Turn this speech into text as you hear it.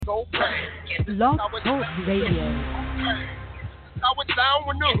go bang. Log Talk Radio. This is how it sound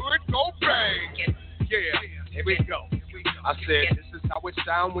when the hood go bang. Yeah, here we go. I said, this is how it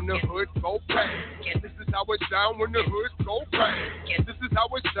sound when the hood go bang. This is how it sound when the hood go bang. This is how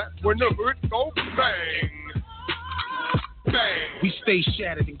it sound when the hood go bang. We stay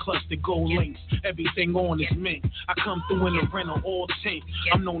shattered and clustered gold links. Everything on is mint. I come through in a rental all tint.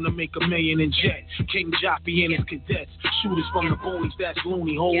 I'm known to make $1 million in jet. King Joppy and his cadets. Shooters from the boys, that's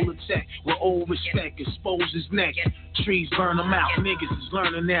loony. Whole attack with old respect. Expose his neck. Trees burn them out. Niggas is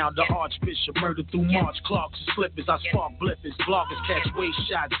learning now. The Archbishop murdered through March. Clarks and slippers. I spark blippers. Bloggers catch waist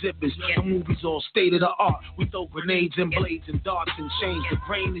shot zippers. The movies all state of the art. We throw grenades and blades and darts and chains. The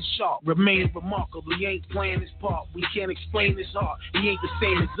brain is sharp. Remain remarkable. He ain't playing his part. We can't explain his heart. He ain't the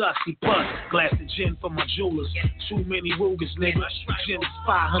same as us. He bust. Glass of gin for my jewelers. Too many Rugers, nigga. Gin is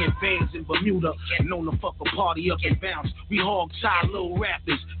 500 bands in Bermuda. Known to fuck a party up and bounce. We hog tie little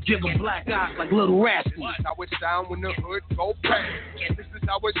rappers. Give them black eyes like little rascals. This is how it sound when the hood go bang. This is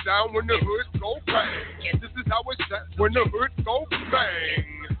how it sound when the hood go bang. This is how it sound when the hood go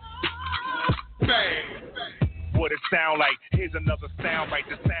bang. Bang. What it sound like, here's another sound like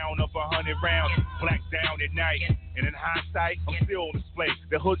the sound of 100 rounds. Black down at night, and in hindsight, I'm still on display.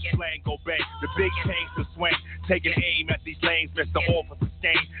 The hood slang go bang, the big chains to swing. Taking aim at these lanes, Mr. Officer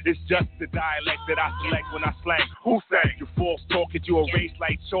Skane. It's just the dialect that I select when I slang. Who sang? You false talk, get you erased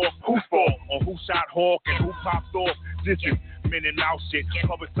like chalk. Who's fault? Or who shot Hawk and who popped off? This is men and mouth shit,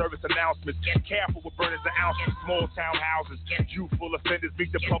 public service announcements. Careful with burners and ounces, small town houses. Youthful offenders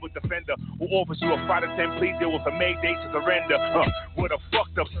meet the public defender who offers you a 5 to 10 plea deal with a Mayday to surrender. What a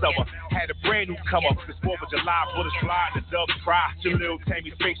fucked up summer. Had a brand new come up. This 4th of July, bullets fly, the dubs cry. Jalil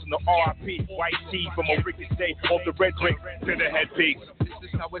Tammy's face on the RIP. White tee from a ricochet off the red drink to the headpiece. This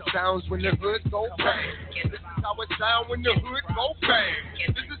is how it sounds when the hood go bang. This is how it sound when the hood go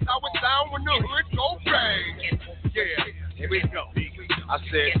bang. This is how it sound when the hood go bang. Yeah, here we go. I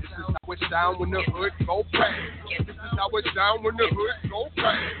said, this is how it sound when the hood go bang. This is how it sound when the hood go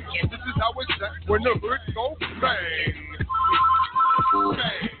bang. This is how it sound when the hood go bang.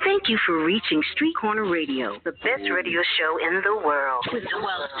 Thank you for reaching Street Corner Radio, the best radio show in the world. With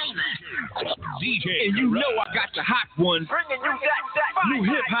Noel Taylor. DJ, and you know I got the hot one. Bringing you that new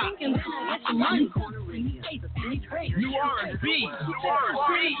hip hop. New R&B.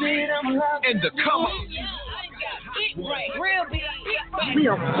 And the come up. We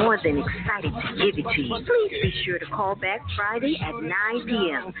are more than excited to give it to you. Please be sure to call back Friday at 9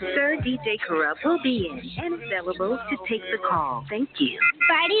 p.m. Sir DJ Corrupt will be in and available to take the call. Thank you.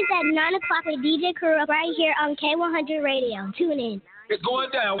 Fridays at 9 o'clock with DJ Corrupt right here on K100 Radio. Tune in. It's going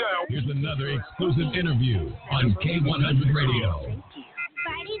down. Here's another exclusive interview on K100 Radio. Thank you.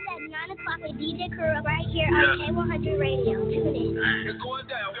 Fridays at 9 o'clock with DJ Corrupt right here on K100 Radio. Tune in. It's going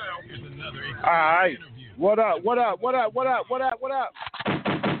down. Here's another exclusive All right. interview. What up?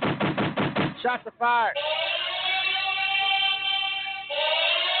 Shots are fired.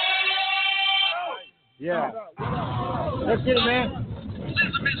 Yeah. Let's get it, man.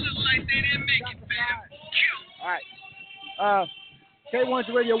 All right.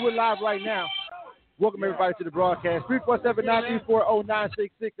 K100 Radio, we're live right now. Welcome everybody to the broadcast.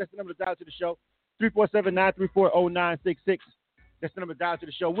 347-934-0966. That's the number to dial to the show. 347-934-0966. That's the number to dial to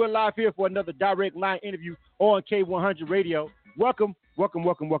the show. We're live here for another direct line interview on K100 Radio. Welcome. If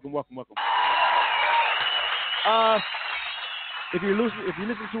you're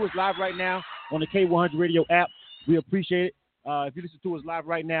listening to us live right now on the K100 Radio app, we appreciate it. If you listen to us live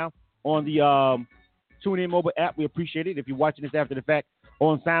right now on the TuneIn mobile app, we appreciate it. If you're watching this after the fact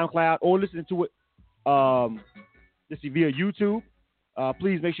on SoundCloud or listening to it via YouTube,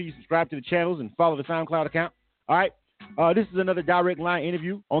 please make sure you subscribe to the channels and follow the SoundCloud account. All right. This is another direct line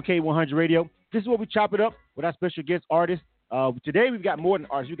interview on K100 Radio. This is where we chop it up with our special guest artists. Today we've got more than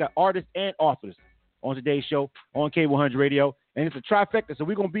artists. We've got artists and authors on today's show on K100 Radio. And it's a trifecta, so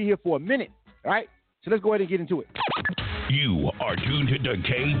we're going to be here for a minute. All right? So let's go ahead and get into it. You are tuned to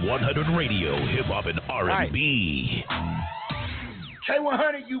K100 Radio, hip hop and R&B.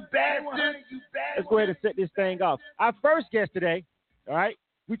 K100, you bastard. Let's go ahead and set this thing off. Our first guest today, all right,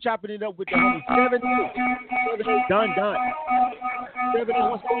 we chopping it up with the homie 7 Done. 7,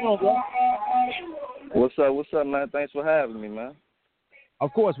 what's going on, bro? What's up, man? Thanks for having me, man.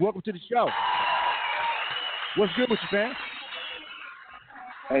 Of course, welcome to the show. What's good with you, fam?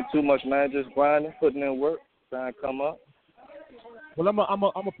 Ain't too much, man. Just grinding, putting in work, trying to come up. Well, I'm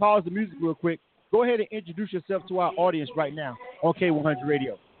gonna pause the music real quick. Go ahead and introduce yourself to our audience right now on K100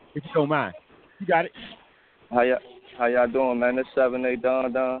 Radio, if you don't mind. You got it. How y'all doing, man? It's 7A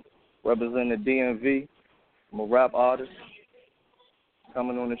Don, representing the DMV. I'm a rap artist.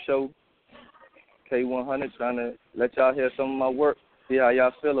 coming on the show. K100, trying to let y'all hear some of my work, see how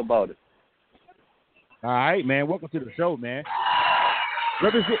y'all feel about it. All right, man. Welcome to the show, man.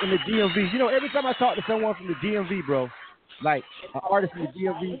 Representing the DMV. You know, every time I talk to someone from the DMV, bro, like an artist from the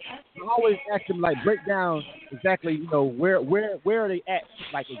DMV, I always ask them, like, break down exactly, you know, where are they at,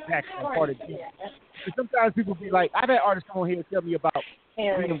 like, exactly as part of the DMV. And sometimes people be like, I've had artists come on here and tell me about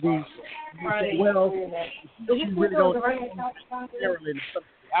DMV. Say, well, you really don't Maryland or something.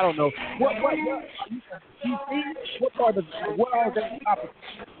 I don't know. What part of what are they topics?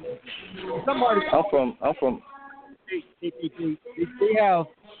 Some artists I'm from they have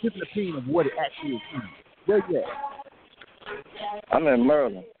different opinion of what it actually is. Where you at? I'm in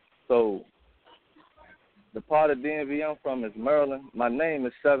Maryland. So the part of DMV I'm from is Maryland. My name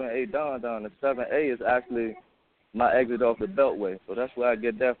is 7A Don Don. The 7A is actually my exit off the Beltway. So that's where I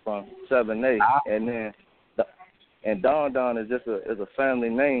get that from, 7A. And then Don Don is just a family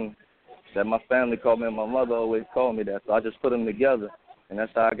name that my family called me and my mother always called me that. So I just put them together, and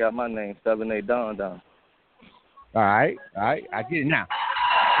that's how I got my name, 7A Don Don. All right. I get it now.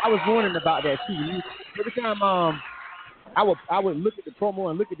 I was wondering about that too. Every time I would look at the promo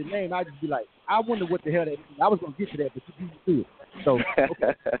and look at the name, I'd just be like, I wonder what the hell that is. I was gonna get to that, but you beat me to it. So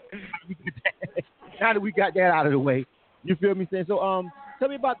okay. Now that we got that out of the way, you feel me saying? So tell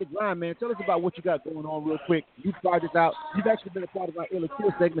me about the grind, man. Tell us about what you got going on real quick. You started this out. You've actually been a part of our Ill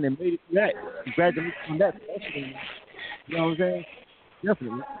Kill segment and made it to that. Congratulations on that. You know what I'm saying?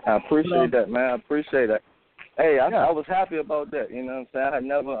 Definitely. I appreciate that, man. I appreciate that. Hey, I was happy about that. You know what I'm saying? I had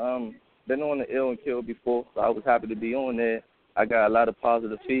never been on the Ill and Kill before, so I was happy to be on there. I got a lot of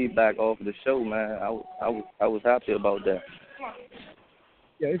positive feedback off of the show, man. I was happy about that.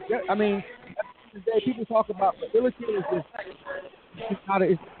 Yeah, I mean, today people talk about, but Ill and Kill is just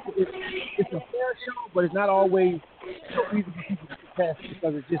it's a fair show, but it's not always so easy for people to get past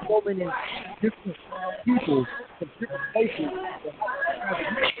because it's just so many different people from different places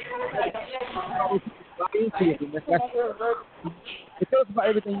Tell us about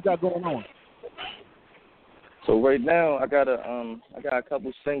everything you got going on. So right now, I got a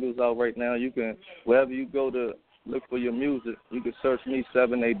couple singles out right now. You can, wherever you go to look for your music, you can search me,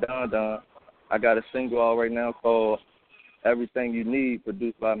 7A Don Don. I got a single out right now called Everything You Need,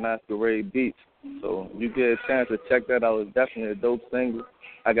 produced by Masquerade Beats. So you get a chance to check that out. It's definitely a dope single.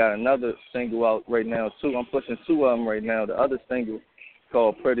 I got another single out right now, too. I'm pushing two of them right now. The other single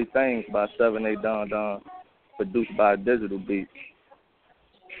called Pretty Things by 7A Don Don, produced by Digital Beats.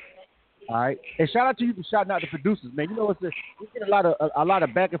 All right, and shout out to you for shouting out the producers, man. You know, we get a lot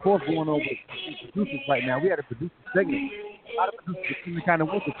of back and forth going on with producers right now. We had a producer segment. A lot of producers are kind of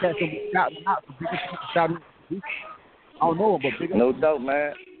want to catch them shouting out for bigger people shouting out producers. I don't know, but bigger. No doubt,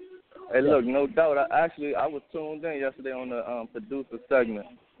 man. Hey, look, no doubt. I was tuned in yesterday on the producer segment,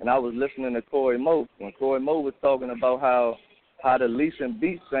 and I was listening to Corey Mo. When Corey Mo was talking about how the leasing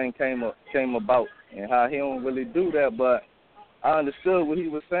beats thing came about and how he don't really do that, but I understood what he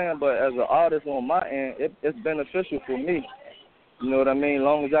was saying. But as an artist on my end, it's beneficial for me. You know what I mean? As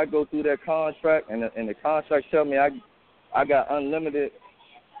long as I go through that contract and the contract tell me I got unlimited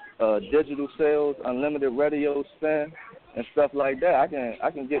digital sales, unlimited radio spin, and stuff like that,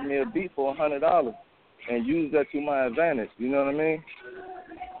 I can get me a beat for $100 and use that to my advantage. You know what I mean?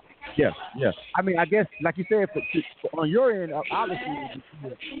 Yeah. I mean, I guess, like you said, on your end, obviously,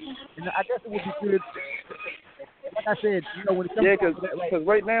 and I guess it would be good. Like I said, you know, when it comes to that, because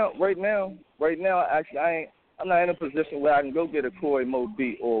right now, actually, I'm not in a position where I can go get a Corey Mo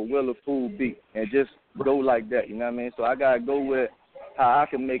beat or a Willa Fool beat and just go like that. You know what I mean? So I gotta go with how I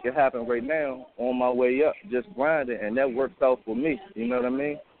can make it happen right now on my way up, just grinding, and that works out for me. You know what I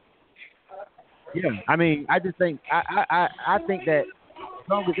mean? Yeah. I mean, I just think I think that as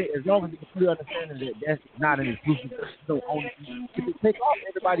long as it's a clear understanding that that's not an exclusive, if it take off,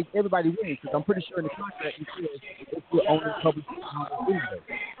 everybody wins. Because I'm pretty sure in the contract you said it's still only public anyway.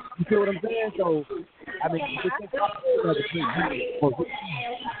 You feel what I'm saying? So, I mean, if it takes off,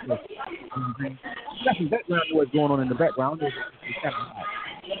 got some background noise going on in the background.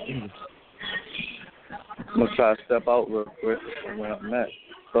 I'm gonna try to step out real quick from where I'm at.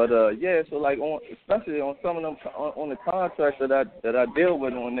 But yeah, so like especially on some of them on the contracts that I deal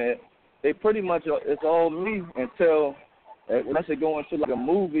with on there, they pretty much it's all me until unless they go into like a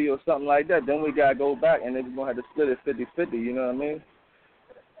movie or something like that. Then we gotta go back and then we're gonna have to split it 50-50. You know what I mean?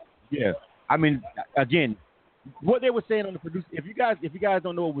 Yeah, I mean, again, what they were saying on the producer. If you guys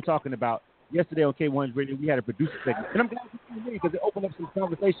don't know what we're talking about, yesterday on K1's Radio, we had a producer segment, and I'm glad you tuned in because it opened up some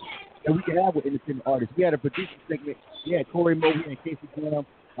conversation that we can have with independent artists. We had a producer segment. We had Corey Mo, we had Casey Graham.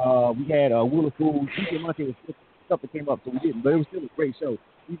 We had Willa Fool. DJ Monte was stuff that came up, so we didn't. But it was still a great show,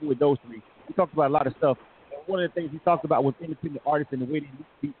 even with those three. We talked about a lot of stuff. And one of the things we talked about was independent artists and the way they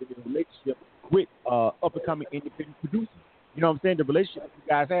meet in the relationship with up-and-coming independent producers. You know what I'm saying? The relationship that you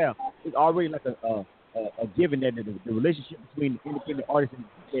guys have is already like a given that the relationship between the independent artist and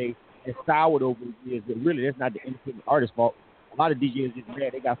the DJ has soured over the years, but really that's not the independent artist's fault. A lot of DJs get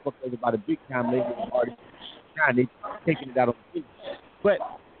mad. They got fucked over by the big-time label artists. Now they taking it out on the people. But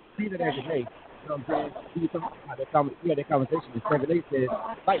see that as a day. You know what I'm saying? We were talking about we had that conversation with 7-8 said,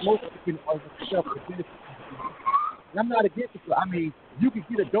 like most independent artists, and I'm not against it. I mean, you can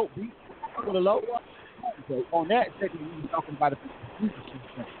get a dope beat for the low. So on that segment, we were talking about the producer.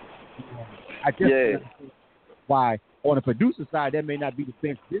 I just understand why on the producer side that may not be the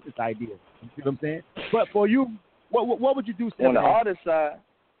best business idea. You see what I'm saying? But for you, what would you do? On the artist side.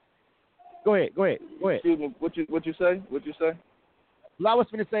 Go ahead. Excuse me. What you say? Well, I was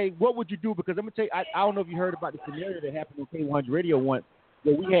going to say, what would you do? Because I'm going to tell you, I don't know if you heard about the scenario that happened on K100 Radio once,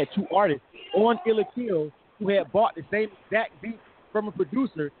 where we had two artists on Illa Kill who had bought the same exact beat from a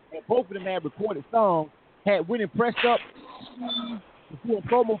producer, and both of them had recorded songs, had went and pressed up doing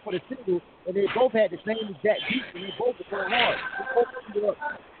promo for the single, and they both had the same exact beat, and they both were going hard. They both ended up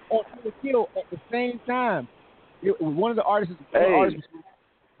on Illa Kill at the same time. It was one of the artists,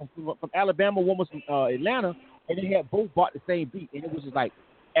 from Alabama, one was from Atlanta, and they had both bought the same beat, and it was just like,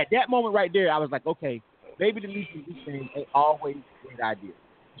 at that moment right there, I was like, okay, maybe the least of these things ain't always a great idea.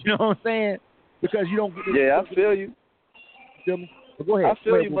 You know what I'm saying? Because you don't get this. Yeah, I feel you. Feel me? But go ahead. I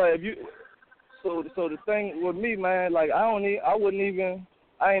feel you, but if you, so the thing with me, man, like I ain't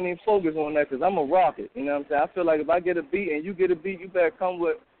even focused on that because I'm a rocket. You know what I'm saying? I feel like if I get a beat and you get a beat, you better come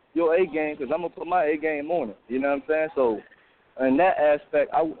with your A game because I'm gonna put my A game on it. You know what I'm saying? So in that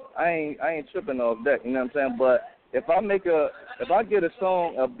aspect, I ain't tripping off that. You know what I'm saying? But if I get a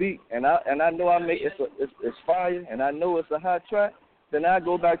song, a beat, and I know it's fire, and I know it's a hot track, then I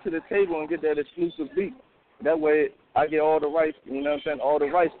go back to the table and get that exclusive beat. That way I get all the rights. You know what I'm saying? All the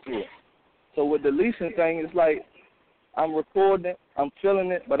rights to it. So with the leasing thing, it's like I'm recording it, I'm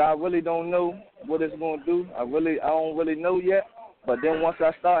feeling it, but I really don't know what it's gonna do. I don't really know yet. But then once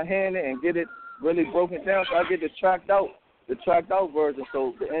I start hearing it and get it really broken down, so I get the tracked out version,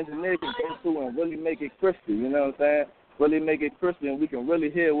 so the engineer can go through and really make it crispy. You know what I'm saying? Really make it crispy, and we can really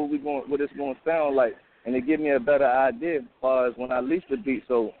hear what it's gonna sound like, and it give me a better idea as far as when I lease the beat.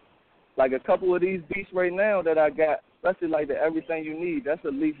 So, like a couple of these beats right now that I got, especially like the Everything You Need, that's a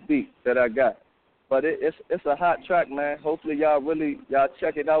lease beat that I got. But it's a hot track, man. Hopefully y'all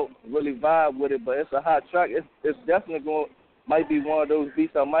check it out, really vibe with it. But it's a hot track. It's definitely might be one of those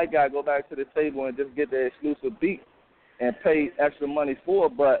beats I might gotta go back to the table and just get the exclusive beat and pay extra money for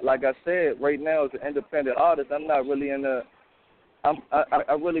it. But like I said, right now as an independent artist, I'm not really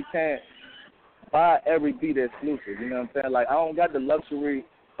I really can't buy every beat exclusive. You know what I'm saying? Like I don't got the luxury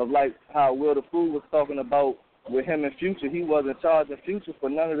of like how Will the Fool was talking about with him and Future. He wasn't charging Future for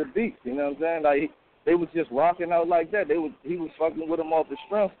none of the beats. You know what I'm saying? Like they was just rocking out like that. He was fucking with them off the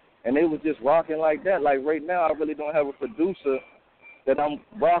strength, and they was just rocking like that. Like right now, I really don't have a producer that I'm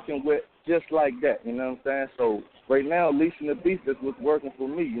rocking with just like that. You know what I'm saying? So right now, leasing the beats is what's working for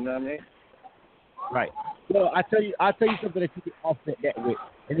me. You know what I mean? Right. Well, I tell you something that you can offset that with,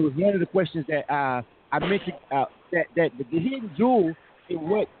 and it was one of the questions that I mentioned that the hidden jewel in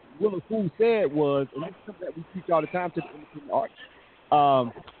what Will the Fool said was, and this is something that we teach all the time to the independent artists.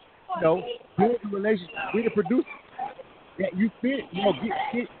 Build a relationship with a producer that you fit.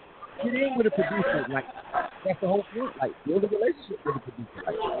 Get in with a producer. Like that's the whole point. Like build a relationship with a producer.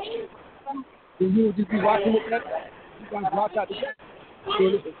 Like, then you will just be rocking with that. You guys rock out together.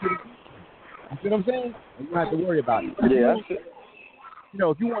 You see what I'm saying? And you don't have to worry about it. Yeah.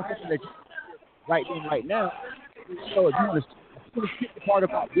 If you want something that you right then, right now, so if you want to skip the part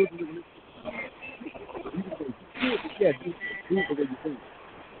about building a relationship, you can do it the way you think.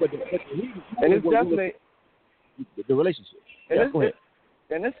 But and it's definitely the relationship. And go ahead.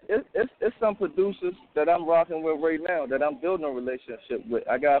 And it's some producers that I'm rocking with right now that I'm building a relationship with.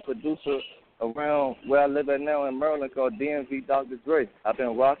 I got a producer around where I live at now in Maryland called DMV Dr. Dre. I've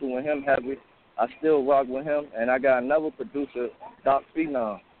been rocking with him heavy. I still rock with him, and I got another producer, Doc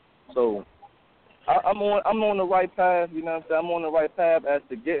Phenom. So I'm on the right path. You know what I'm saying? I'm on the right path as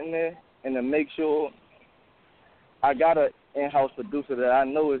to getting there and to make sure I got an in-house producer that I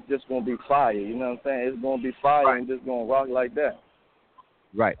know is just going to be fire. You know what I'm saying? It's going to be fire right. And just going to rock like that.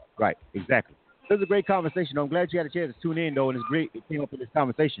 Right, exactly. This is a great conversation. I'm glad you had a chance to tune in, though, and it's great it came up in this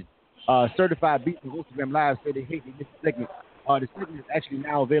conversation. Certified Beats on Instagram Live said they hate this segment. The segment is actually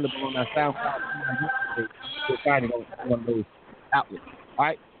now available on our SoundCloud. You'll find it on one of those outlets. All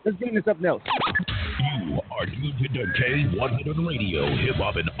right, let's get into something else. You are tuned to K100 Radio, Hip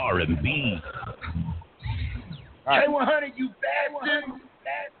Hop and R&B. Right. K100, you bastard!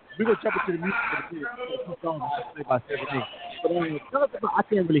 We're going to jump into the music for the two songs played by 17. But tell us about, I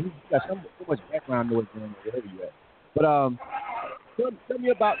can't really hear you got so much background noise going on wherever you at. But tell me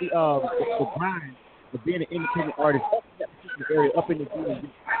about the grind of being an independent artist up in that particular area, up in the city.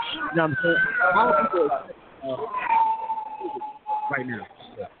 You know what I'm saying? How are people right now?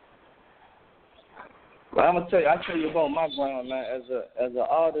 Yeah. Well, I'm gonna tell you. I tell you about my grind, man. As an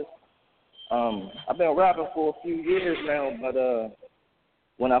artist, I've been rapping for a few years now, but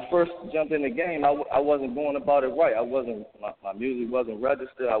when I first jumped in the game, I wasn't going about it right. My music wasn't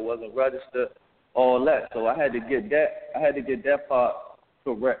registered. I wasn't registered, all that. So I had to get that part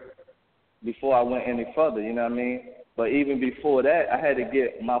correct before I went any further. You know what I mean? But even before that, I had to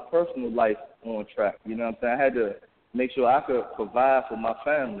get my personal life on track. You know what I'm saying? I had to make sure I could provide for my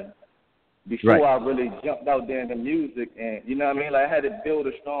family before I really jumped out there in the music. And you know what I mean? Like, I had to build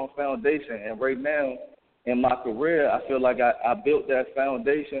a strong foundation. And right now, in my career, I feel like I built that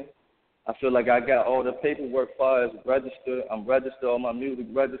foundation. I feel like I got all the paperwork as far as registered. I'm registered, all my music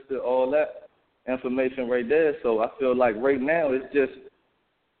registered, all that information right there. So I feel like right now it's just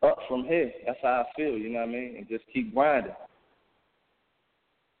up from here. That's how I feel, you know what I mean? And just keep grinding.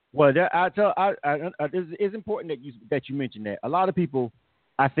 Well, it's important that you mention that. A lot of people,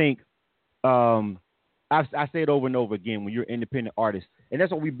 I think, I say it over and over again, when you're an independent artist, and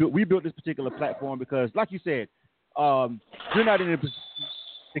that's what we built. We built this particular platform because, like you said, you're not in a position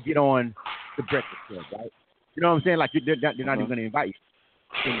to get on the Breakfast Club, right? You know what I'm saying? Like, they're not even going to invite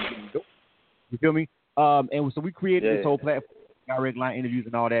you. You feel me? And so we created this whole platform, direct line interviews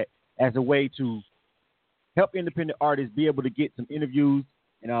and all that, as a way to help independent artists be able to get some interviews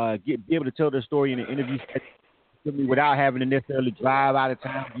and be able to tell their story in an interview without having to necessarily drive out of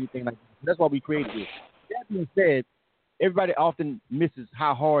town or anything like that. That's why we created this. That being said, everybody often misses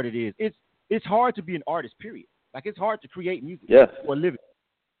how hard it is. It's hard to be an artist, period. Like, it's hard to create music for a living.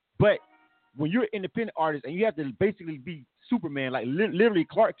 But when you're an independent artist and you have to basically be Superman, like literally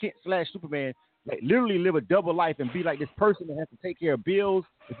Clark Kent / Superman, like literally live a double life and be like this person that has to take care of bills,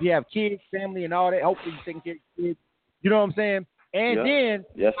 if you have kids, family, and all that, hopefully you're taking care of kids. You know what I'm saying? And then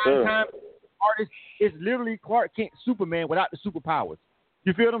time artist is literally Clark Kent Superman without the superpowers.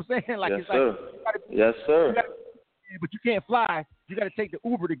 You feel what I'm saying? Like, it's like, yes, sir. But you can't fly. You got to take the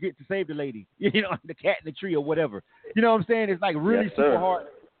Uber to get to save the lady. You know, the cat in the tree or whatever. You know what I'm saying? It's like really super hard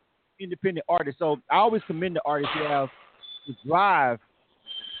independent artists. So I always commend the artists who have the drive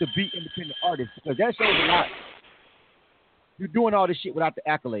to be independent artists, because that shows a lot. You're doing all this shit without the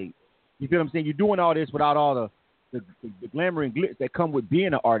accolades. You feel what I'm saying? You're doing all this without all the glamour and glitz that come with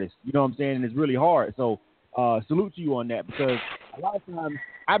being an artist. You know what I'm saying? And it's really hard. So salute to you on that, because a lot of times,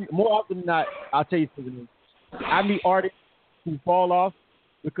 more often than not, I'll tell you something. I meet artists who fall off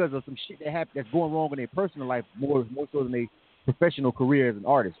because of some shit that's going wrong in their personal life more so than their professional career as an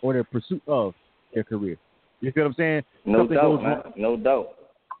artist or their pursuit of their career. You feel what I'm saying? No doubt, man. No doubt.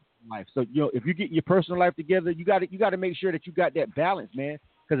 Life. So, you know, if you get your personal life together, you got to make sure that you got that balance, man.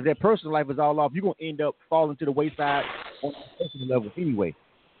 Because if that personal life is all off, you're gonna end up falling to the wayside on the personal level anyway.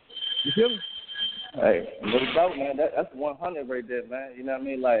 You feel me? Hey, no doubt, man. That's 100 right there, man. You know what I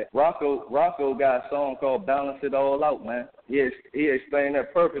mean? Like, Rocco got a song called "Balance It All Out," man. He explained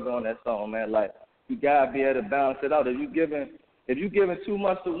that perfect on that song, man. Like, you gotta be able to balance it out. If you giving too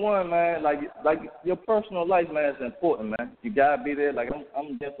much to one, man, like your personal life, man, is important, man. You gotta be there. Like,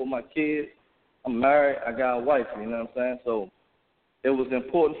 I'm there for my kids. I'm married. I got a wife. You know what I'm saying? So it was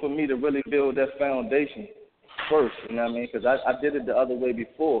important for me to really build that foundation first. You know what I mean? Because I did it the other way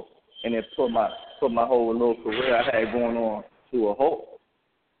before, and it put my whole little career I had going on to a halt.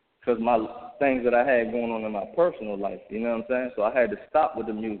 Because my things that I had going on in my personal life. You know what I'm saying? So I had to stop with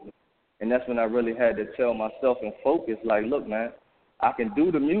the music. And that's when I really had to tell myself and focus, like, look, man, I can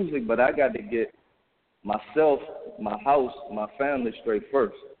do the music, but I got to get myself, my house, my family straight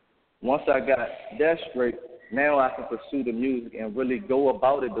first. Once I got that straight, now I can pursue the music and really go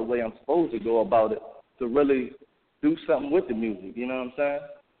about it the way I'm supposed to go about it, to really do something with the music. You know what I'm saying?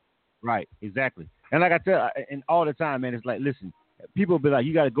 Right, exactly. And like I tell, and all the time, man, it's like, listen, people be like,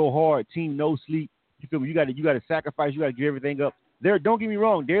 you got to go hard, team, no sleep. You feel me? You got to sacrifice. You got to give everything up. Don't get me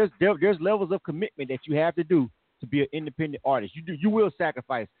wrong. There's levels of commitment that you have to do to be an independent artist. You will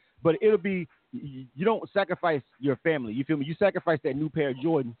sacrifice, but it'll be, you don't sacrifice your family. You feel me? You sacrifice that new pair of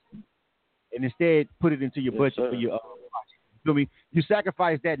Jordans and instead put it into your budget for your. You feel me? You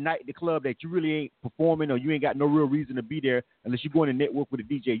sacrifice that night at the club that you really ain't performing, or you ain't got no real reason to be there unless you're going to network with a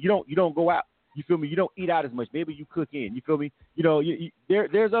DJ. You don't go out. You feel me? You don't eat out as much. Maybe you cook in. You feel me? You know,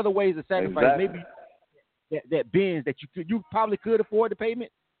 there's other ways to sacrifice. Exactly. Maybe that Benz that you probably could afford the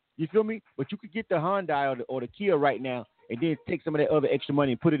payment. You feel me? But you could get the Hyundai or the Kia right now, and then take some of that other extra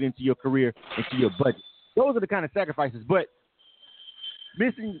money and put it into your career, into your budget. Those are the kind of sacrifices. But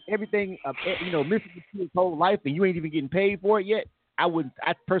missing everything, missing your whole life, and you ain't even getting paid for it yet. I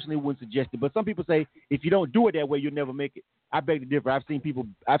personally wouldn't suggest it. But some people say if you don't do it that way, you'll never make it. I beg to differ. I've seen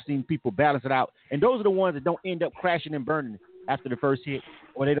people balance it out, and those are the ones that don't end up crashing and burning after the first hit,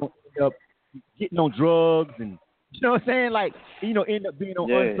 or they don't end up getting on drugs and you know what I'm saying? Like, end up being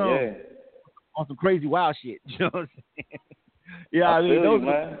on unsung on some crazy wild shit. You know what I'm saying? Yeah, I mean, those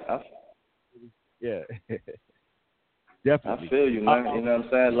man. Yeah. Definitely. I feel you, man. You know what I'm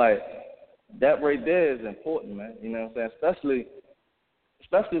saying? Like, that right there is important, man. You know what I'm saying?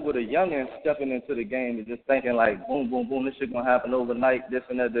 Especially with a youngin' stepping into the game and just thinking like, boom, boom, boom, this shit gonna happen overnight, this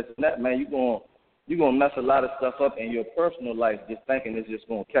and that, man. You gonna mess a lot of stuff up in your personal life just thinking it's just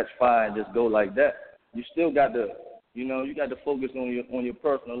gonna catch fire and just go like that. You still got to, you got to focus on your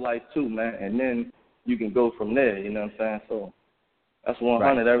personal life too, man, and then you can go from there. You know what I'm saying? So that's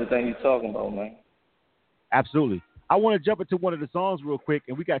 100 everything you're talking about, man. Absolutely. I want to jump into one of the songs real quick,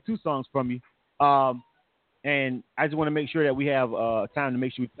 and we got 2 songs from you. And I just want to make sure that we have time to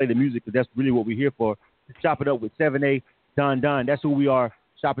make sure we play the music because that's really what we're here for. Chop it up with 7A, Dun Dun. That's who we are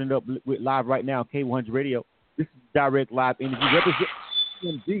chopping it up with live right now on K100 Radio. This is direct live interview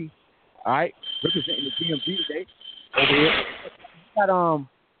representing DMV. All right, representing the DMV today over here.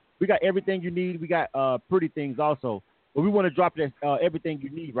 We got everything you need. We got Pretty Things also. But we want to drop that Everything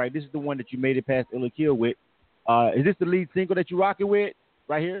You Need, right? This is the one that you made it past Illa Kill with. Is this the lead single that you're rocking with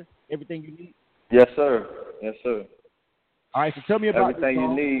right here? Everything You Need? Yes, sir. Yes, sir. All right, so tell me about Everything You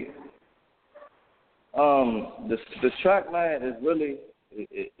Need. The track, man, is really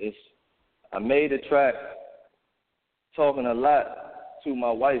I made a track talking a lot to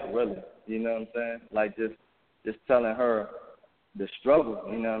my wife, really. You know what I'm saying? Like just telling her the struggle.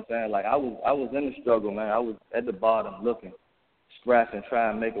 You know what I'm saying? Like I was in the struggle, man. I was at the bottom looking, scratching,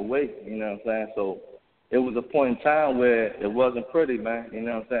 trying to make a way. You know what I'm saying? So it was a point in time where it wasn't pretty, man. You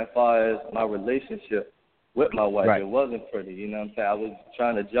know what I'm saying? As far as my relationship with my wife, It wasn't pretty. You know what I'm saying? I was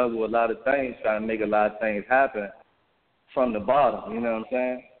trying to juggle a lot of things, trying to make a lot of things happen from the bottom. You know what I'm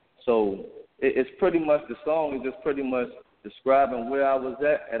saying? So it's pretty much, the song is just pretty much describing where I was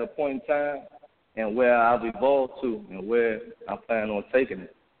at a point in time and where I've evolved to and where I'm planning on taking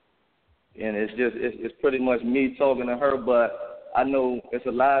it. And it's pretty much me talking to her, but I know it's a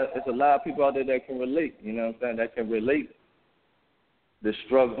lot of people out there that can relate, you know what I'm saying, that can relate the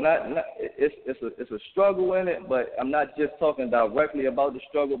struggle. It's a struggle in it, but I'm not just talking directly about the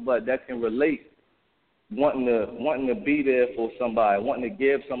struggle, but that can relate wanting to be there for somebody, wanting to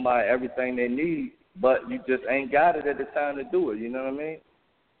give somebody everything they need, but you just ain't got it at the time to do it, you know what I mean?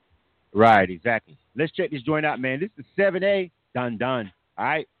 Right, exactly. Let's check this joint out, man. This is 7A, Dun Dun. All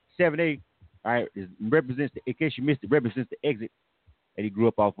right, 7A, all right, represents, in case you missed it, represents the exit that he grew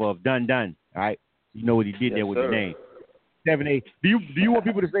up off of, Dun Dun. All right, you know what he did there with the name. 7A. Do you want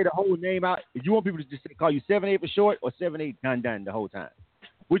people to say the whole name out? Do you want people to just call you 7A for short or 7A Dun Dun the whole time?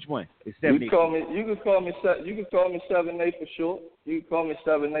 Which one is 7A? You can call me 7A for short. You can call me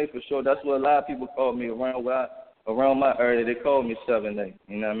 7A for short. That's what a lot of people call me around my area. They call me 7A.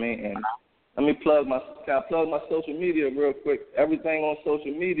 You know what I mean? And let me plug my social media real quick. Everything on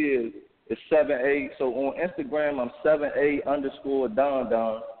social media is 7A. So on Instagram, I'm 7A_Don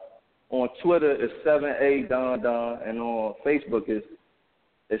Don. On Twitter, it's 7A Don Don, and on Facebook, it's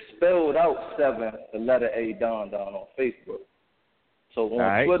spelled out 7, the letter A Don Don on Facebook. So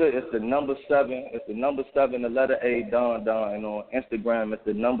on Twitter, it's the number 7. It's the number 7, the letter A, Don Don. And on Instagram, it's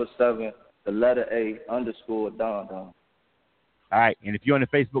the number 7, the letter A _Don Don. All right. And if you're on the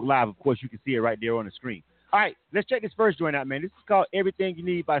Facebook Live, of course, you can see it right there on the screen. All right. Let's check this first joint out, man. This is called Everything You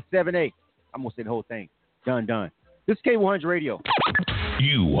Need by 7A. I'm going to say the whole thing. Dun Dun. This is K100 Radio.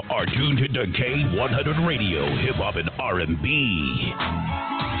 You are tuned to K100 Radio, Hip Hop and R&B.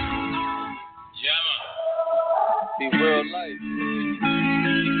 Be real life.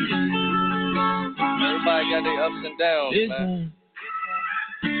 Everybody got their ups and downs, man.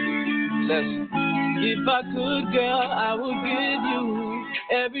 Listen. If I could, girl, I would give you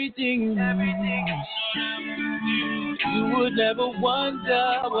everything you need. You would never wonder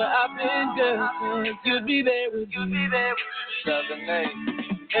where I've been, girl, 'cause you'd be there with me. 7A.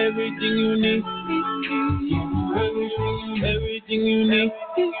 Everything you need. Everything you need.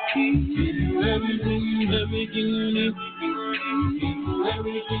 Everything you need.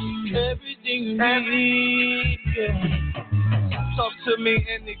 Everything you need. Yeah. talk to me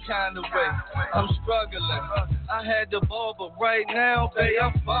any kind of way. I'm struggling. I had the ball, but right now, babe,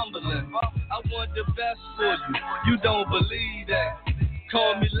 I'm fumbling. I want the best for you. You don't believe that.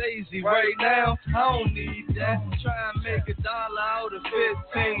 Call me lazy right now, I don't need that. Try and make $1 out of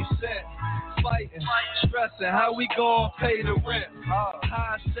 15 cents. Fighting, stressing, how we gon' pay the rent?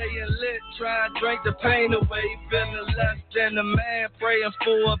 High staying lit, try and drink the pain away. Feeling less than a man, praying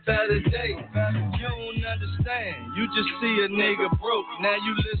for a better day. You don't understand, you just see a nigga broke. Now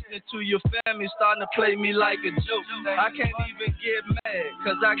you listening to your family starting to play me like a joke. I can't even get mad,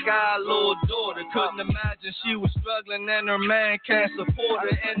 cause I got a little daughter. Couldn't imagine she was struggling and her man can't support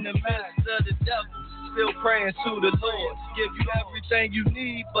her in the midst of the devil. Still praying to the Lord, give you everything you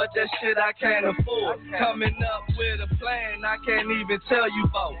need, but that shit I can't afford. Coming up with a plan I can't even tell you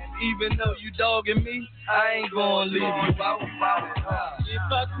about. Even though you dogging me, I ain't gonna leave you out. If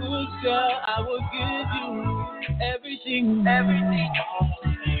I could, girl, I would give you everything.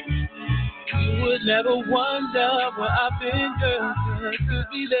 You would never wonder where I've been, girl. To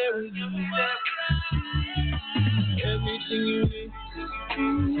be there with you. Everything you need.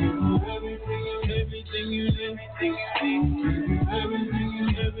 Everything you need, everything you need, everything you need,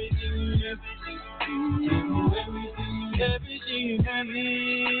 everything you need,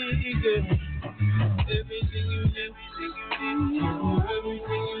 girl. Everything you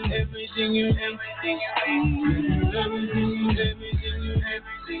need, everything you need, everything you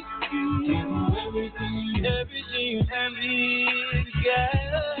need,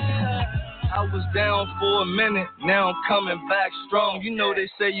 girl. I was down for a minute, now I'm coming back strong. You know they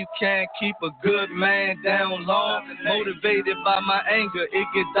say you can't keep a good man down long. Motivated by my anger, it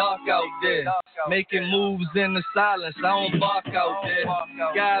get dark out there. Making moves in the silence, I don't bark out there.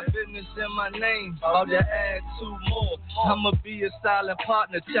 Got business in my name, about to add 2 more. I'ma be a silent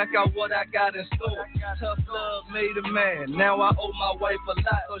partner, check out what I got in store. Tough love made a man, now I owe my wife a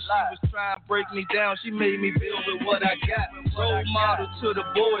lot. So she was trying to break me down, she made me build with what I got. Role model to the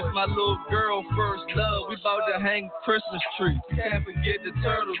boys, my little girl first love. We about to hang Christmas tree, can't forget the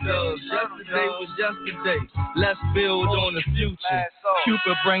turtle doves. Yesterday was yesterday, let's build on the future.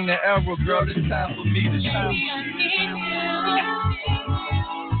 Cupid bring the arrow, girl, it's time for me to shoot.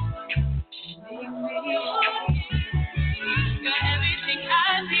 You're everything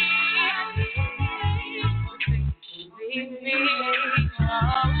I need. If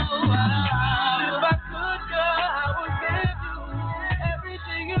I could, girl, I would give you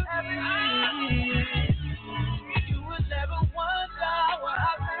everything you need. You would never wonder what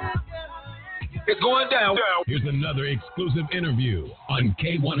I've been. It's going down. Here's another exclusive interview on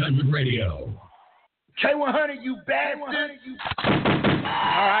K100 Radio. K100, you bastard!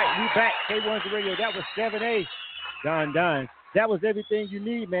 All right, we back. K100 Radio. That was 7A. Done. That was everything you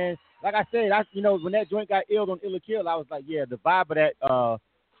need, man. Like I said, when that joint got illed on Illa Kill, I was like, yeah, the vibe of that,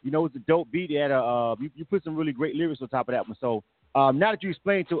 it's a dope beat. It had you put some really great lyrics on top of that one. So now that you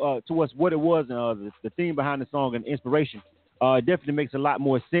explained to us what it was, the theme behind the song and the inspiration, it definitely makes a lot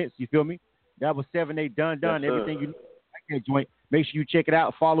more sense. You feel me? That was 7A done. Yes, everything you need like that joint. Make sure you check it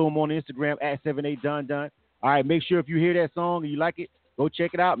out. Follow him on Instagram at 7A done. All right, make sure if you hear that song and you like it, go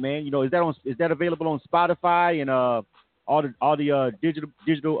check it out, man. Is that available on Spotify and all the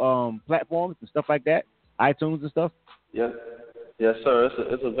digital platforms and stuff like that, iTunes and stuff? Yes, sir.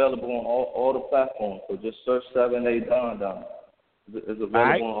 It's available on all the platforms. So just search 7A Don. It's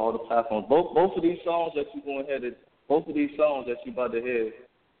available on all the platforms. Both of these songs that you about to hear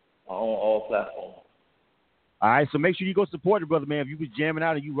are on all platforms. All right, so make sure you go support the brother, man. If you was jamming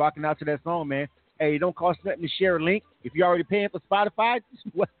out and you rocking out to that song, man, hey, it don't cost nothing to share a link. If you're already paying for Spotify,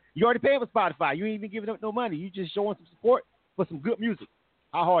 you already paying for Spotify. You ain't even giving up no money. You just showing some support for some good music.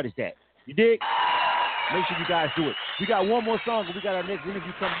 How hard is that? You dig? Make sure you guys do it. We got one more song, and we got our next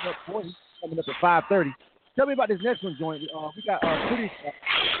interview coming up at 5:30. Tell me about this next one, joint. We got Pretty.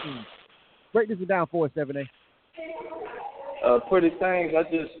 Break this one down for us, 7A. Pretty Things.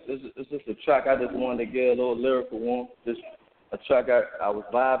 It's just a track. I just wanted to get a little lyrical one. Just a track I was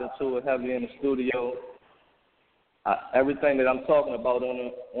vibing to it heavily in the studio. Everything that I'm talking about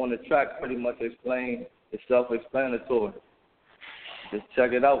on the track pretty much explained. It's self-explanatory. Just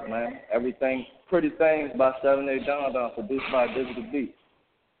check it out, man. Everything. Pretty Things by 7A Don, produced by Digital Beats.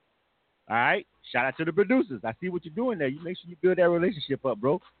 All right. Shout out to the producers. I see what you're doing there. You make sure you build that relationship up,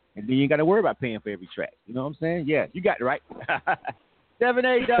 bro. And then you ain't got to worry about paying for every track. You know what I'm saying? Yeah, you got it right.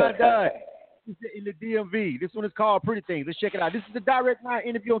 7A Don. In the DMV. This one is called Pretty Things. Let's check it out. This is the direct line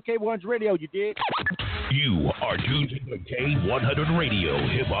interview on K100 Radio. You dig? You are tuned to K100 Radio,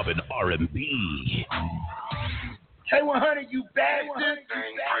 hip hop and R&B. K100, you bastard.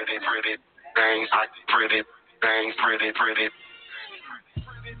 Pretty things, pretty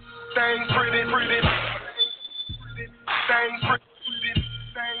Things pretty, pretty. Things pretty,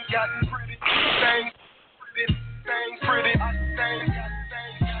 things got pretty. Things pretty, things pretty.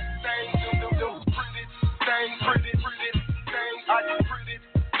 Things pretty, pretty. Things got pretty.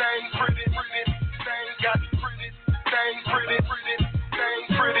 Things pretty, pretty. Things got pretty. Things pretty, pretty. Things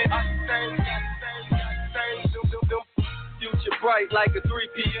pretty. Future bright like a 3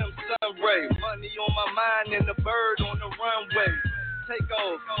 p.m. sun ray. Money on my mind and a bird on the runway. Take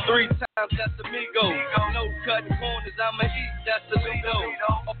off 3 times, that's amigo. No cutting corners, I'ma eat, that's the Leylo.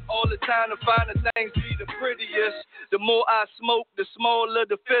 All the time to find the things be the prettiest. The more I smoke, the smaller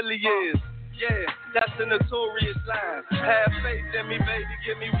the Philly is. Yeah, that's a notorious line. Have faith in me, baby,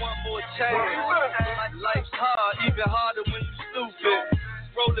 give me one more chance. Life's hard, even harder when you stupid.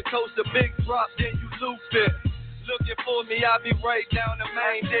 Roller coaster, big drop, then you loop it. Looking for me, I'll be right down the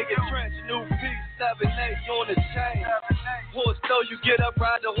main. Digging trench, new piece, 7-8 on the chain. Horse though, you get up,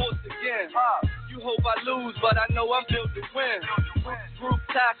 ride the horse again. You hope I lose, but I know I'm built to win. Group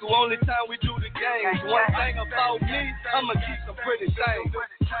tackle, only time we do the games. One thing about me, I'ma keep some pretty things.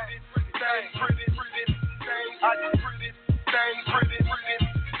 Things pretty, pretty. Things I do pretty. Things pretty, pretty.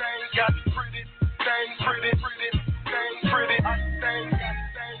 Things got pretty. Things pretty, pretty. Things pretty.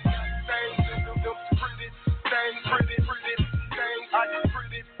 Things pretty, pretty. Things I do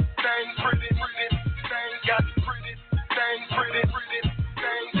pretty. Things pretty, pretty. Things got pretty. Things pretty, pretty.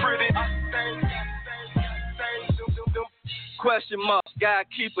 Things pretty. Question mark, God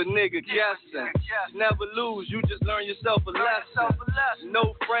keep a nigga guessing. Never lose, you just learn yourself a lesson.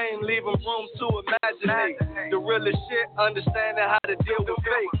 No frame, leaving room to imaginate. The realest shit, understanding how to deal with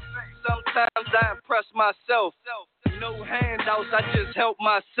fate. Sometimes I impress myself. No handouts, I just help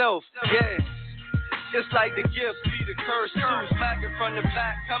myself. Yeah. It's like the gift be the curse too. Smack it from the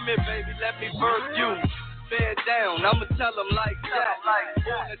back, come here baby, let me birth you. Bear down, I'ma tell them like that.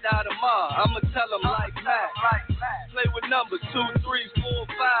 Born to die tomorrow, I'ma tell them like that. Play with numbers 2, 3, 4,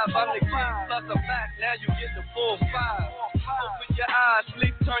 5. I'm the king, plus I'm back, now you get the 4, 5. Open your eyes,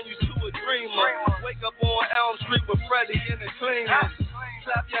 sleep turn you to a dreamer. Wake up on Elm Street with Freddie in the cleaners.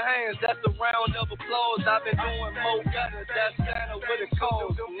 Clap your hands, that's a round of applause. I've been doing more better, that's Santa with a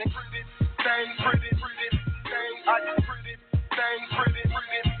cause. Things pretty, pretty. Things I do pretty. Things pretty,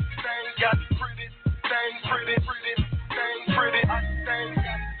 pretty. Things got pretty. Things pretty, pretty. Things pretty. Things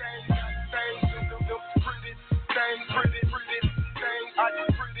pretty, pretty. Things I do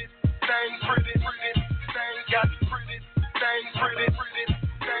pretty. Things pretty, pretty. Things got pretty. Things pretty, pretty.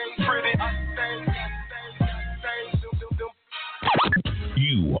 Things pretty.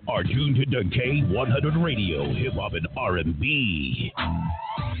 You are tuned to K100 Radio, Hip Hop and R&B.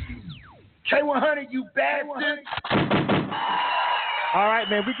 K100, you bastard! All right,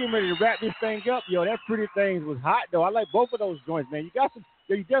 man, we getting ready to wrap this thing up. Yo, that Pretty Things was hot, though. I like both of those joints, man. You got some.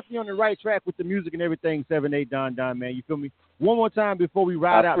 You're definitely on the right track with the music and everything. 7-8 Don, man. You feel me? One more time before we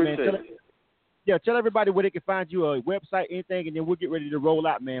ride out, man. Tell everybody where they can find you, a website, anything, and then we'll get ready to roll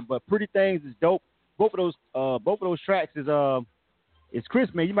out, man. But Pretty Things is dope. Both of those tracks is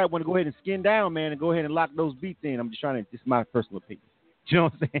crisp, man. You might want to go ahead and skin down, man, and go ahead and lock those beats in. I'm just trying to. This is my personal opinion. You know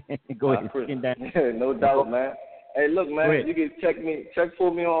what I'm saying? Go ahead and skin down. Yeah, no doubt, man. Hey, look, man, you can check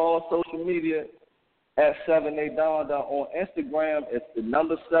for me on all social media at 7A Don. On Instagram, it's the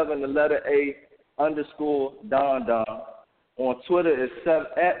number 7, the letter A _Don. On Twitter, it's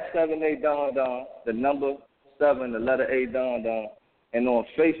at 7A Don, the number 7, the letter A Don. And on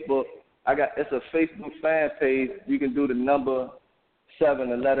Facebook, it's a Facebook fan page. You can do the number 7,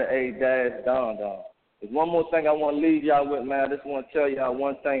 the letter A Don. There's one more thing I want to leave y'all with, man. I just want to tell y'all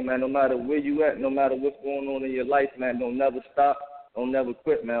one thing, man. No matter where you at, no matter what's going on in your life, man, don't never stop. Don't never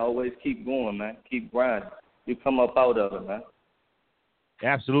quit, man. Always keep going, man. Keep grinding. You come up out of it, man.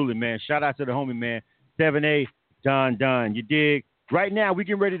 Absolutely, man. Shout out to the homie, man. 7A Don. You dig? Right now, we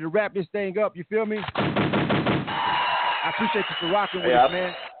getting ready to wrap this thing up. You feel me? I appreciate you for rocking with us,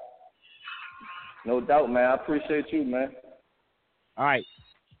 man. No doubt, man. I appreciate you, man. All right.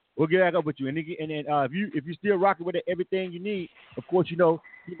 We'll get back up with you. And then if you're still rocking with it, everything you need, of course, you know,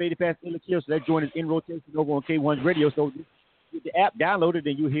 he made it past Illa Kill, so that joint is in rotation over on K1's radio. So just get the app downloaded,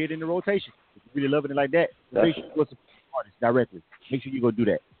 and you'll hear it in the rotation. If you're really loving it like that, make sure you go support the artist directly. Make sure you go do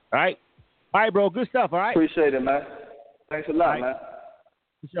that. All right? All right, bro. Good stuff, all right? Appreciate it, man. Thanks a lot, man.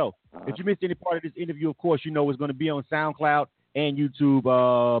 For sure. If you missed any part of this interview, of course, you know it's going to be on SoundCloud and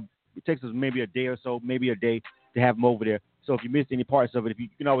YouTube. It takes us maybe a day or so, maybe a day to have them over there. So if you missed any parts of it, you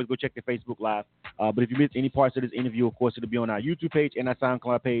can always go check the Facebook Live. But if you missed any parts of this interview, of course, it'll be on our YouTube page and our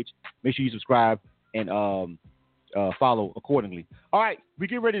SoundCloud page. Make sure you subscribe and follow accordingly. All right, we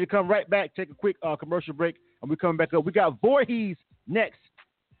get ready to come right back, take a quick commercial break, and we come back up. We got Vorheez next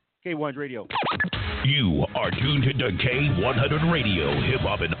K100 Radio. You are tuned to K100 Radio, Hip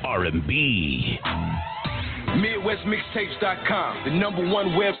Hop and R&B. MidwestMixtapes.com, the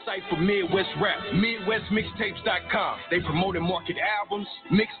 #1 website for Midwest rap. MidwestMixtapes.com. They promote and market albums,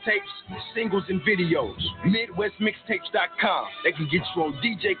 mixtapes, singles, and videos. MidwestMixtapes.com. They can get you on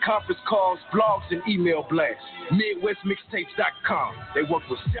DJ conference calls, blogs, and email blasts. MidwestMixtapes.com. They work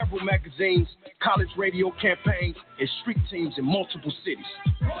with several magazines, college radio campaigns, and street teams in multiple cities.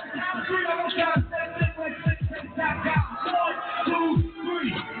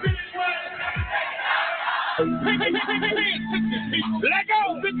 Lego,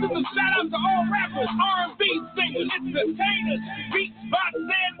 this is a shout out to all rappers, R&B singers, entertainers,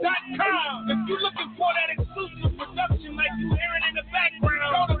 beatsbysan.com. If you're looking for that exclusive production like you hearing in the background,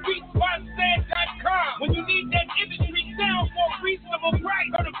 go to beatsbysan.com. When you need that industry sound for a reasonable price,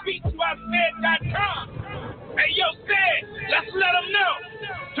 go to beatsbysan.com. Hey, yo, Stan, let's let them know.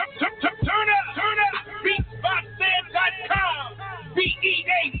 Turn up, beatsbysan.com.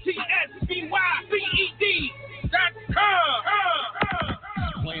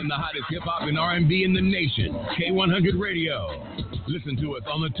 BeatsbyCed.com. Playing the hottest hip hop and R&B in the nation. K100 Radio. Listen to us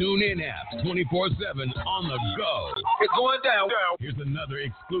on the TuneIn app, 24/7 on the go. It's going down. Here's another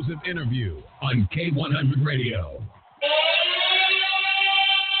exclusive interview on K100 Radio.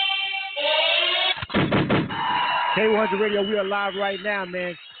 K100 Radio, we are live right now,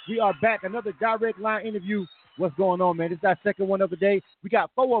 man. We are back. Another direct line interview. What's going on, man? This is our second one of the day. We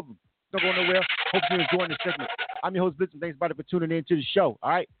got 4 of them. Don't go nowhere. Hope you're enjoying this segment. I'm your host, Blitzen. Thanks, everybody, for tuning in to the show. All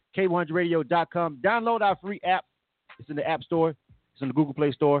right? K100radio.com. Download our free app. It's in the App Store. It's in the Google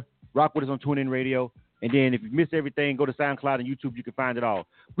Play Store. Rock with us on TuneIn Radio. And then if you miss everything, go to SoundCloud and YouTube. You can find it all.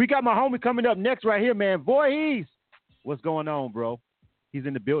 We got my homie coming up next right here, man. Vorheez. What's going on, bro? He's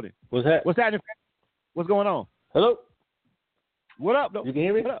in the building. What's that? What's happening? What's going on? Hello? What up, though? You can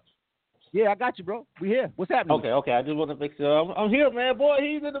hear me? What up? Yeah, I got you, bro. We here. What's happening? Okay. I just want to make sure. I'm here, man. Boy,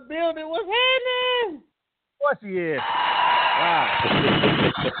 he's in the building. What's happening? Of course he is. Wow.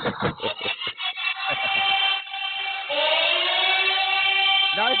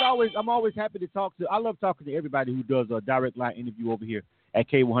 Now, I'm always happy to talk to. I love talking to everybody who does a direct line interview over here at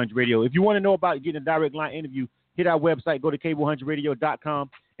K100 Radio. If you want to know about getting a direct line interview, hit our website, go to K100radio.com,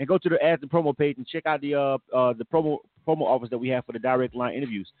 and go to the ads and promo page and check out the promo offers that we have for the direct line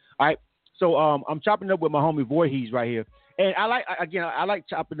interviews. All right. So I'm chopping up with my homie Vorheez right here, and I like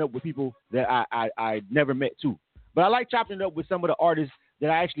chopping up with people that I never met too, but I like chopping it up with some of the artists that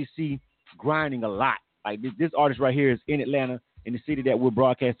I actually see grinding a lot. Like this artist right here is in Atlanta, in the city that we're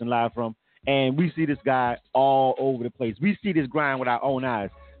broadcasting live from, and we see this guy all over the place. We see this grind with our own eyes.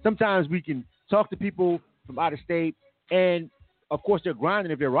 Sometimes we can talk to people from out of state, and of course they're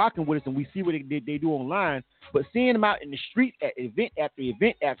grinding if they're rocking with us, and we see what they do online. But seeing them out in the street at event after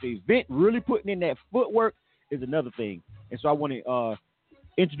event after event, really putting in that footwork is another thing. And so I want to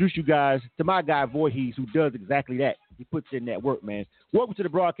introduce you guys to my guy Vorheez, who does exactly that. He puts in that work, man. Welcome to the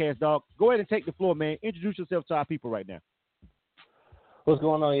broadcast, dog. Go ahead and take the floor, man. Introduce yourself to our people right now. What's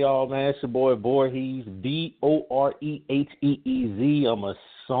going on, y'all, man? It's your boy Vorheez, Vorheez. I'm a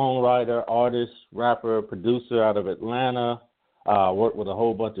songwriter, artist, rapper, producer out of Atlanta. Work with a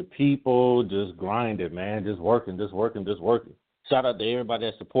whole bunch of people, just grinding, man, just working. Shout out to everybody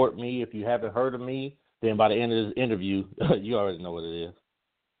that support me. If you haven't heard of me, then by the end of this interview, you already know what it is.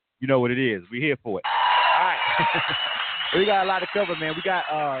 You know what it is. We're here for it. All right. We got a lot to cover, man. We got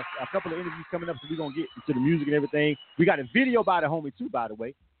a couple of interviews coming up, so we're going to get into the music and everything. We got a video by the homie, too, by the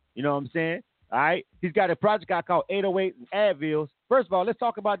way. You know what I'm saying? All right? He's got a project out called 808 and Advils. First of all, let's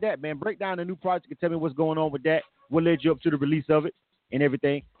talk about that, man. Break down the new project and tell me what's going on with that. What led you up to the release of it and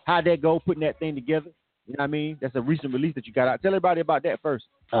everything? How'd that go, putting that thing together? You know what I mean? That's a recent release that you got out. Tell everybody about that first.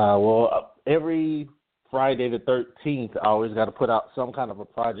 Well, every Friday the 13th, I always got to put out some kind of a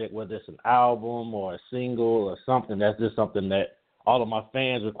project, whether it's an album or a single or something. That's just something that all of my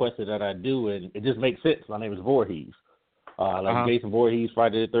fans requested that I do, and it just makes sense. My name is Vorheez. Jason Vorheez,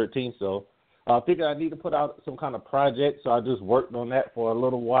 Friday the 13th. So I figured I need to put out some kind of project, so I just worked on that for a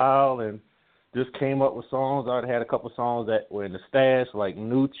little while and just came up with songs. I already had a couple songs that were in the stash, like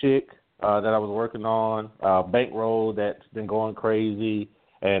New Chick that I was working on, Bankroll that's been going crazy,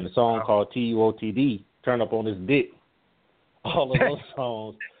 and a song called TUOTD, Turn Up On This Dick. All of those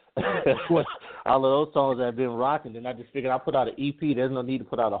songs. All of those songs that have been rocking. And I just figured I'll put out an EP. There's no need to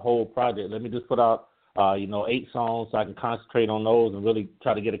put out a whole project. Let me just put out 8 songs so I can concentrate on those and really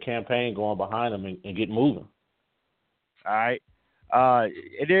try to get a campaign going behind them and get moving. All right.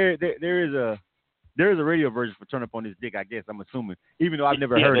 There is a radio version for Turn Up On This Dick, I guess, I'm assuming, even though I've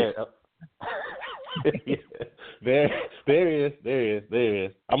never heard it. There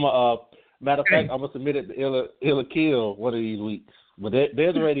is. I'm a matter of fact, I'm gonna submit it to Illa Kill one of these weeks. But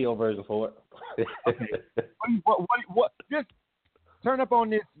there's a radio version for it. What? Just turn up on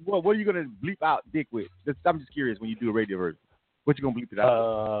this. What are you gonna bleep out dick with? I'm just curious when you do a radio version. What you gonna bleep it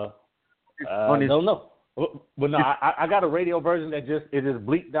out? I don't know. But no, I got a radio version that just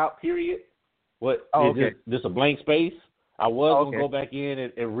bleeped out. Period. Just a blank space. I was gonna go back in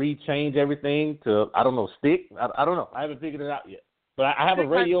and rechange everything to stick. I don't know. I haven't figured it out yet. But I have a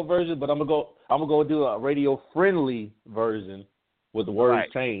radio version. But I'm gonna go do a radio friendly version with the words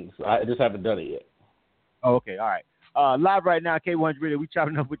changed. I just haven't done it yet. Okay, all right. Live right now, K100 Radio. We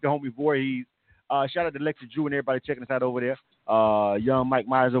chopping up with the homie Vorheez. Shout out to Lexi Drew and everybody checking us out over there. Young Mike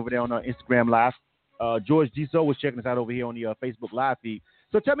Myers over there on Instagram Live. George Deso was checking us out over here on the Facebook Live feed.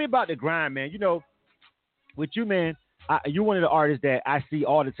 So tell me about the grind, man. You know, with you, man, you're one of the artists that I see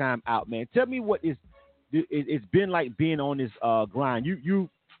all the time out, man. Tell me what it's been like being on this grind.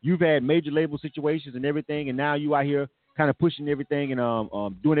 You've had major label situations and everything, and now you out here kind of pushing everything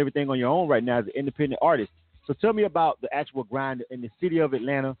and doing everything on your own right now as an independent artist. So tell me about the actual grind in the city of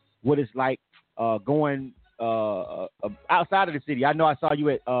Atlanta, what it's like going outside of the city. I know I saw you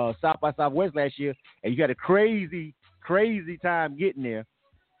at South by Southwest last year, and you had a crazy time getting there.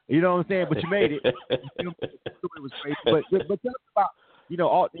 You know what I'm saying? But you made it. It was crazy. But tell us about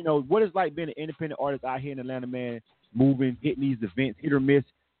what it's like being an independent artist out here in Atlanta, man. Moving, hitting these events, hit or miss.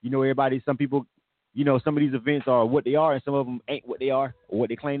 Some people, some of these events are what they are, and some of them ain't what they are or what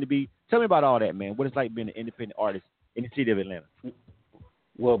they claim to be. Tell me about all that, man. What it's like being an independent artist in the city of Atlanta.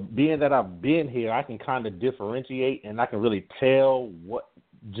 Well, being that I've been here, I can kind of differentiate, and I can really tell what,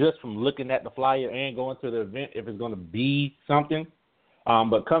 just from looking at the flyer and going to the event, if it's going to be something.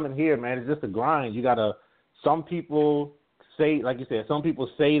 But coming here, man, it's just a grind. Some people say, like you said, some people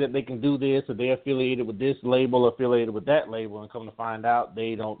say that they can do this, or they're affiliated with this label, affiliated with that label, and come to find out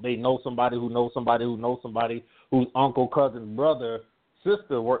they know somebody who knows somebody who knows somebody whose uncle, cousin, brother,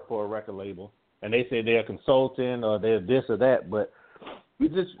 sister work for a record label, and they say they're a consultant or they're this or that, but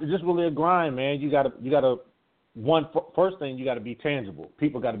it's just really a grind, man. First thing, you got to be tangible.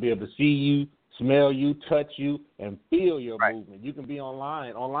 People got to be able to see you, smell you, touch you, and feel your movement. You can be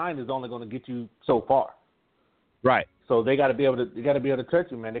online. Online is only going to get you so far. Right. So they got to be able to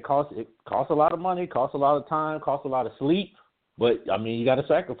touch you, man. It costs a lot of money, costs a lot of time, costs a lot of sleep. But I mean, you got to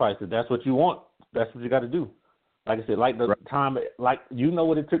sacrifice it. That's what you want. That's what you got to do. Like I said, time,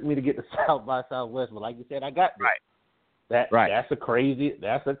 what it took me to get to South by Southwest. But like you said, I got there. That's a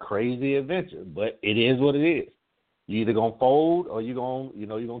crazy adventure. But it is what it is. You either gonna fold or you're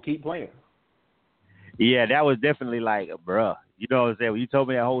gonna keep playing. Yeah, that was definitely like, bruh. You know what I'm saying? When you told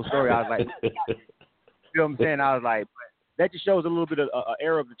me that whole story, I was like, you know what I'm saying? I was like, that just shows a little bit of an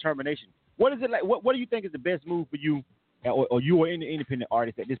era of determination. What is it like? What do you think is the best move for you, or you are an independent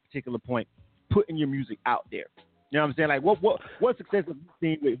artist at this particular point, putting your music out there? You know what I'm saying? Like, what success have you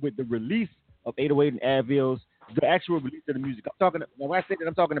seen with the release of 808 and Advils, the actual release of the music? When I say that,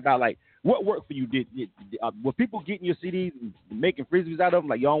 I'm talking about like what worked for you. Were people getting your CDs and making frisbees out of them?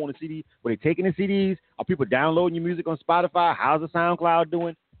 Like, y'all want a CD? Were they taking the CDs? Are people downloading your music on Spotify? How's the SoundCloud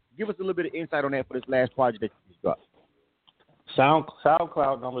doing? Give us a little bit of insight on that for this last project that you just dropped.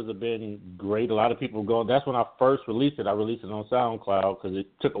 SoundCloud numbers have been great. A lot of people go. That's when I first released it. I released it on SoundCloud because it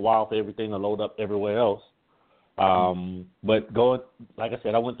took a while for everything to load up everywhere else. But like I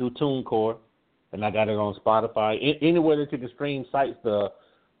said, I went through TuneCore, and I got it on Spotify. Anywhere that you can stream sites, the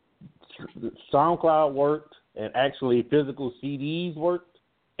SoundCloud worked, and actually physical CDs worked,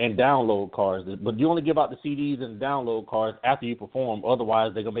 and download cards. But you only give out the CDs and download cards after you perform.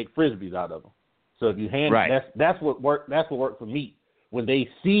 Otherwise, they're gonna make frisbees out of them. So if you hand that's what worked. That's what worked for me. When they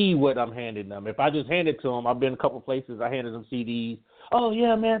see what I'm handing them. If I just hand it to them, I've been a couple places. I handed them CDs. Oh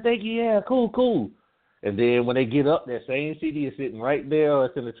yeah, man, thank you. Yeah, cool. And then when they get up, that same CD is sitting right there, or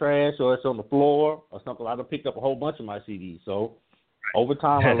it's in the trash, or it's on the floor, or something. I done picked up a whole bunch of my CDs. So over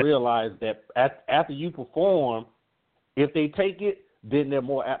time, I realized that after you perform, if they take it, then they're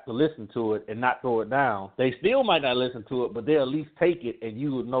more apt to listen to it and not throw it down. They still might not listen to it, but they'll at least take it, and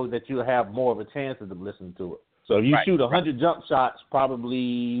you will know that you'll have more of a chance of listening to it. So if you shoot 100 jump shots,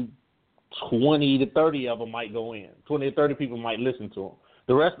 probably 20 to 30 of them might go in. 20 to 30 people might listen to them.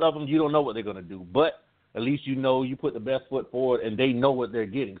 The rest of them, you don't know what they're going to do. But at least you know you put the best foot forward, and they know what they're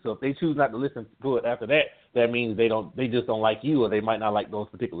getting. So if they choose not to listen to it after that, that means they just don't like you, or they might not like those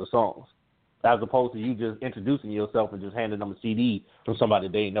particular songs, as opposed to you just introducing yourself and just handing them a CD from somebody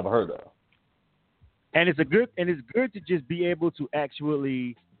they ain't never heard of. And it's good to just be able to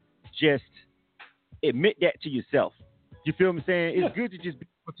actually just admit that to yourself. You feel what I'm saying? It's good to just be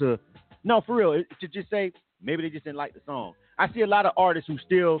able to, no, for real, to just say, Maybe they just didn't like the song. I see a lot of artists who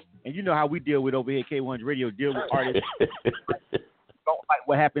still, and you know how we deal with over here at K100 Radio, deal with artists who don't like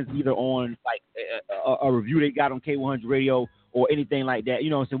what happens either on like a review they got on K100 Radio or anything like that. You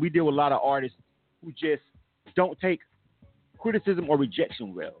know what I'm saying? We deal with a lot of artists who just don't take criticism or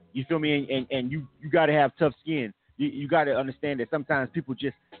rejection well. You feel me? And you got to have tough skin. You got to understand that sometimes people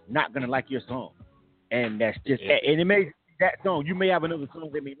just not going to like your song. And that's just, and it may, that song, you may have another song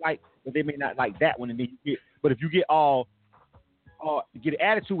they may like, but they may not like that one. And then you get, but if you get get an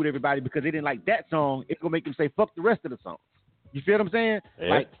attitude with everybody because they didn't like that song, it's going to make them say, fuck the rest of the songs. You feel what I'm saying? Yeah.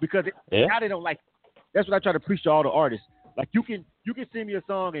 Like, because now they don't like it. That's what I try to preach to all the artists. Like, you can send me a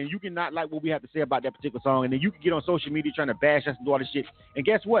song and you can not like what we have to say about that particular song, and then you can get on social media trying to bash us and do all this shit. And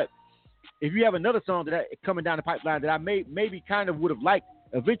guess what? If you have another song that coming down the pipeline that I maybe kind of would have liked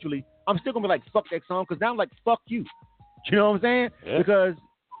eventually, I'm still gonna be like, fuck that song, because now I'm like, fuck you. You know what I'm saying? Yeah. Because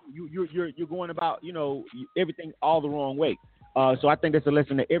you're going about, you know, everything all the wrong way. So I think that's a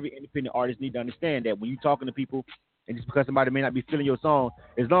lesson that every independent artist need to understand, that when you're talking to people, and just because somebody may not be feeling your song,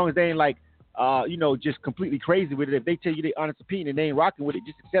 as long as they ain't like, you know, just completely crazy with it, if they tell you their honest opinion and they ain't rocking with it,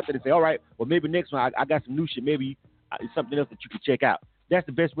 just accept it and say, all right, well, maybe next one I got some new shit, maybe something else that you can check out. That's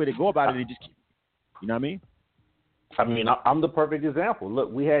the best way to go about it, and just keep, you know what I mean? I'm the perfect example.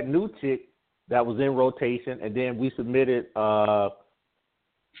 Look, we had New Chick that was in rotation, and then we submitted on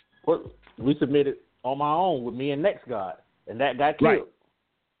my own with me and Next God, and that got killed. Right.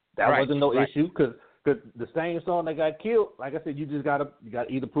 That wasn't no issue, because the same song that got killed, like I said, you got to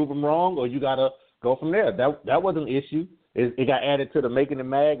either prove them wrong or you got to go from there. That wasn't an issue. It got added to the Making the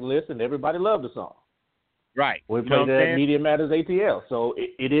Mag list, and everybody loved the song. Right. We played the Media Matters ATL. So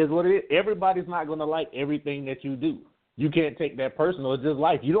it is what it is. Everybody's not going to like everything that you do. You can't take that personal. It's just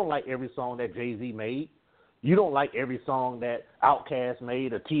life. You don't like every song that Jay-Z made. You don't like every song that Outkast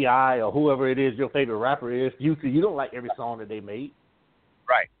made, or T.I., or whoever it is your favorite rapper is. You don't like every song that they made.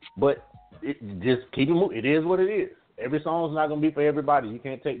 Right. But just keep it moving. It is what it is. Every song's not going to be for everybody. You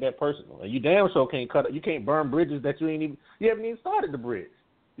can't take that personal. And you damn sure can't cut it. You can't burn bridges that you haven't even started the bridge.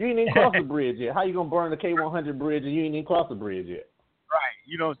 You ain't even crossed the bridge yet. How you going to burn the K100 bridge and you ain't even crossed the bridge yet? Right.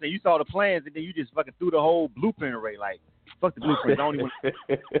 You know what I'm saying? You saw the plans and then you just fucking threw the whole blueprint away. Like, fuck the blueprint. Don't even.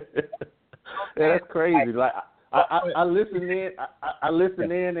 Yeah, that's crazy. Like, I listen in. I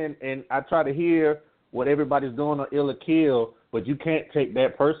listen in and I try to hear what everybody's doing on Ill or Kill, but you can't take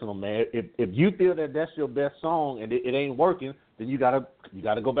that personal, man. If you feel that that's your best song and it ain't working, then you gotta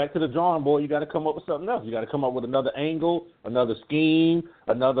go back to the drawing board. You gotta come up with something else. You gotta come up with another angle, another scheme,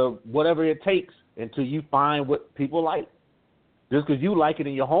 another whatever it takes until you find what people like. Just because you like it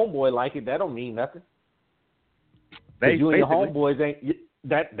and your homeboy like it, that don't mean nothing. You and your homeboys ain't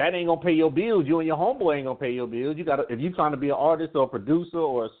that ain't gonna pay your bills. You and your homeboy ain't gonna pay your bills. You gotta, if you're trying to be an artist or a producer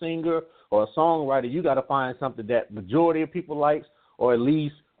or a singer or a songwriter, you gotta find something that majority of people likes, or at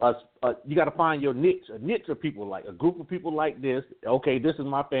least you gotta find your niche, a niche of people like, a group of people like this. Okay, this is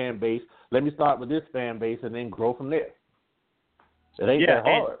my fan base. Let me start with this fan base and then grow from there. It ain't that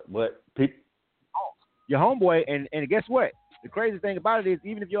hard, but people. Your homeboy, and guess what? The crazy thing about it is,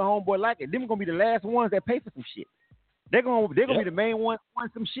 even if your homeboy like it, them gonna be the last ones that pay for some shit. They're gonna be the main ones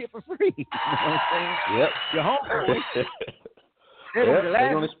want some shit for free. You know what I'm saying? Yep. Your homeboy.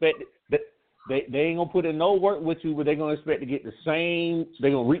 They're gonna expect they ain't gonna put in no work with you, but they're gonna expect to get the same.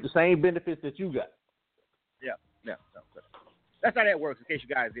 They're gonna reap the same benefits that you got. Yeah. That's how that works. In case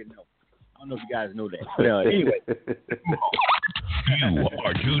you guys didn't know. I don't know if you guys know that. But anyway. You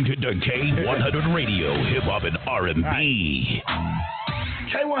are tuned to K100 Radio, Hip Hop and R&B.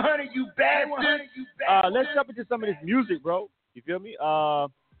 K100, you bastard. Let's jump into some of this music, bro. You feel me?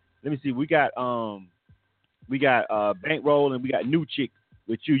 Let me see. We got Bankroll and we got New Chick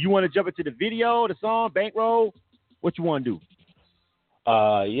with you. You want to jump into the video, the song, Bankroll? What you want to do?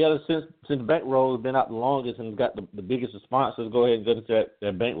 Yeah, since Bankroll has been out the longest and got the biggest response, let's go ahead and go into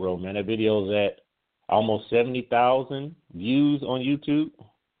that Bankroll, man. That video's at almost 70,000 views on YouTube.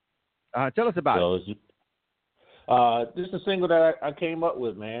 Tell us about it. This is a single that I came up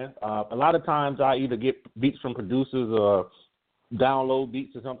with, man. A lot of times I either get beats from producers or download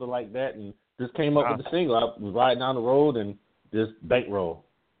beats or something like that, and just came up with the single. I was riding down the road and just Bankroll,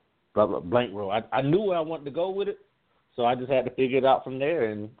 blank roll. I knew where I wanted to go with it, so I just had to figure it out from there,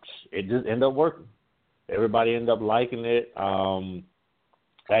 and it just ended up working. Everybody ended up liking it.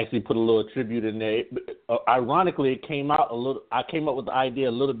 I actually put a little tribute in there. Ironically, it came out a little. I came up with the idea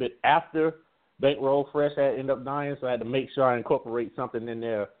a little bit after Bankroll Fresh had ended up dying, so I had to make sure I incorporate something in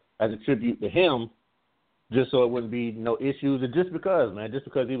there as a tribute to him, just so it wouldn't be no issues. And just because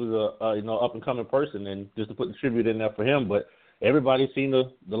he was a up and coming person, and just to put the tribute in there for him. But everybody seemed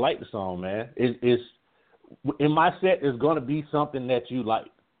to like the song, man. in my set is going to be something that you like.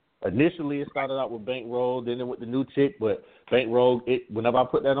 Initially, it started out with Bankroll, then it went the new chick, but Bankroll, whenever I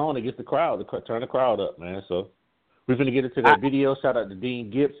put that on, it gets the crowd, turn the crowd up, man. So we're going to get into that video. Shout out to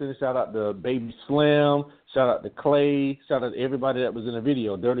Dean Gibson. Shout out to Baby Slim. Shout out to Clay. Shout out to everybody that was in the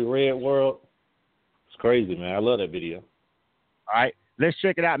video. Dirty Red World. It's crazy, man. I love that video. All right, let's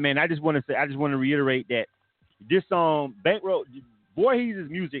check it out, man. I just want to reiterate that this song, Bankroll, Vorheez's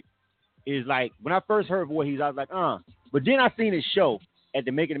music is like, when I first heard Vorheez, I was like, But then I seen his show at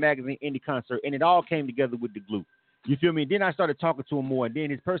the Making the Magazine Indie concert, and it all came together with the glue. You feel me? Then I started talking to him more, and then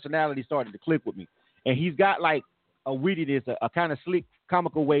his personality started to click with me. And he's got like a wittiness, a kind of slick,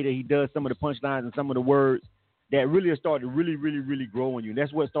 comical way that he does some of the punchlines and some of the words that really have started to really grow on you. And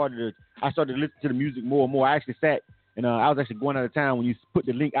that's what I started to listen to the music more and more. I actually sat, and I was actually going out of town when you put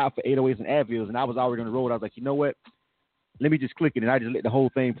the link out for 808s and Advils, and I was already on the road. I was like, you know what? Let me just click it, and I just let the whole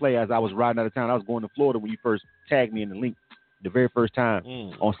thing play as I was riding out of town. I was going to Florida when you first tagged me in the link the very first time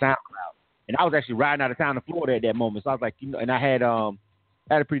on SoundCloud. And I was actually riding out of town to Florida at that moment. So I was like, and I had a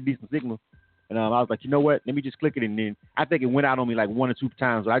pretty decent signal. And I was like, you know what? Let me just click it. And then I think it went out on me like 1 or 2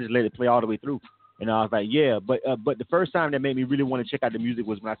 times. So I just let it play all the way through. And I was like, yeah. But the first time that made me really want to check out the music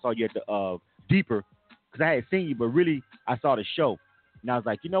was when I saw you at the Deeper, because I had seen you, but really I saw the show. And I was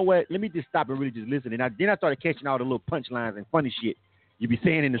like, you know what? Let me just stop and really just listen. And then I started catching all the little punchlines and funny shit you be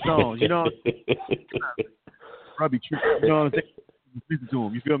saying in the songs, you know? Probably true. You know what I'm saying? Listen to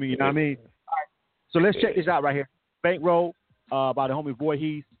him. You feel me? You know what I mean? All right. So let's check this out right here. Bankroll by the homie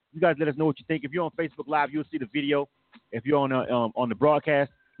Vorheez. You guys let us know what you think. If you're on Facebook Live, you'll see the video. If you're on the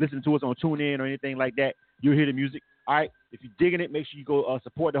broadcast, listen to us on TuneIn or anything like that, you'll hear the music. All right. If you're digging it, make sure you go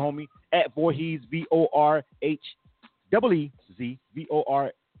support the homie at Vorheez, VORHEEZ, VOREHEEZ. All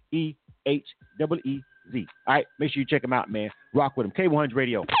right. Make sure you check him out, man. Rock with him. K100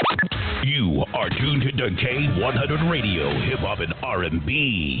 Radio. You are tuned to K100 Radio, hip hop and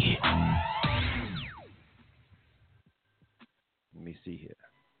R&B. Let me see here.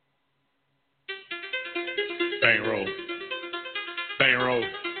 Bankroll. Bankroll.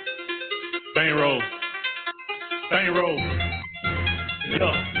 Bankroll. Bankroll.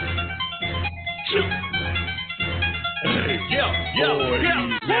 Yeah.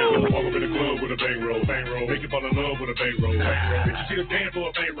 Walk up in the club with a bankroll. Make you fall in love with a bankroll. Bitch, you see them dance for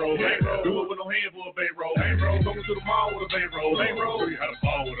a bankroll. Do it with no hand for a bankroll. Going to the mall with a bankroll. Show you how to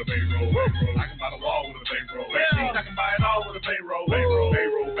fall with a bankroll. I can buy the wall with a bankroll. I can buy it all with a bankroll. Bankroll.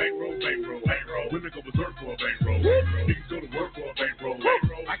 Women go berserk for a bankroll. Niggas go to work for a bankroll. I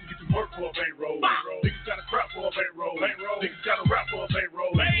can get to work for a bankroll. Niggas got to scrap for a bankroll. Niggas got to rap for a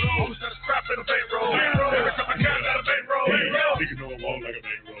bankroll. Always got to scrap in a bankroll. Every time I got a bankroll. Niggas know I walk like a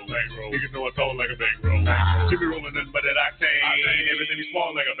bankroll. Niggas know I talk like a bankroll. She be rolling nothing but that octane. Everything is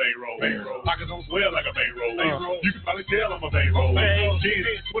small like a bankroll. Pockets don't swell like a bankroll. You can probably tell I'm a bankroll. 10, 20,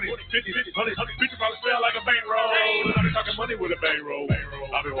 50, 100, bitches probably smell like a bankroll. I be talking money with a bankroll.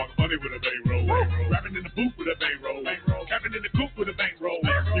 I be walking money with a bankroll. Rapping in the booth with a bankroll. Capping in the coop with a bankroll.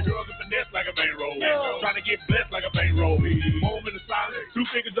 Your girls in the nest like a bankroll. Trying to get blessed like a bankroll. Home in the silence, 2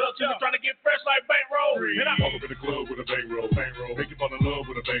 fingers up, just trying to get fresh like bankroll. And I walk up in the club with a bankroll. Make you fall in love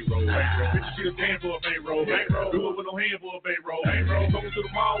with a bankroll. Bitch, you see them dance for a bankroll. Do it with no hand for a bankroll. Going to the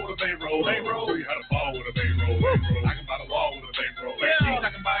mall with a bankroll. Show you how to fall with a bankroll. I can buy the wall with a bankroll. I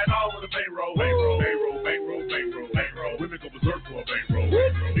can buy it all with a bankroll. Bankroll. Women go berserk for a bankroll.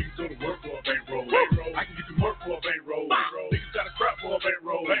 Niggas go to work for a bankroll. I can get to work for a bankroll. Niggas got to scrap for a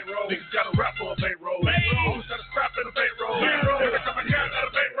bankroll. Niggas got to rap for a bankroll. Always got to scrap in a bankroll. Every time I got a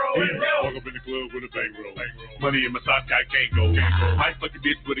bankroll. Walk up in the club with a bankroll. Money in my sock, I can't go. Might fuck a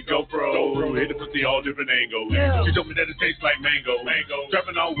bitch with a GoPro. Hit the pussy all different angles. She told me that it tastes like mango.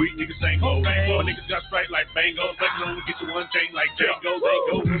 Trapping all week, niggas ain't go. My niggas got straight like mango. Flexing on to get you one chain like Django. They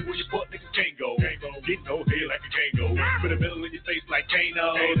go where your butt niggas can't go. Get no head like a Kango. Put a middle in your face like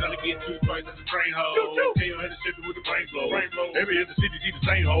Kano. Trying to get 2 twice as a train hoe. Tell your head to ship it with the brain blow. Every other city see the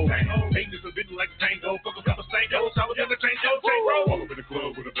same hoe. Hating is a bitch like a tango. Fuck up a stango. So I was gonna change your bankroll. Walk up in the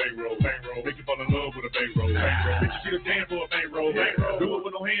club with a bankroll. Make you fall in love with a bankroll. Bitch, you see them dance for a bankroll. Do it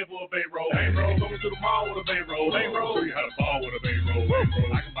with no hand for a bankroll. Going to the mall with a bankroll. Show you how to fall with a bankroll.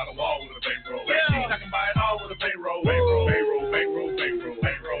 I can buy the wall with a bankroll. I can buy it all with a bankroll. Bankroll.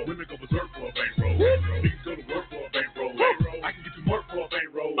 Women go berserk for a bankroll. Niggas go to work for a bankroll. I can get to work for a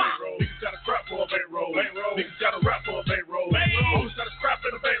bankroll. Niggas got to scrap for a bankroll. Niggas got to rap for a bankroll. Always got to scrap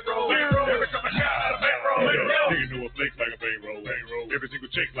in a bankroll. Every time I got a bankroll. Niggas know a flex like a bankroll. Every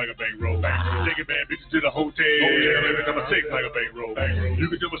single check like a bankroll. Taking bad bitches to the hotel. Every time I check like a bankroll. You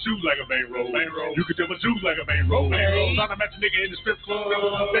can tell my shoes like a bankroll. You can tell my shoes like a bankroll. Trying to match a nigga in the strip club.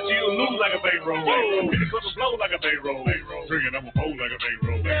 Bet you'll lose like a bankroll. Hit the club and blow like a bankroll. Drinking, I'm a bowl like a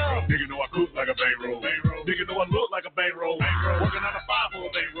bankroll. Nigga know I cook like a bankroll. Nigga know I look like a bankroll. Working on a 5 for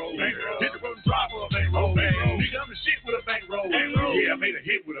a bankroll. Hit the road and drive for a bankroll. Nigga, I'm the shit with a bankroll. Yeah, I made a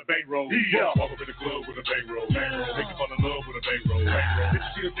hit with a bankroll. Yeah, walk up in the club with a bankroll. Make you fall in love with a bankroll. Bitch,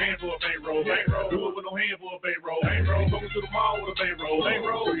 you see a tan for a bankroll. Do it with no hand for a bankroll. Go to the mall with a bankroll.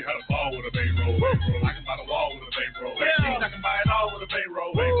 Show you how to ball with a bankroll. I can buy the wall with a bankroll. I can buy it all with a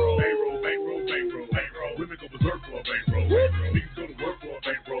bankroll. Women go berserk for a bankroll. Niggas go to work for a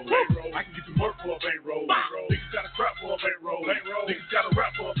bankroll. I can get to work for a bankroll. Niggas got a scrap for a bankroll. Niggas got a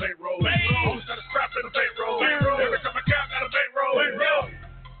rap for a bankroll. Always got a scrap in a bankroll. Every time I count, got a bankroll.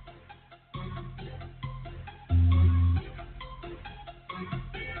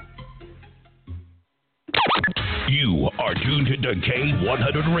 You are tuned to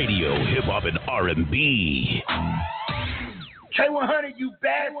K100 Radio, Hip Hop and R&B. K100, you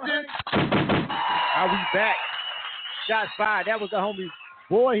bastard! Are we back? Shots fired. That was the homie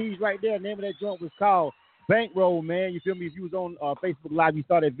Vorheez right there. The name of that joint was called Bankroll, man. You feel me? If you was on Facebook Live, you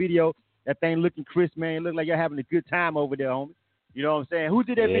saw that video. That thing looking crisp, man. It looked like you're having a good time over there, homie. You know what I'm saying? Who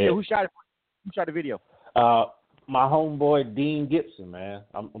did that video? Who shot it? Who shot the video? My homeboy Dean Gibson, man.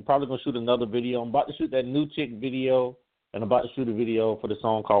 I'm probably gonna shoot another video. I'm about to shoot that new chick video, and I'm about to shoot a video for the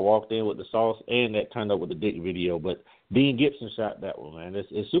song called "Walked In with the Sauce" and that "Turned Up with the Dick" video. But Dean Gibson shot that one, man.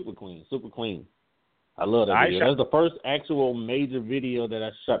 It's super clean, super clean. I love that video. That's the first actual major video that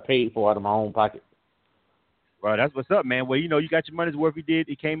I shot paid for out of my own pocket. Well, that's what's up, man. Well, you know, you got your money's worth. He did.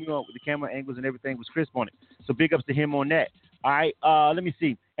 He came on with the camera angles and everything was crisp on it. So big ups to him on that. All right. Let me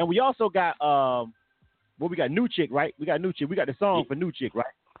see. And we also got we got New Chick, right? We got New Chick. We got the song for New Chick, right?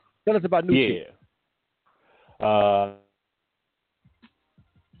 Tell us about New Chick. I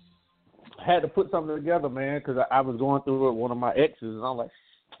had to put something together, man, because I was going through it with one of my exes, and I'm like,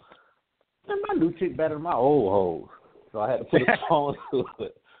 man, my new chick better than my old hoes. So I had to put a song to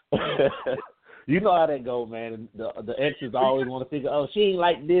it. You know how that go, man. The exes always want to figure, oh, she ain't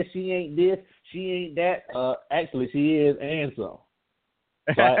like this, she ain't that. Actually, she is, and some.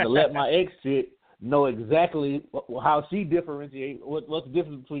 So I had to let my ex chick know exactly how she differentiates, what's the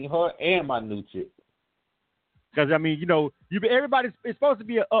difference between her and my new chick. Because I mean, you know, everybody's it's supposed to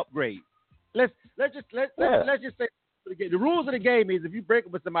be an upgrade. Let's just say the rules of the game is if you break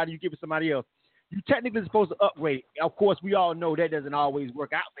up with somebody, you give it to somebody else. You technically supposed to upgrade. Of course, we all know that doesn't always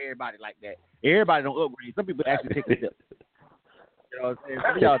work out for everybody like that. Everybody don't upgrade. Some people actually take a step. You know what I'm saying?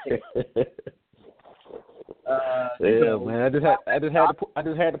 Some of y'all take. Man. I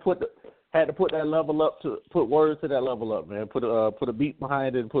just had to put that level up to put words to that level up, man. Put a beat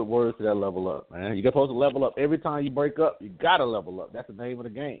behind it and put words to that level up, man. You're supposed to level up every time you break up. You gotta level up. That's the name of the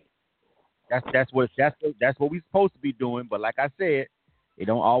game. That's what we're supposed to be doing. But like I said, it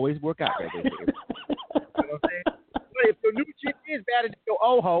don't always work out that way. You know what I'm saying? But if your new chick is better than your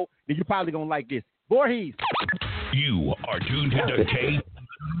old hoe, then you're probably gonna like this. Vorheez. You are tuned to K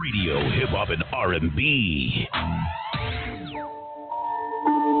Radio, Hip Hop and R&B.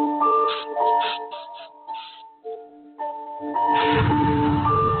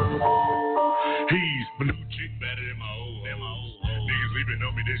 He's my new chick better than my old. Niggas sleeping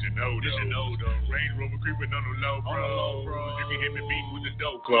on me, this you know though. Range Rover creeping on the low, bro. You can hit me beat with the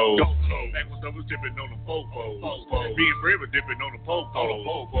dope clothes. Backwards double tipping on the fofo. Being forever dipping on the popo.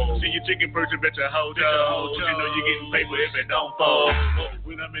 See your chicken person, bet your hoe dough. You know you getting paper if it don't fold.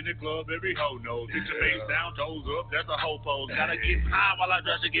 When I'm in the club, every hoe knows. Get your face down, toes up, that's a hoe pose. Gotta get high while I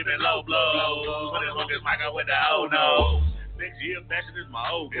dress to give it low blows. When it's on this mic, I with the hoe nose. Next year, fashion is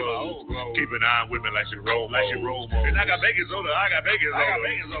my old clothes. Keep an eye on women like she roll. And I got baking soda,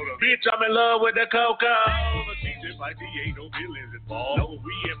 Bitch, I'm in love with the cocoa. She just like she ain't no dealings involved. No,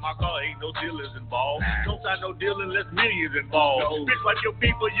 we in my car, ain't no dealers involved. Don't sign no dealing, less millions involved. Bitch, like your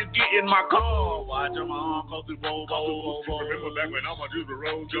people, you get in my car. Watch on my arm, close to roll. Remember back when all my dudes were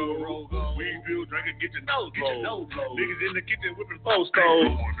roll. Weed, bill, drinking, get your nose blow. Niggas in the kitchen whipping four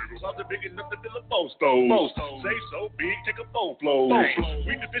stoves. Something big enough to fill a four stove. Say so big, take a four flow.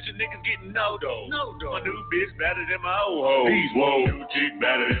 We the bitch niggas getting no dough. My new bitch better than my old hoe. He's whoa. New chick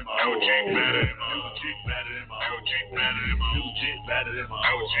better than my old chick. New chick better than my old chick. New chick better than my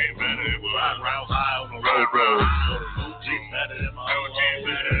old chick. Ride round high on the road, bro. New chick better than my old chick.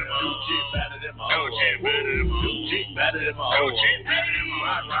 New chick better than my old chick. New chick better than my old chick.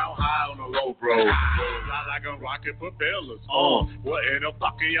 Ride round high on the road, bro. Fly like a rocket propellers. What in the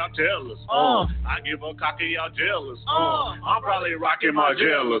fuck can y'all tell us? I give a cocky, y'all jealous. I'm probably rocking my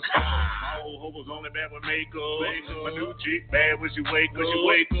jealous. My old hoe was only bad with makeup. My new chick bad when she wake up.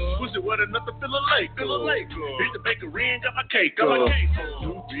 Pussy wet enough to fill a lake. Hit the bakery and got my cake up.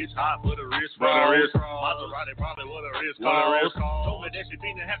 New bitch hot, but Maserati probably with a wrist cross. Told me that she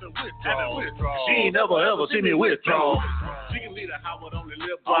been having withdrawals. She ain't never ever seen me withdraw. She can lead a house with only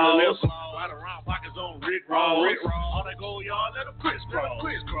lip balls. Ride around pockets on Rick Ross. All that gold yard, let them crisscross.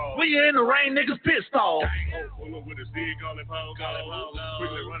 When you in the rain, niggas pissed off. Pull up with a stick, call it pogo.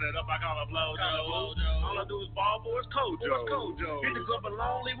 Quickly run it up, I call it blow. All I do is ball boys, Kojo. Hit the club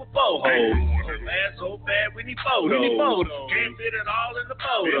alone, leave a boho. Last so bad, we need photos. Can't fit it all in the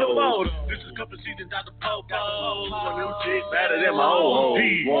photo. This is couple seasons out the popo. A new chick better than my old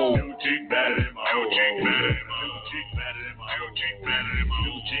hoe. New chick better than my old hoe. New chick better than my old chick better than my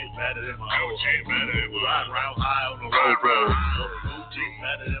new chick better than my old chick better than my ride around high on the road. New chick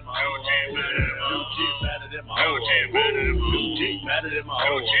better than my old chick better than my new chick better than my old chick better than my new chick better than my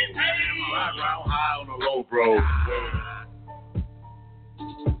old chick better than my ride around high on the road, bro.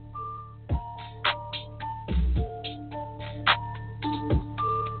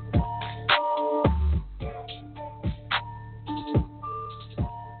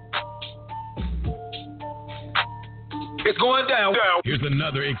 It's going down. Here's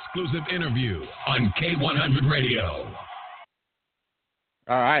another exclusive interview on K100 Radio.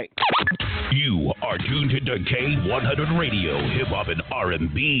 All right. You are tuned to K100 Radio, hip hop and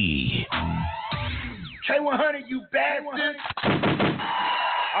R&B. K100, you bastard.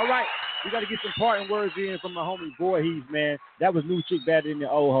 All right. We got to get some parting words in from my homie Vorheez, man. That was new chick better than the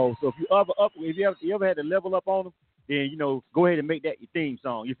old hoe. So if you ever had to level up on them, then, you know, go ahead and make that your theme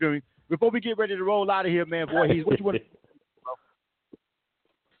song. You feel me? Before we get ready to roll out of here, man, Vorheez, what you want to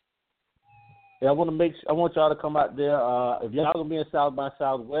Yeah, I want y'all to come out there. If y'all gonna be in South by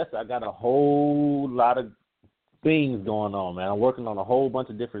Southwest, I got a whole lot of things going on, man. I'm working on a whole bunch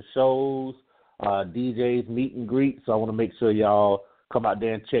of different shows, DJs, meet and greet. So I want to make sure y'all come out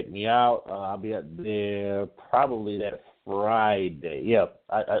there and check me out. I'll be out there probably that Friday. Yeah,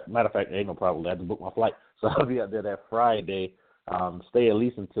 matter of fact, ain't no problem. I have to book my flight, so I'll be out there that Friday. Stay at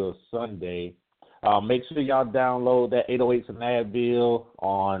least until Sunday. Make sure y'all download that 808s and Advil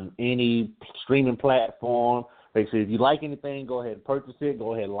on any streaming platform. Make sure if you like anything, go ahead and purchase it.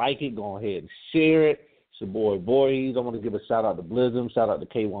 Go ahead and like it. Go ahead and share it. It's your boy Vorheez. I want to give a shout out to Blizzum, shout out to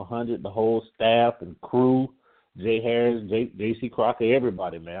K100, the whole staff and crew, Jay Harris, JC Crocker,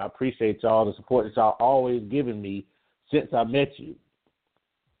 everybody, man. I appreciate y'all, the support that y'all always given me since I met you.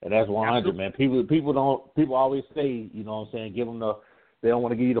 And that's 100, man. People always say, you know what I'm saying, they don't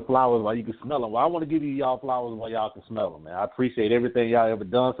want to give you the flowers while you can smell them. Well, I want to give you y'all flowers while y'all can smell them, man. I appreciate everything y'all ever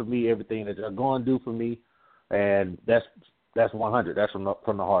done for me, everything that y'all going to do for me, and that's 100. That's from the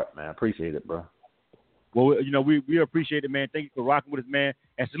heart, man. I appreciate it, bro. Well, you know, we appreciate it, man. Thank you for rocking with us, man.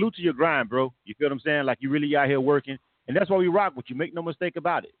 And salute to your grind, bro. You feel what I'm saying? Like, you really out here working, and that's why we rock with you. Make no mistake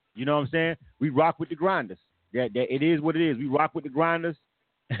about it. You know what I'm saying? We rock with the grinders. That it is what it is. We rock with the grinders.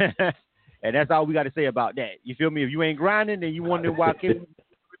 And that's all we got to say about that. You feel me? If you ain't grinding, then you wonder why.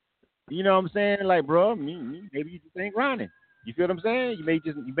 You know what I'm saying? Like, bro, maybe you just ain't grinding. You feel what I'm saying? You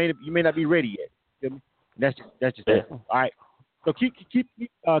may not be ready yet. You feel me? That's just it. All right. So keep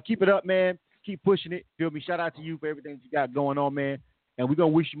it up, man. Keep pushing it. Feel me? Shout out to you for everything that you got going on, man. And we're gonna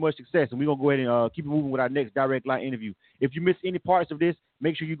wish you much success. And we're gonna go ahead and keep it moving with our next direct line interview. If you miss any parts of this,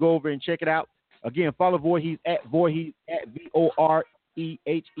 make sure you go over and check it out. Again, follow Vorheez at Vorheez at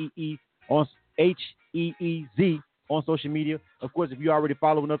VOREHEE on HEEZ on social media. Of course, if you're already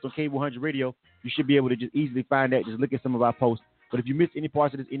following us on K100 Radio, you should be able to just easily find that. Just look at some of our posts. But if you missed any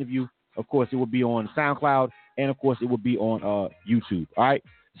parts of this interview, of course, it will be on SoundCloud, and of course, it will be on YouTube. All right?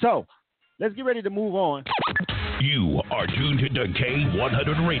 So let's get ready to move on. You are tuned to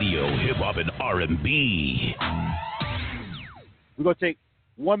K100 Radio, hip hop and R&B. We're gonna take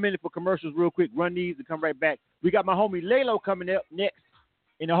 1 minute for commercials real quick, run these, and come right back. We got my homie Leylo coming up next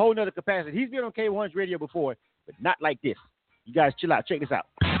in a whole nother capacity. He's been on K100 Radio before, but not like this. You guys chill out. Check this out.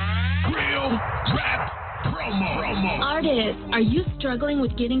 Real rap promo. Artists, are you struggling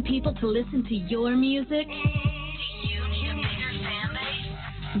with getting people to listen to your music?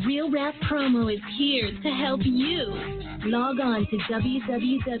 Real Rap Promo is here to help you. Log on to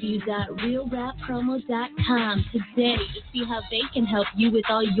www.realrappromo.com today to see how they can help you with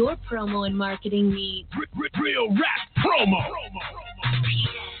all your promo and marketing needs. Real Rap Promo.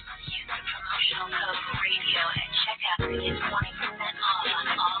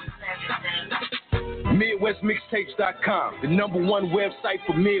 MidwestMixtapes.com, the #1 website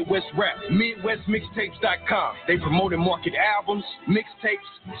for Midwest rap. MidwestMixtapes.com. They promote and market albums, mixtapes,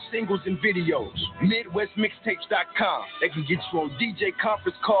 singles, and videos. MidwestMixtapes.com. They can get you on DJ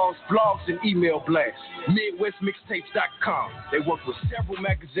conference calls, blogs, and email blasts. MidwestMixtapes.com. They work with several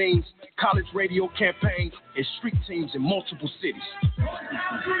magazines, college radio campaigns, and street teams in multiple cities.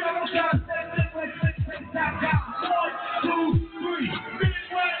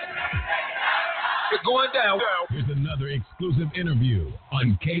 Here's another exclusive interview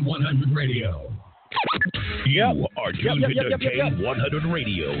on K100 Radio. You are tuned to K100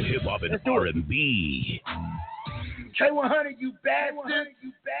 Radio, Hip Hop and R&B. K100, you bad. We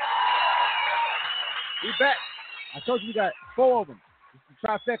back. I told you we got 4 of them. It's the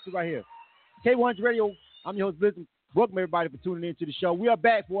trifecta right here. K100 Radio. I'm your host, Blizzard. Welcome everybody for tuning in to the show. We are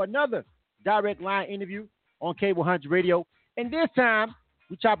back for another direct line interview on K100 Radio, and this time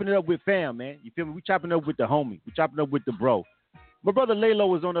we chopping it up with fam, man. You feel me? We chopping it up with the homie. We chopping it up with the bro. My brother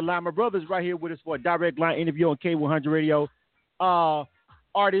Leylo is on the line. My brother's right here with us for a direct line interview on K100 Radio.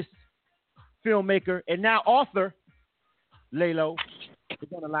 Artist, filmmaker, and now author, Leylo is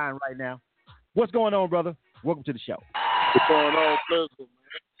on the line right now. What's going on, brother? Welcome to the show. What's going on, Blizzard, man?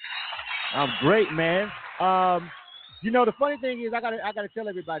 I'm great, man. You know, the funny thing is, I gotta tell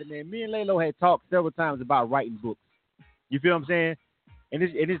everybody, man. Me and Leylo had talked several times about writing books. You feel what I'm saying? And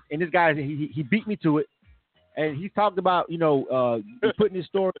this guy, he beat me to it. And he's talked about, putting his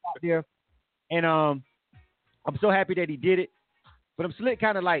story out there. And I'm so happy that he did it. But I'm still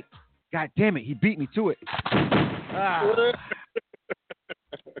kind of like, God damn it, he beat me to it.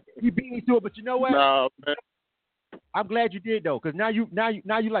 He beat me to it, but you know what? Nah, man. I'm glad you did though, because now you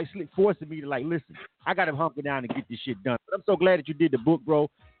like slick forcing me to like listen. I got to hunker down and get this shit done. But I'm so glad that you did the book, bro.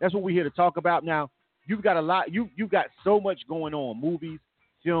 That's what we're here to talk about now. You've got a lot. You've got so much going on, movies,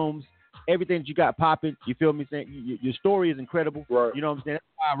 films, everything that you got popping. You feel me saying? Your story is incredible. Right. You know what I'm saying? That's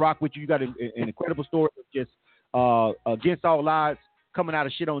why I rock with you. You got an incredible story of just against all odds, coming out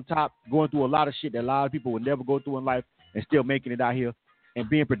of shit on top, going through a lot of shit that a lot of people would never go through in life, and still making it out here and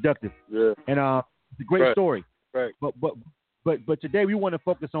being productive. Yeah. And it's a great story. Right. But today we want to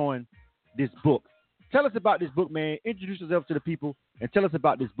focus on this book. Tell us about this book, man. Introduce yourself to the people and tell us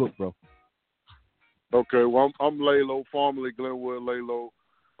about this book, bro. Okay, well, I'm Leylo, formerly Glenwood Leylo,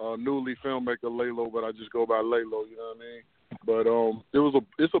 newly filmmaker Leylo, but I just go by Leylo, you know what I mean? But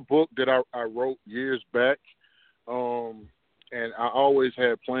it's a book that I wrote years back, and I always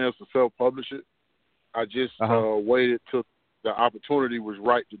had plans to self-publish it. I just waited till the opportunity was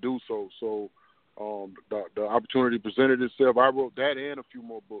right to do so. So the opportunity presented itself. I wrote that and a few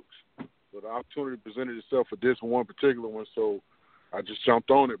more books, but the opportunity presented itself for this one particular one, so I just jumped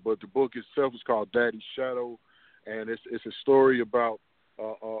on it. But the book itself is called Daddy's Shadow, and it's a story about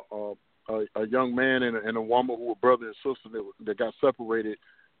a young man and a woman who were brother and sister that got separated,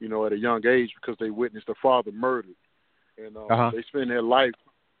 at a young age because they witnessed their father murdered, and they spend their life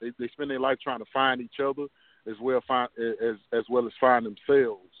trying to find each other as well as find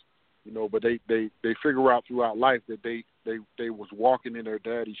themselves, But they figure out throughout life that they was walking in their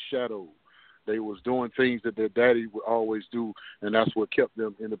daddy's shadow. They was doing things that their daddy would always do, and that's what kept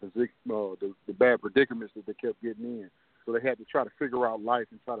them in the bad predicaments that they kept getting in. So they had to try to figure out life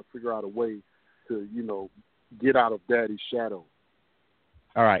and try to figure out a way to, get out of daddy's shadow.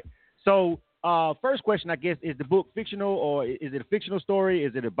 All right. So first question, I guess, is the book fictional, or is it a fictional story?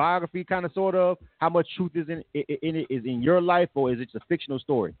 Is it a biography kind of sort of? How much truth is in it is in your life, or is it just a fictional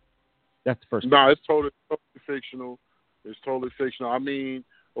story? That's the first question. No, it's totally fictional. It's totally fictional. I mean,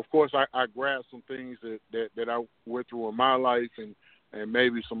 of course, I grabbed some things that I went through in my life and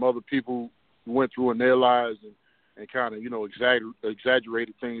maybe some other people went through in their lives and kind of,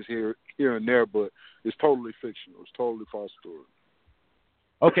 exaggerated things here and there, but it's totally fictional. It's totally false story.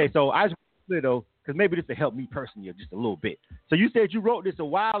 Okay, so I just want to though, because maybe this will help me personally just a little bit. So you said you wrote this a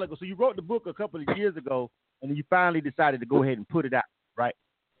while ago. So you wrote the book a couple of years ago, and then you finally decided to go ahead and put it out, right?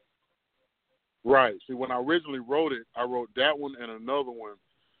 Right. See, when I originally wrote it, I wrote that one and another one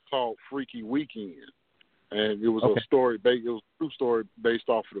called Freaky Weekend, and it was a story. It was a true story based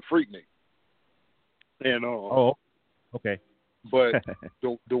off of the Freaknik. And but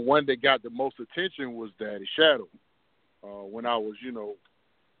the one that got the most attention was Daddy's Shadow. When I was,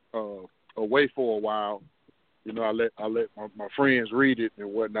 away for a while, I let my friends read it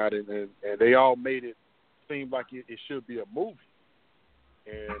and whatnot, and they all made it seem like it should be a movie.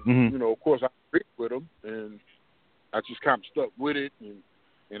 And of course, I agreed with them, and I just kind of stuck with it,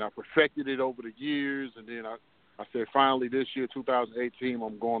 and I perfected it over the years. And then I said, finally, this year, 2018,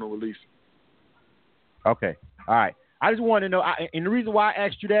 I'm going to release it. Okay, all right. I just wanted to know, and the reason why I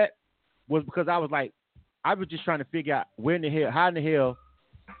asked you that was because I was just trying to figure out how in the hell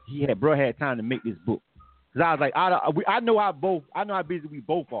bro had time to make this book. Because I was like, I know how busy we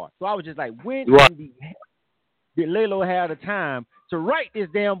both are. So I was just like, when in the hell did Leylo have the time to write this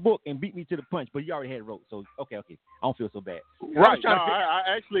damn book and beat me to the punch? But you already had wrote, so okay, I don't feel so bad. Right.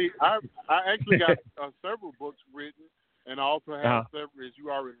 I actually got several books written, and I also have several, as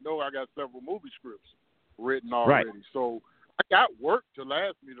you already know, I got several movie scripts written already. Right. So got work to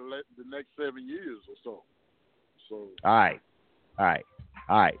last me the next 7 years or so. So. All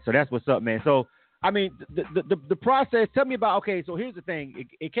right. So that's what's up, man. So I mean, the process. Tell me about. Okay, so here's the thing.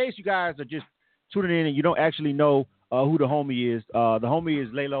 In case you guys are just tuning in and you don't actually know who the homie is, the homie is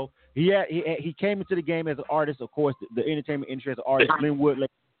Leylo. He came into the game as an artist, of course, the entertainment industry as an artist. Glenwood.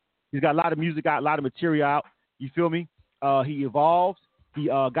 He's got a lot of music out, a lot of material out. You feel me? He evolved. He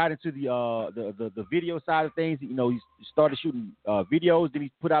got into the video side of things. You know, he started shooting videos. Then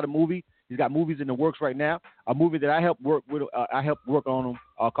he put out a movie. He's got movies in the works right now. A movie that I helped work with. I helped work on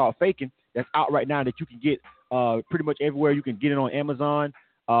called Faking. That's out right now that you can get pretty much everywhere. You can get it on Amazon.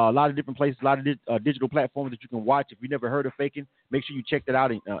 A lot of different places, a lot of digital platforms that you can watch. If you never heard of Faking, make sure you check that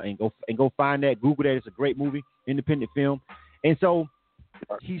out and go find that. Google that. It's a great movie, independent film. And so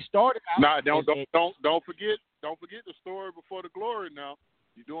he started out. Don't forget the story before the glory. Now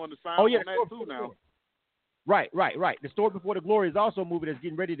you're doing the sound on that too now. Right. The Story Before the Glory is also a movie that's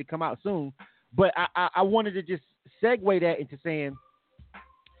getting ready to come out soon. But I wanted to just segue that into saying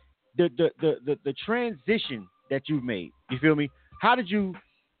the transition that you've made. You feel me? How did you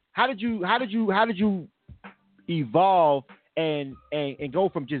evolve and go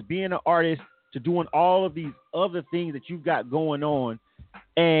from just being an artist to doing all of these other things that you've got going on,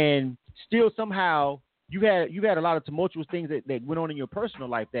 and still somehow you had a lot of tumultuous things that went on in your personal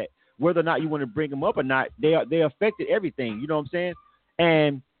life that, whether or not you want to bring them up or not, they affected everything. You know what I'm saying?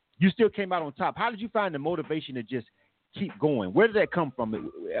 And you still came out on top. How did you find the motivation to just keep going? Where did that come from?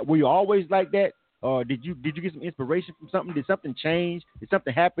 Were you always like that? Or did you get some inspiration from something? Did something change? Did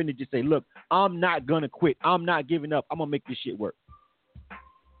something happen to just say, look, I'm not going to quit. I'm not giving up. I'm going to make this shit work?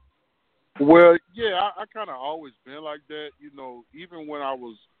 Well, yeah, I kind of always been like that. You know, even when I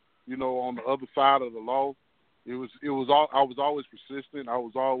was, on the other side of the law, I was always persistent. I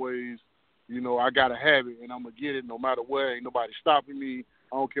was always, I got to have it and I'm going to get it no matter what. Ain't nobody stopping me.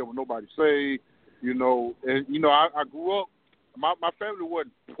 I don't care what nobody say, And, I grew up, my family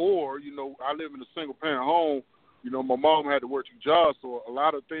wasn't poor. I live in a single parent home. My mom had to work 2 jobs. So a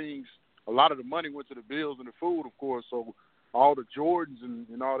lot of the money went to the bills and the food, of course. So all the Jordans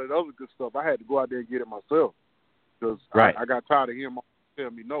and all that other good stuff, I had to go out there and get it myself because I got tired of hearing my mom tell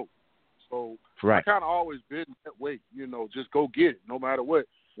me no. So I kind of always been that way, just go get it no matter what.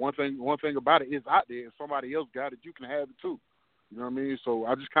 One thing about it is out there. If somebody else got it, you can have it too. You know what I mean? So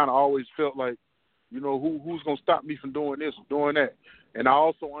I just kind of always felt like, who's going to stop me from doing this or doing that? And I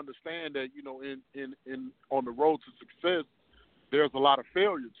also understand that, in on the road to success, there's a lot of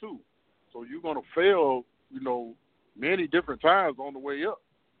failure too. So you're going to fail, many different times on the way up.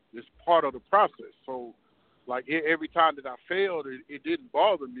 It's part of the process. So, like, every time that I failed, it didn't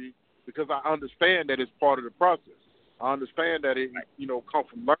bother me because I understand that it's part of the process. I understand that it, come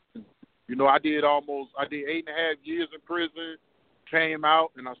from learning. I did 8.5 years in prison, came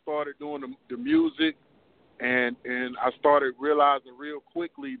out, and I started doing the music, and I started realizing real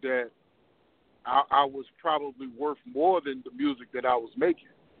quickly that I was probably worth more than the music that I was making.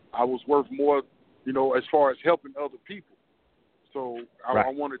 I was worth more, as far as helping other people. So I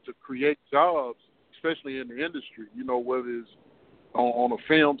wanted to create jobs, especially in the industry, whether it's on a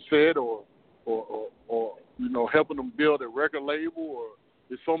film set or helping them build a record label, or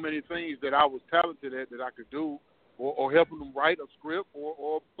there's so many things that I was talented at that I could do, or helping them write a script or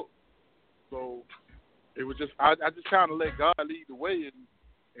a book. So it was just I just kind of let God lead the way,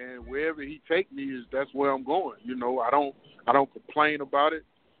 and wherever He take me that's where I'm going. I don't complain about it.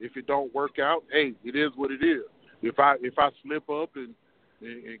 If it don't work out, hey, it is what it is. If I slip up and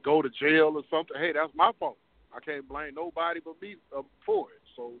go to jail or something, hey, that's my fault. I can't blame nobody but me for it.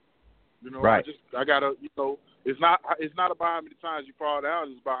 So, I gotta, it's not about how many times you fall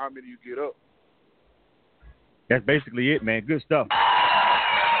down, it's about how many you get up. That's basically it, man. Good stuff.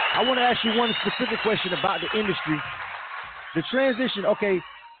 I want to ask you one specific question about the industry. The transition, okay,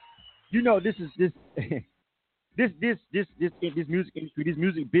 this music industry, this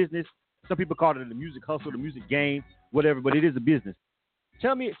music business, some people call it the music hustle, the music game, whatever, but it is a business.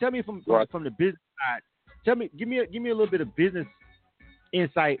 Tell me from the business side. Give me a little bit of business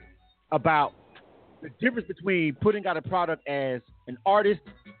insight about the difference between putting out a product as an artist,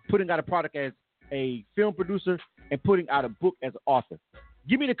 putting out a product as a film producer, and putting out a book as an author.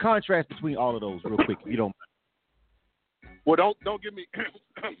 Give me the contrast between all of those real quick, if you don't mind. Well, don't get me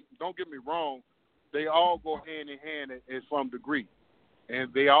wrong. They all go hand in hand at some degree,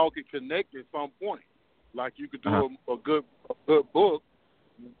 and they all can connect at some point. Like you could do a good book,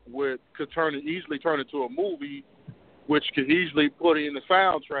 which could easily turn into a movie, which could easily put in the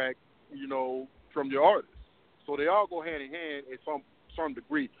soundtrack, from your artist. So they all go hand in hand at some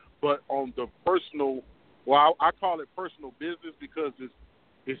degree. But on the personal well, I call it personal business because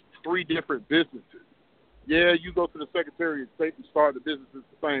it's three different businesses. Yeah, you go to the Secretary of State and start the business the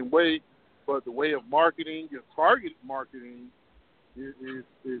same way, but the way of marketing, your target marketing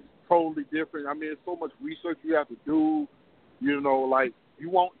is totally different. I mean, it's so much research you have to do. Like you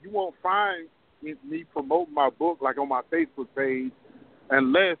won't find me promoting my book like on my Facebook page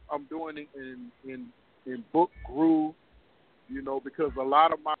unless I'm doing it in book group. Because a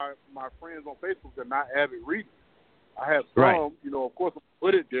lot of my friends on Facebook are not avid readers. I have some, right. Of course I'll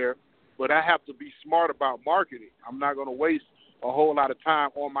put it there, but I have to be smart about marketing. I'm not going to waste a whole lot of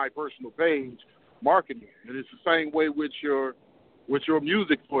time on my personal page marketing. And it's the same way with your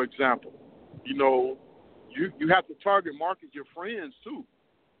music, for example. You have to target market your friends too.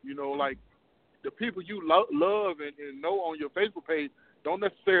 Like the people you love and know on your Facebook page don't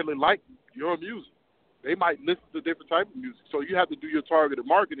necessarily like your music. They might listen to different type of music. So you have to do your targeted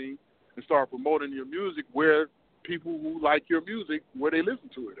marketing and start promoting your music where people who like your music, where they listen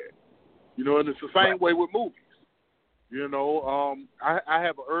to it at. And it's the same way with movies. I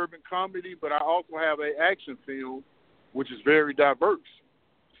have an urban comedy, but I also have an action film, which is very diverse.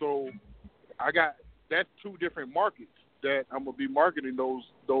 So that's two different markets that I'm going to be marketing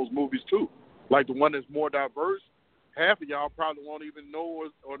those movies to. Like the one that's more diverse, half of y'all probably won't even know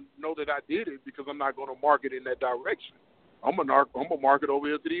or know that I did it because I'm not going to market in that direction. I'm gonna market over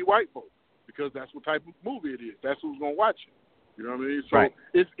here to these white folks because that's what type of movie it is. That's who's gonna watch it. You know what I mean? So right.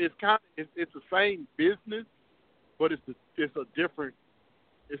 it's the same business, but it's a different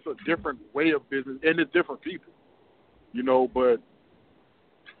way of business and it's different people. But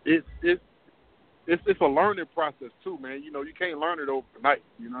it's a learning process too, man. You can't learn it overnight.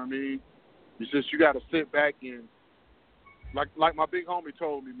 You know what I mean? It's just you got to sit back and like my big homie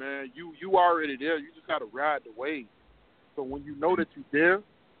told me, man, you already there. You just got to ride the wave. So when you know that you're there,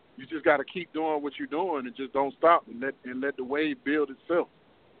 you just got to keep doing what you're doing and just don't stop and let the wave build itself.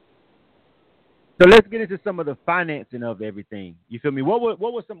 So let's get into some of the financing of everything. You feel me? What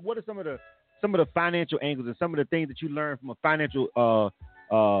are some of the financial angles and some of the things that you learned from a financial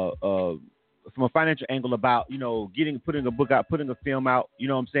angle about putting a book out, putting a film out? You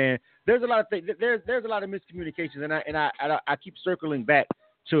know what I'm saying? There's a lot of things. There's a lot of miscommunications, and I keep circling back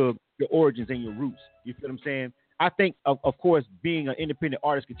to your origins and your roots. You feel what I'm saying? I think of course being an independent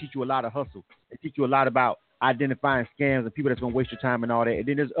artist can teach you a lot of hustle. It teach you a lot about identifying scams and people that's gonna waste your time and all that. And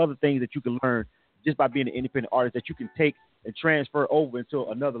then there's other things that you can learn just by being an independent artist that you can take and transfer over into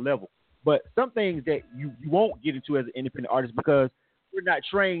another level. But some things that you won't get into as an independent artist because we're not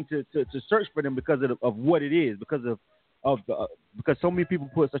trained to search for them because of what it is, because so many people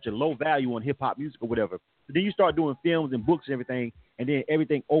put such a low value on hip hop music or whatever. So then you start doing films and books and everything, and then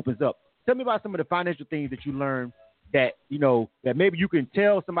everything opens up. Tell me about some of the financial things that you learned that that maybe you can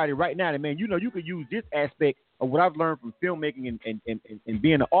tell somebody right now that, man, you could use this aspect of what I've learned from filmmaking and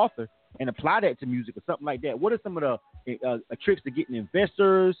being an author and apply that to music or something like that. What are some of the tricks to getting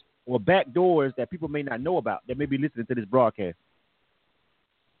investors or back doors that people may not know about that may be listening to this broadcast?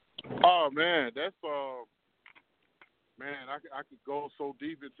 Oh man, that's I could go so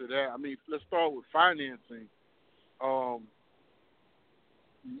deep into that. I mean, let's start with financing.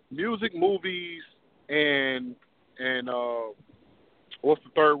 Music, movies, and what's the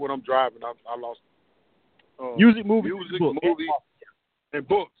third one I'm driving? I lost. Music, movies, and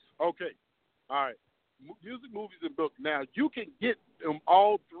books. Okay, all right. Music, movies, and books. Now you can get them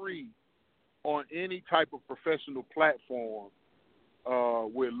all three on any type of professional platform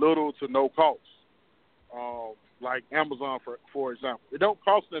with little to no cost. Like Amazon, for example. It don't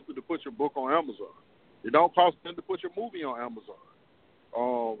cost nothing to put your book on Amazon. It don't cost nothing to put your movie on Amazon.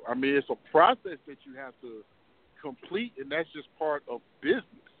 I mean, it's a process that you have to complete, and that's just part of business.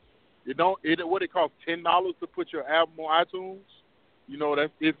 What it costs $10 to put your album on iTunes.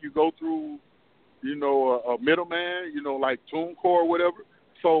 That's if you go through, a middleman, like TuneCore or whatever.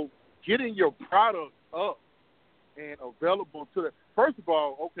 So getting your product up and available to the first of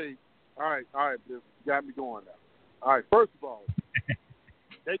all, okay, all right, this got me going now. All right, first of all,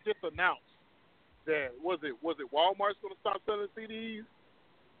 they just announced that was it Walmart's going to stop selling CDs?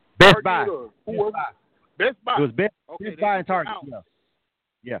 Best Buy. Best Buy. It was Best Buy and Target.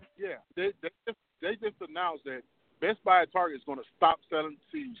 Yeah. They just announced that Best Buy and Target is going to stop selling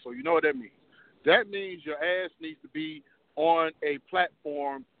CDs. So you know what that means. That means your ass needs to be on a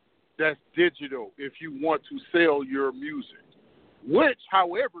platform that's digital if you want to sell your music. Which,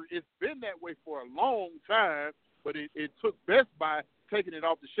 however, it's been that way for a long time, but it took Best Buy taking it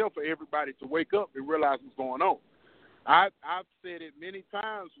off the shelf for everybody to wake up and realize what's going on. I've said it many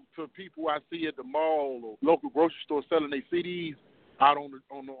times to people I see at the mall or local grocery store selling their CDs. out on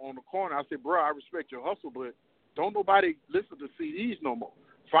the corner. I said, bro, I respect your hustle, but don't nobody listen to CDs no more.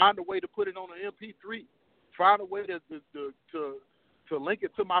 Find a way to put it on an MP3. Find a way to link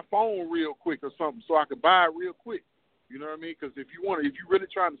it to my phone real quick or something so I can buy it real quick. You know what I mean? Because if you're really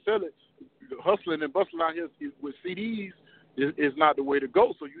trying to sell it, hustling and bustling out here with CDs is not the way to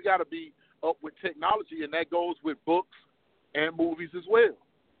go. So you got to be up with technology, and that goes with books and movies as well.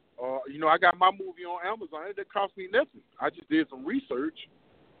 I got my movie on Amazon. It didn't cost me nothing. I just did some research.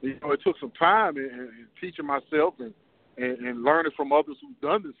 It took some time and teaching myself and learning from others who've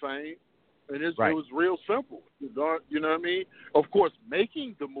done the same. And it was real simple. You know what I mean? Of course,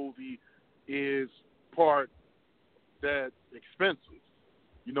 making the movie is part that's expensive,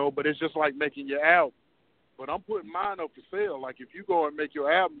 but it's just like making your album. But I'm putting mine up for sale. Like if you go and make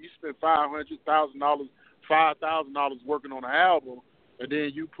your album, you spend $500,000, $5,000 working on an album, and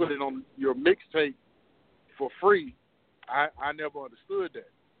then you put it on your mixtape for free. I never understood that.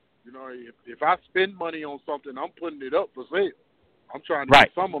 If I spend money on something, I'm putting it up for sale. I'm trying to get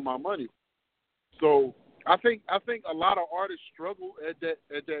some of my money. So I think a lot of artists struggle at that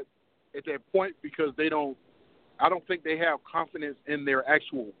point because I don't think they have confidence in their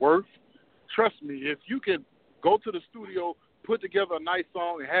actual worth. Trust me, if you can go to the studio, put together a nice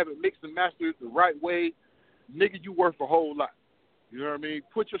song, and have it mixed and mastered the right way, nigga, you worth a whole lot. You know what I mean?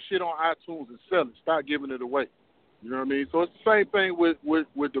 Put your shit on iTunes and sell it. Stop giving it away. You know what I mean? So it's the same thing with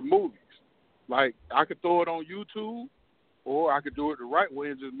the movies. Like, I could throw it on YouTube, or I could do it the right way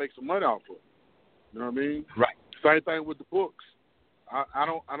and just make some money off of it. You know what I mean? Right. Same thing with the books. I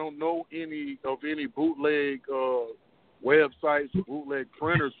don't know any bootleg websites, bootleg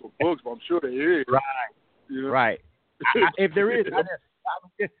printers for books, but I'm sure there is. Right. You know? Right. If there is,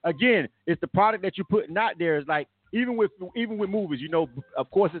 again, it's the product that you're putting out there. Is like even with movies, of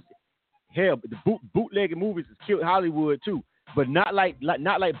course it's hell. But the bootlegging movies has killed Hollywood too, but not like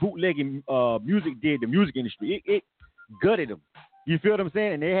bootlegging music did the music industry. It gutted them. You feel what I'm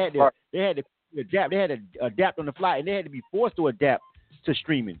saying? And they had to adapt. They had to adapt on the fly, and they had to be forced to adapt to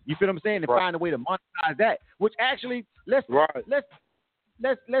streaming. You feel what I'm saying? And find a way to monetize that. Which actually, let's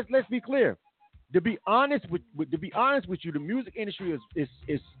be clear. To be honest with you, the music industry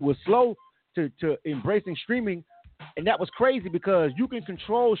was slow to embracing streaming, and that was crazy because you can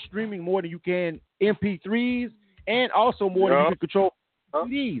control streaming more than you can MP3s, and also more than you can control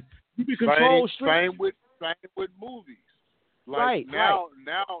CDs. You can control streaming. Same with movies. Like now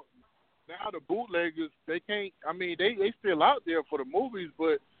the bootleggers, they can't. I mean, they still out there for the movies,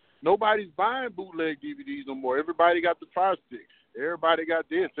 but nobody's buying bootleg DVDs no more. Everybody got the Fire Stick. Everybody got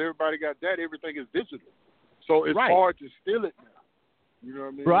this. Everybody got that. Everything is digital, so it's hard to steal it now. You know what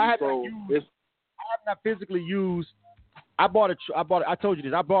I mean? Bro, I have not physically used. I told you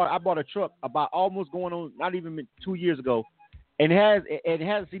this. I bought a truck about almost going on not even 2 years ago, and it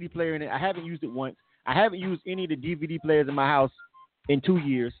has a CD player in it. I haven't used it once. I haven't used any of the DVD players in my house in 2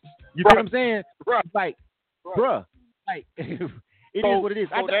 years. You know what I'm saying? Like, bruh, like it is what it is.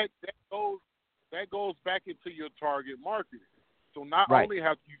 So that goes back into your target market. So not only do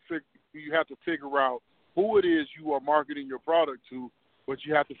you have to figure out who it is you are marketing your product to, but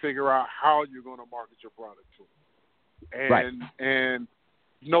you have to figure out how you're going to market your product to. And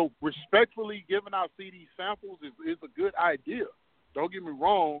respectfully giving out CD samples is a good idea. Don't get me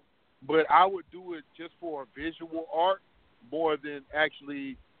wrong, but I would do it just for a visual art more than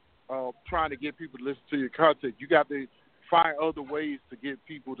actually trying to get people to listen to your content. You got to find other ways to get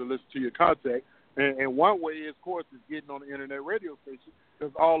people to listen to your content. And one way, of course, is getting on the internet radio station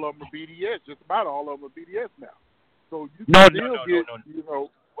because all of them are BDS. Just about all of them are BDS now. So you can still get.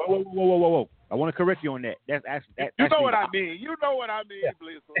 Whoa. I want to correct you on that. That's actually. You know what I mean. You know what I mean,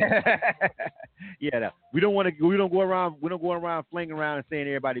 Bliss. Yeah, no. We don't go around flinging around and saying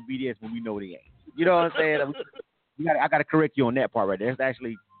everybody BDS when we know they ain't. You know what I'm saying? I got to correct you on that part right there. That's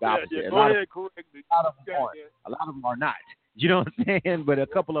actually the opposite. Go ahead, correct me. A lot of them are not. You know what I'm saying? But a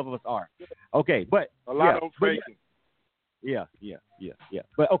couple of us are. Okay, but a lot of them faking. Yeah.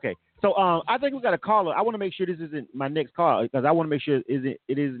 But okay, so I think we got a caller. I want to make sure this isn't my next call because I want to make sure it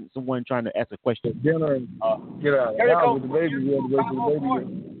isn't someone trying to ask a question. Get out. There With the baby.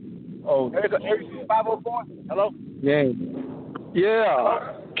 Oh, 504. Hello. Yeah. Hello?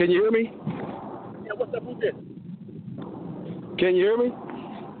 Can you hear me? Yeah. What's up? Who's this? Can you hear me?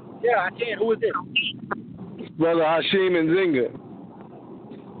 Yeah, I can. Who is this? Brother Hashim and Zinga.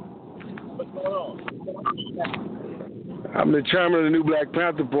 What's going on? I'm the chairman of the New Black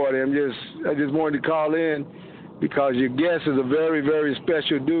Panther Party. I just wanted to call in because your guest is a very, very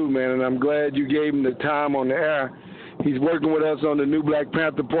special dude, man, and I'm glad you gave him the time on the air. He's working with us on the New Black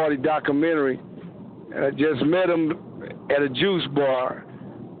Panther Party documentary. I just met him at a juice bar,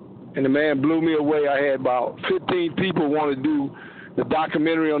 and the man blew me away. I had about 15 people want to do the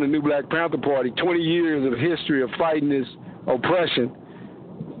documentary on the new Black Panther Party, 20 years of history of fighting this oppression.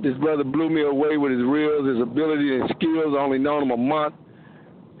 This brother blew me away with his reels, his ability and skills. I only known him a month.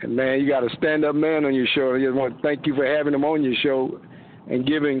 And, man, you got a stand-up man on your show. I just want to thank you for having him on your show and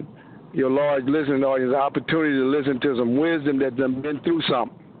giving your large listening audience the opportunity to listen to some wisdom that's been through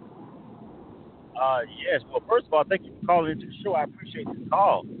something. Yes. Well, first of all, thank you for calling into the show. I appreciate the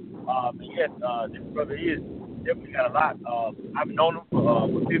call. Yes, this brother is definitely got a lot. I've known him for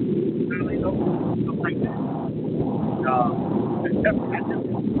 50 years, something like that.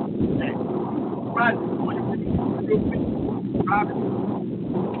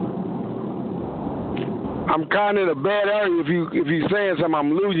 I'm kind of in a bad area. If you're saying something,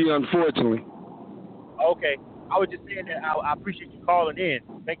 I'm losing you, unfortunately. Okay. I was just saying that I appreciate you calling in.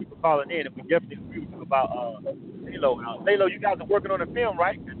 Thank you for calling in. And we definitely agree with you about Leylo. Leylo, you guys are working on a film,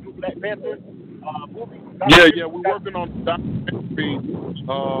 right? The new Black Panther movie? Yeah, we're working on the documentary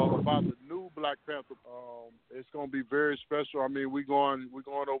about the new Black Panther. It's going to be very special. I mean, we're going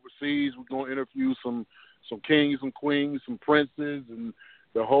overseas. We're going to interview some kings and queens, some princes, and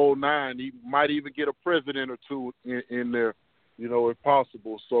the whole nine. He might even get a president or two in there, if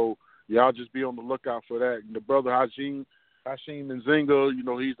possible. So y'all just be on the lookout for that. And the brother Hashim Nzinga,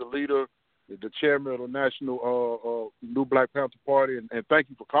 he's the leader, the chairman of the National New Black Panther Party. And thank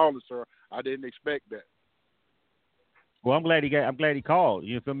you for calling, sir. I didn't expect that. Well, I'm glad he called.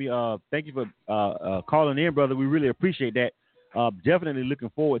 You feel me? Thank you for calling in, brother. We really appreciate that. Definitely looking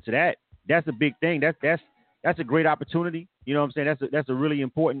forward to that. That's a big thing. That's a great opportunity. You know what I'm saying? That's a really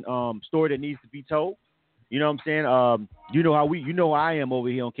important story that needs to be told. You know what I'm saying? You know how I am over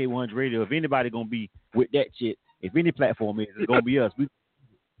here on K100 Radio. If anybody gonna be with that shit, if any platform is, it's gonna be us.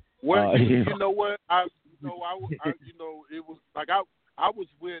 Well, you know what? It was like I was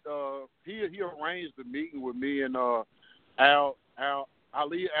with he arranged the meeting with me and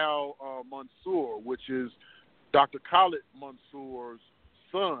Ali Al Mansour, which is Dr. Khalid Mansour's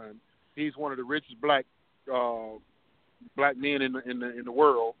son. He's one of the richest black men in the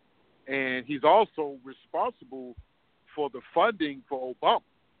world. And he's also responsible for the funding for Obama.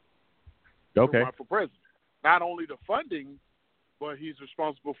 Okay. To run for president. Not only the funding, but he's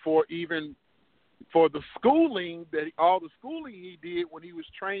responsible for the schooling all the schooling he did when he was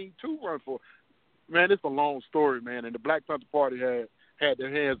trained to run for. Man, it's a long story, man. And the Black Panther Party had their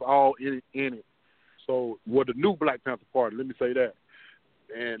hands all in it. So, the new Black Panther Party, let me say that.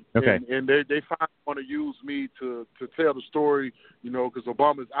 And they finally want to use me to tell the story, because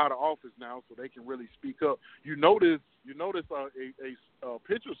Obama's out of office now, so they can really speak up. You notice a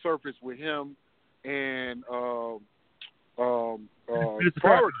picture surfaced with him and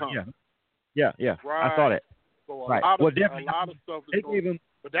Farrakhan. Yeah. Right. I saw that. So right. A lot of stuff is going on.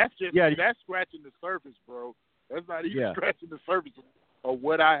 But that's just that's scratching the surface, bro. That's not even scratching the surface of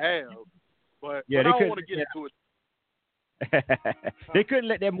what I have. But I don't want to get into it. They couldn't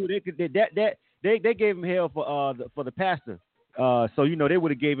let that move. They gave him hell for the pastor. So they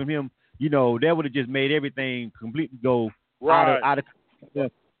would have gave him. That would have just made everything completely go out of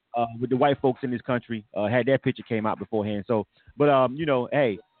with the white folks in this country. Had that picture came out beforehand. So, but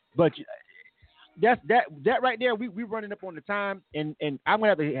hey, but that right there, we running up on the time, and I'm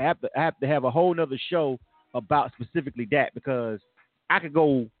gonna have to have a whole nother show about specifically that, because I could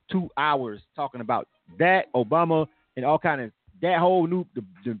go 2 hours talking about that, Obama, and all kind of that whole new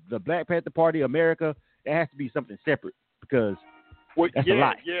the Black Panther Party, America. That has to be something separate, because that's a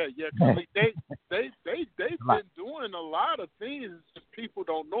lot. Yeah. They've been doing a lot of things that people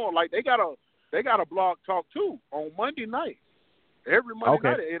don't know. Like they got a blog talk too on Monday night, every Monday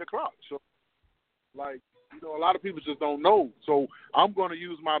night at 8:00. So, a lot of people just don't know. So I'm going to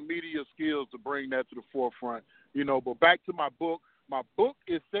use my media skills to bring that to the forefront. But back to my book. My book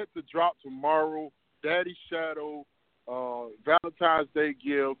is set to drop tomorrow. Daddy's Shadow, Valentine's Day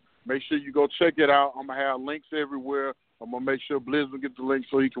gift. Make sure you go check it out. I'm going to have links everywhere. I'm going to make sure Blizzard gets the link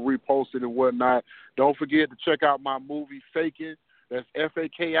so he can repost it and whatnot. Don't forget to check out my movie, Fakin'. That's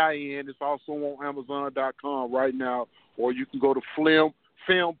Fakin. It's also on Amazon.com right now. Or you can go to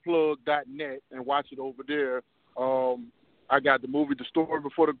filmplug.net and watch it over there. I got the movie The Story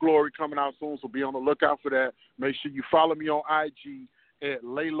Before the Glory coming out soon, so be on the lookout for that. Make sure you follow me on IG at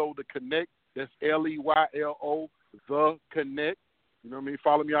Leylo The Connect. That's Leylo The Connect. You know what I mean?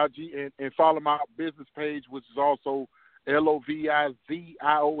 Follow me on IG and follow my business page, which is also LOVIZIONZ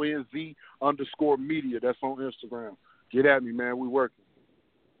 _media. That's on Instagram. Get at me, man. We working.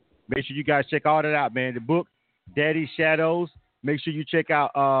 Make sure you guys check all that out, man. The book, Daddy's Shadows. Make sure you check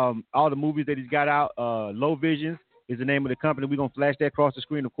out all the movies that he's got out. Low Visions, is the name of the company. We're going to flash that across the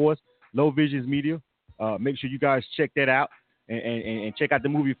screen, of course. Low Visions Media. Make sure you guys check that out and check out the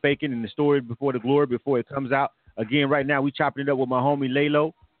movie Faking and the story before the glory before it comes out. Again, right now we chopping it up with my homie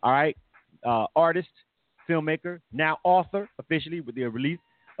Leylo. All right, artist, filmmaker, now author officially with the release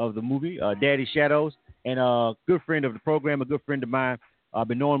of the movie Daddy Shadows, and a good friend of the program, a good friend of mine. I've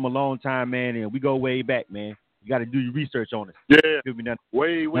been knowing him a long time, man, and we go way back, man. You got to do your research on it. Yeah,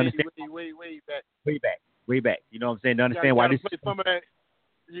 way back. You know what I'm saying? To understand why this. Play some of that.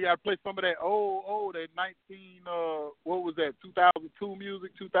 You got to play some of that that what was that, 2002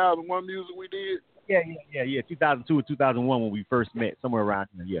 music, 2001 music we did? Yeah, 2002 or 2001 when we first met, somewhere around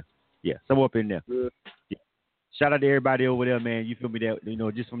there. Yeah, somewhere up in there. Yeah. Shout out to everybody over there, man. You feel me? That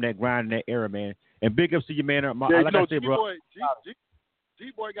just from that grind and that era, man. And big ups to you, man. Like I said, bro.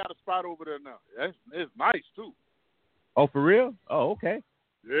 G-Boy got a spot over there now. It's nice, too. Oh, for real? Oh, okay.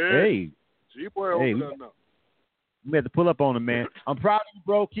 Yeah. Hey. G-Boy over there now. We had to pull up on him, man. I'm proud of you,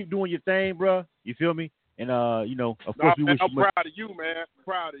 bro. Keep doing your thing, bro. You feel me? And, of course, we wish you much. I'm proud of you, man. I'm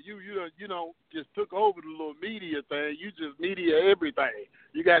proud of you. You just took over the little media thing. You just media everything.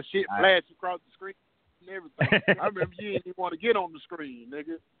 You got shit flash across the screen and everything. I remember you didn't even want to get on the screen,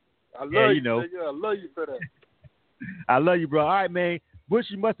 nigga. I love you, nigga. I love you for that. I love you, bro. All right, man. Wish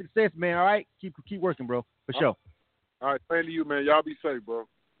you much success, man. All right? Keep working, bro. For sure. All right. Thank you, man. Y'all be safe, bro.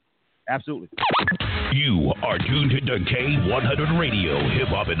 Absolutely. You are tuned to K100 Radio, Hip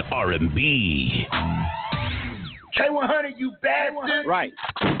Hop and R&B. K100, you bastard. Right.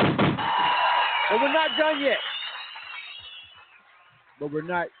 But we're not done yet.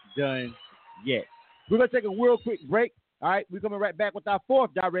 We're going to take a real quick break. All right. We're coming right back with our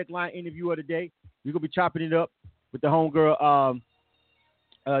fourth direct line interview of the day. We're going to be chopping it up with the homegirl,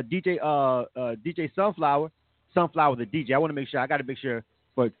 DJ Sunflower the DJ. I want to make sure. I got to make sure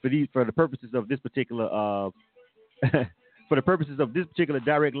for the purposes of this particular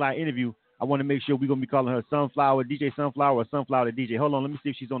direct line interview, I want to make sure we're gonna be calling her Sunflower DJ Sunflower or Sunflower the DJ. Hold on, let me see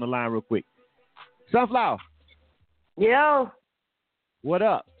if she's on the line real quick. Sunflower. Yo. What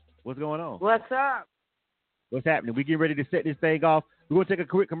up? What's going on? What's up? What's happening? We getting ready to set this thing off. We're gonna take a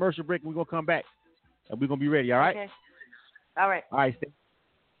quick commercial break and we're gonna come back and we're gonna be ready. All right. Okay. All right. All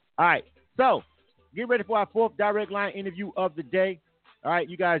right. So get ready for our fourth direct line interview of the day. All right,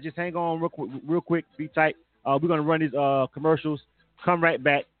 you guys just hang on real quick. Be tight. We're going to run these commercials, come right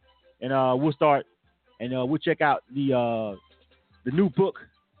back, and we'll start. And we'll check out the new book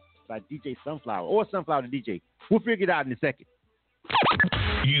by DJ Sunflower or Sunflower the DJ. We'll figure it out in a second.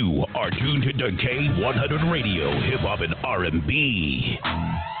 You are tuned to K100 Radio, Hip Hop and R&B.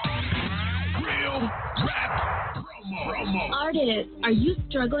 Real rap promo. Artists, are you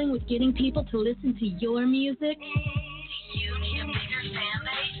struggling with getting people to listen to your music?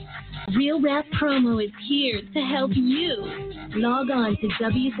 Real Rap Promo is here to help you. Log on to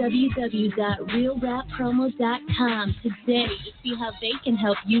www.realrappromo.com today to see how they can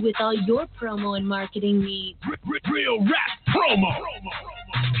help you with all your promo and marketing needs. Real Rap Promo.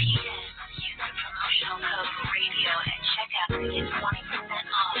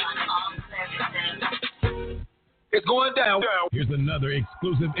 It's going down. Here's another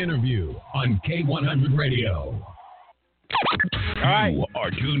exclusive interview on K100 Radio. All right. You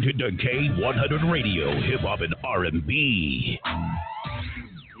are tuned to K100 Radio, Hip Hop and R&B.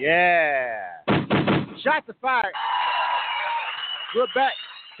 Yeah. Shots are fired. We're back.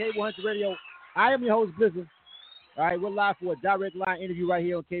 K100 Radio. I am your host, Blizzard. All right, we're live for a direct line interview right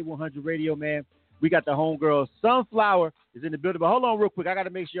here on K100 Radio, man. We got the homegirl Sunflower is in the building. But hold on real quick. I got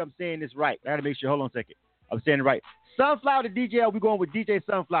to make sure I'm saying this right. Hold on a second. I'm saying it right. Sunflower the DJ, or we going with DJ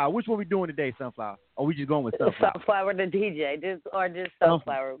Sunflower? Which one we doing today, Sunflower? Or we just going with Sunflower? Sunflower the DJ, just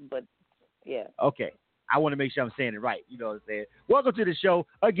Sunflower, but yeah. Okay. I want to make sure I'm saying it right. You know what I'm saying? Welcome to the show.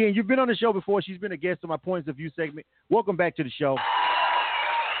 Again, you've been on the show before. She's been a guest on my Points of View segment. Welcome back to the show.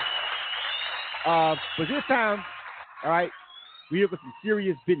 But this time, all right, we're here for some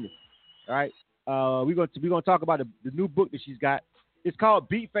serious business. All right. We're gonna talk about the new book that she's got. It's called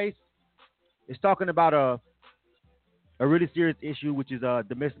Beat Face. It's talking about a really serious issue, which is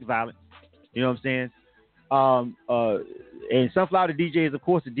domestic violence. You know what I'm saying? And Sunflower the DJ is, of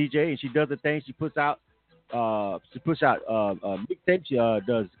course, a DJ, and she does the thing. She puts out mixtapes. She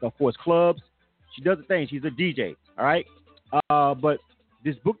does, of course, clubs. She does the thing. She's a DJ. All right. But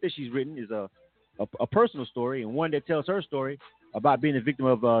this book that she's written is a personal story, and one that tells her story about being a victim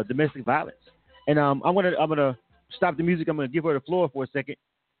of domestic violence. And I'm gonna stop the music. I'm gonna give her the floor for a second.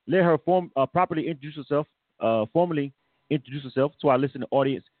 Let her properly introduce herself. Formally introduce herself to our listening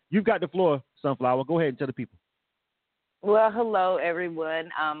audience. You've got the floor, Sunflower. Go ahead and tell the people. Well, hello,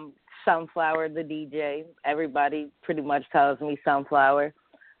 everyone. Sunflower, the DJ. Everybody pretty much calls me Sunflower.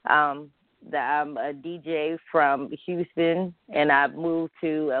 I'm a DJ from Houston, and I moved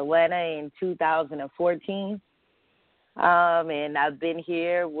to Atlanta in 2014. And I've been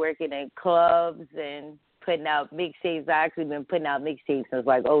here working in clubs and putting out mixtapes. I actually been putting out mixtapes since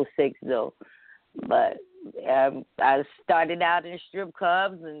like '06 though. But I started out in strip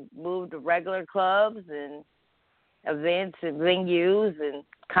clubs and moved to regular clubs and events and venues and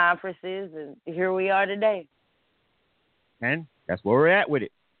conferences, and here we are today. And that's where we're at with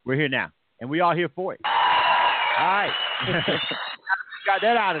it. We're here now, and we all here for it. All right. Got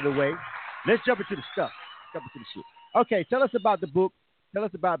that out of the way. Let's jump into the stuff. Jump into the shit. Okay, tell us about the book. Tell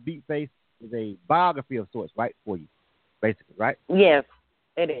us about Beatface. It's a biography of sorts, right, for you, basically, right? Yes,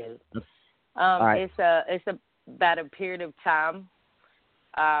 it is. Right. It's about a period of time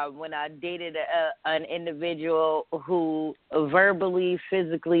when I dated an individual who verbally,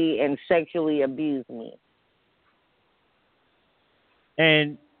 physically, and sexually abused me.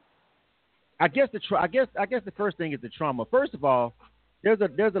 And I guess the first thing is the trauma. First of all, there's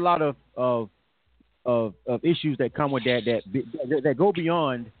a lot of issues that come with that go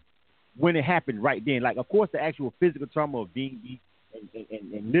beyond when it happened right then. Like, of course, the actual physical trauma of being beat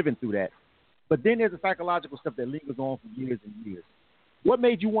and living through that. But then there's the psychological stuff that lingers on for years and years. What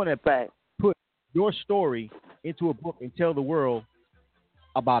made you want to put your story into a book and tell the world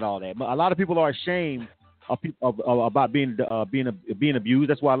about all that? A lot of people are ashamed about being abused.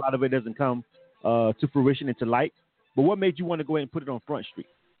 That's why a lot of it doesn't come to fruition and to light. But what made you want to go ahead and put it on Front Street?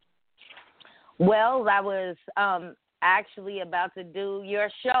 Well, I was actually about to do your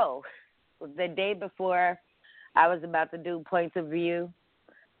show the day before. I was about to do Points of View.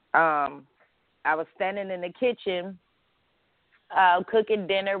 I was standing in the kitchen cooking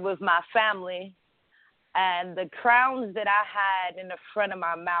dinner with my family, and the crowns that I had in the front of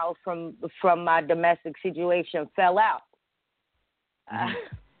my mouth from my domestic situation fell out.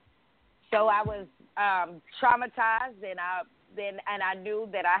 So I was traumatized, and I knew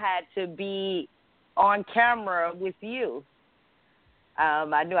that I had to be on camera with you.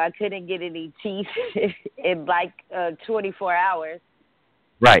 I knew I couldn't get any teeth in like 24 hours.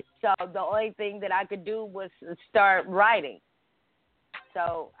 Right. So the only thing that I could do was start writing.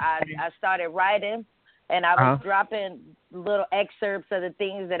 So I started writing, and I was dropping little excerpts of the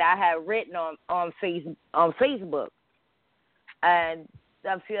things that I had written on Facebook. And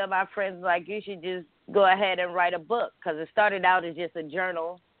a few of my friends were like, you should just go ahead and write a book, because it started out as just a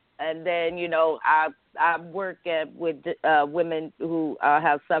journal. And then, I work with women who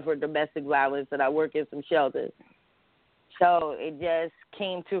have suffered domestic violence, and I work in some shelters. So it just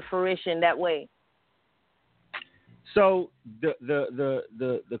came to fruition that way. So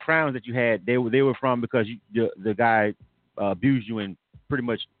the crowns that you had, they were from because the guy abused you and pretty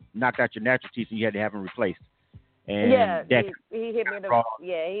much knocked out your natural teeth, and you had to have them replaced. And yeah, he hit me in the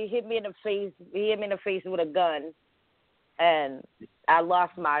he hit me in the face. He hit me in the face with a gun, and I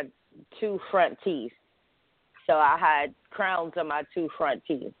lost my 2 front teeth. So I had crowns on my 2 front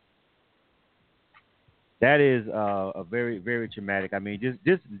teeth. That is a very, very traumatic. I mean,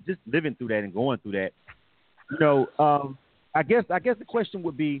 just living through that and going through that. I guess the question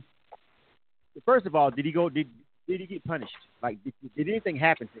would be, first of all, did he get punished? Like, did anything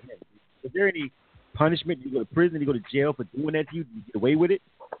happen to him? Was there any punishment? Did he go to prison? Did he go to jail for doing that to you? Did you get away with it?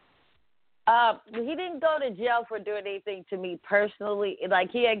 He didn't go to jail for doing anything to me personally.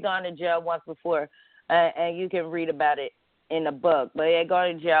 Like, he had gone to jail once before, and you can read about it in the book. But he had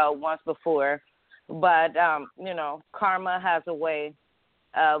gone to jail once before. But karma has a way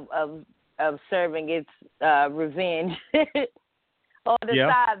of serving its revenge on the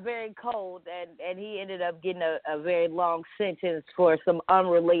side, very cold, and he ended up getting a very long sentence for some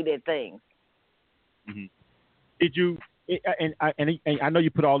unrelated things. Mm-hmm. Did you? And I know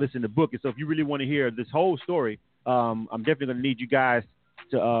you put all this in the book, and so if you really want to hear this whole story, I'm definitely going to need you guys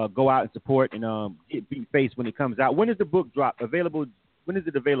to go out and support and get Beatface when it comes out. When is the book drop? Available? When is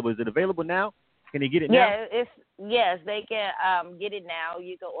it available? Is it available now? Can they get it now? Yes, they can get it now.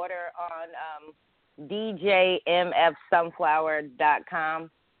 You can order on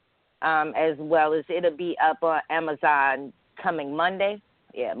djmfsunflower.com, as well as it'll be up on Amazon coming Monday.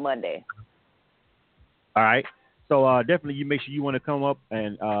 Yeah, Monday. All right. So definitely, you make sure you want to come up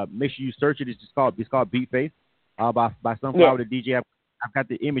and make sure you search it. It's called Beatface by Sunflower the DJ. I've got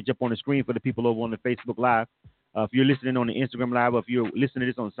the image up on the screen for the people over on the Facebook Live. If you're listening on the Instagram Live, or if you're listening to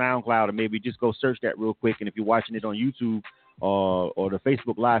this on SoundCloud, or maybe just go search that real quick. And if you're watching it on YouTube or the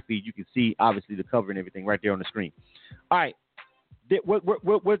Facebook Live feed, you can see, obviously, the cover and everything right there on the screen. All right.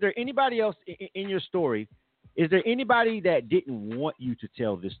 Was there anybody else in your story is there anybody that didn't want you to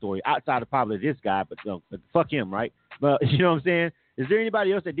tell this story outside of probably this guy, but fuck him, right? But you know what I'm saying? Is there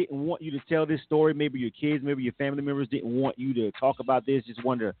anybody else that didn't want you to tell this story? Maybe your kids, maybe your family members didn't want you to talk about this, just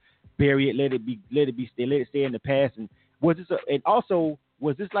wanted to bury it, let it stay in the past. And was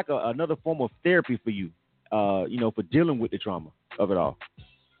this like another form of therapy for you, for dealing with the trauma of it all?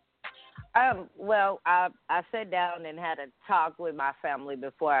 Well, I sat down and had a talk with my family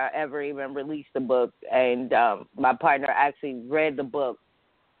before I ever even released the book, and my partner actually read the book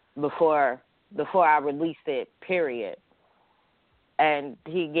before I released it, period. And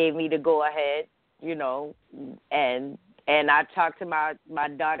he gave me the go ahead, and I talked to my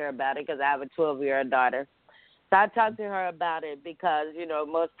daughter about it because I have a 12-year-old daughter. So I talked to her about it because,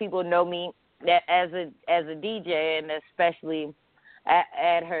 most people know me as a DJ, and especially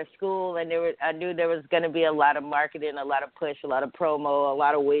at her school, and I knew there was going to be a lot of marketing, a lot of push, a lot of promo, a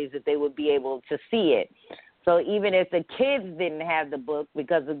lot of ways that they would be able to see it. So even if the kids didn't have the book,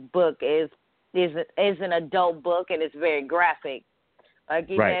 because the book is an adult book and it's very graphic, like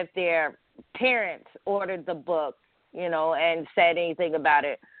even if their parents ordered the book, and said anything about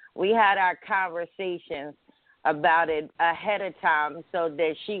it, we had our conversations about it ahead of time so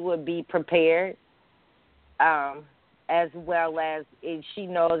that she would be prepared. As well as if she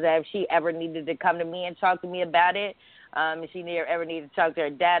knows that if she ever needed to come to me and talk to me about it, if she ever needed to talk to her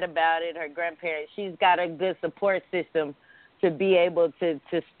dad about it, her grandparents, she's got a good support system to be able to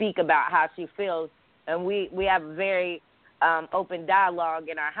speak about how she feels. And we have a very open dialogue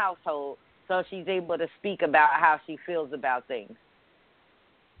in our household, so she's able to speak about how she feels about things.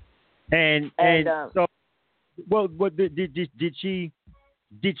 And so, well, did she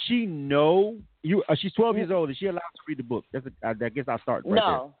know you? She's 12 years old. Is she allowed to read the book? I guess I'll start right there.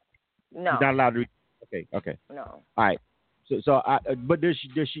 No. She's not allowed to read. Okay. No. All right. But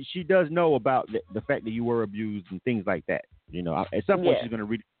she does know about the fact that you were abused and things like that. At some point she's going to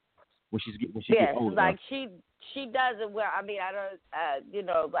read it when she gets older. Like she does it well. I mean, I don't,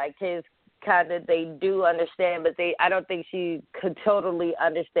 like his kind of, they do understand, but I don't think she could totally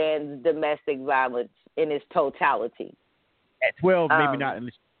understand domestic violence in its totality. At 12, maybe not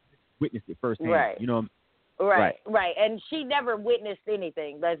unless you witnessed it firsthand. Right. Right. And she never witnessed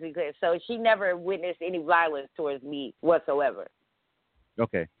anything, let's be clear. So she never witnessed any violence towards me whatsoever.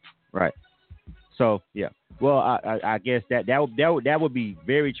 Okay. Right. So, yeah. Well, I guess that would be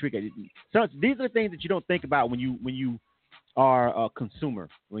very tricky. So these are things that you don't think about when you are a consumer,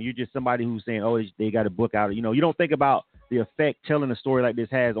 when you're just somebody who's saying, oh, they got a book out. You don't think about the effect telling a story like this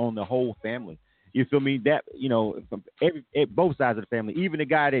has on the whole family. You feel me? That, from both sides of the family, even the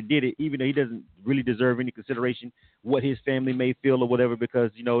guy that did it, even though he doesn't really deserve any consideration, what his family may feel or whatever,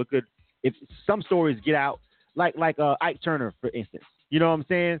 because, it could, if some stories get out, like Ike Turner, for instance, you know what I'm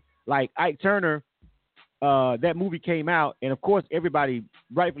saying? Like Ike Turner, that movie came out, and of course, everybody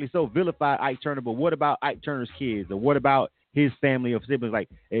rightfully so vilified Ike Turner, but what about Ike Turner's kids, or what about his family of siblings? Like,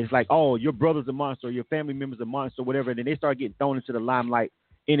 it's like, oh, your brother's a monster, or your family member's a monster, whatever, and then they start getting thrown into the limelight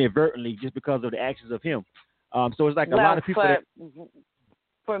inadvertently just because of the actions of him. So it's like a lot of people.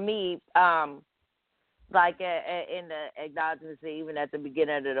 For me, like in the acknowledgments, even at the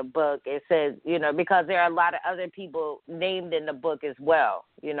beginning of the book, it says, because there are a lot of other people named in the book as well,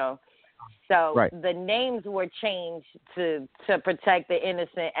 So the names were changed to protect the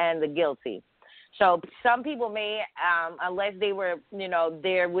innocent and the guilty. So some people may, unless they were,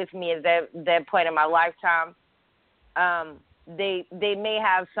 there with me at that point in my lifetime, they may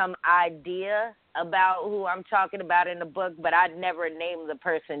have some idea about who I'm talking about in the book, but I'd never name the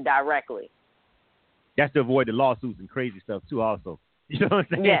person directly. That's to avoid the lawsuits and crazy stuff too, also. You know what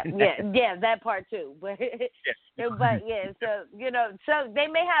I'm saying? Yeah, that part too. But so they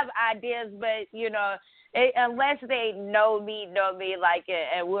may have ideas, but unless they know me like it,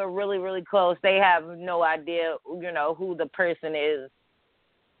 and we're really, really close, they have no idea, who the person is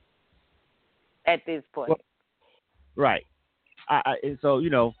at this point. Well, right. Hey. So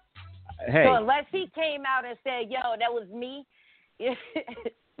unless he came out and said, "Yo, that was me,"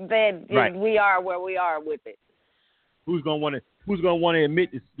 then we are where we are with it. Who's gonna want to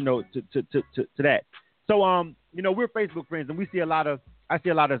admit this, to that? So we're Facebook friends, and I see a lot of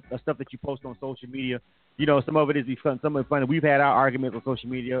stuff that you post on social media. Some of it is fun, some of it funny. We've had our arguments on social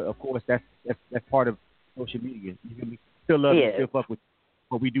media. Of course, that's part of social media. You feel me? Still love you, still fuck with you,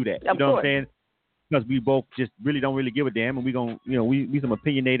 but we do that. You know what I'm saying? Because we both just don't really give a damn, and we some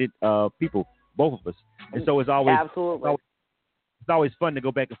opinionated people, both of us, and so it's always it's always fun to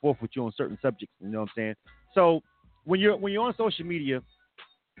go back and forth with you on certain subjects. You know what I'm saying? So when you're on social media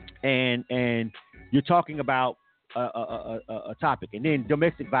and you're talking about a topic, and then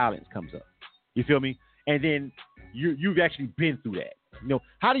domestic violence comes up, you feel me? and then you've actually been through that. You know,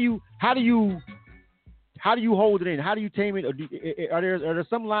 how do you hold it in? How do you tame it? Or are there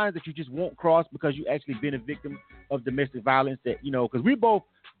some lines that you just won't cross because you actually been a victim of domestic violence? That, you know, because we both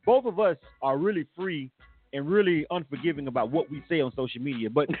of us are really free and really unforgiving about what we say on social media.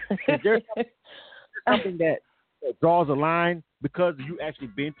 But is there something that draws a line because you actually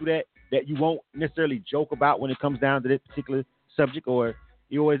been through that you won't necessarily joke about when it comes down to that particular subject? Or is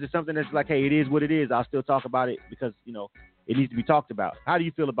it something that's like, hey, it is what it is, I'll still talk about it because, you know, it needs to be talked about? How do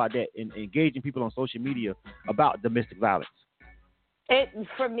you feel about that in engaging people on social media about domestic violence?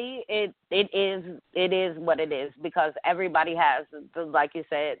 For me, it is what it is, because everybody has, like you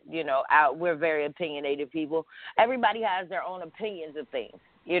said, you know, we're very opinionated people. Everybody has their own opinions of things,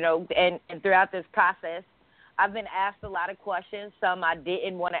 you know, and throughout this process, I've been asked a lot of questions. Some I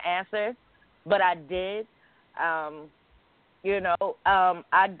didn't want to answer, but I did. I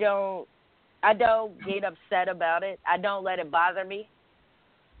don't get upset about it. I don't let it bother me.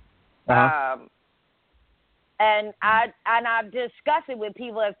 And I discuss it with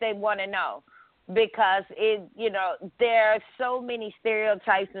people if they want to know, because there are so many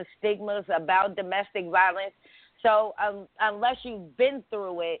stereotypes and stigmas about domestic violence. So unless you've been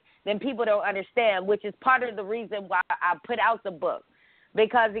through it, then people don't understand, which is part of the reason why I put out the book,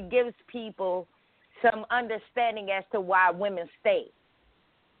 because it gives people some understanding as to why women stay.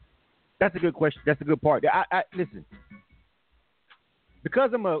 That's a good question. That's a good part. I listen, I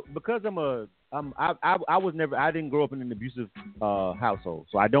didn't grow up in an abusive household,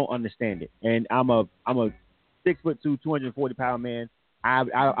 so I don't understand it. And I'm a 6'2", 240-pound man.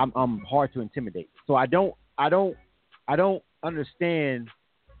 I'm hard to intimidate. So I don't understand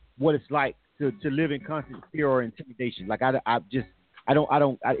what it's like to live in constant fear or intimidation. Like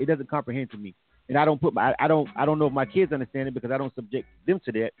it doesn't comprehend to me. And I don't know if my kids understand it because I don't subject them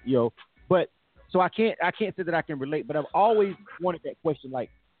to that, you know. But so I can't say that I can relate. But I've always wanted that question, like,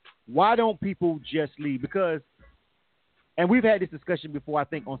 why don't people just leave? Because, and we've had this discussion before, I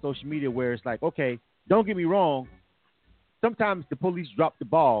think, on social media, where it's like, okay, don't get me wrong, sometimes the police drop the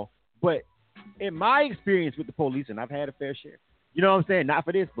ball, but in my experience with the police, and I've had a fair share, you know what I'm saying? Not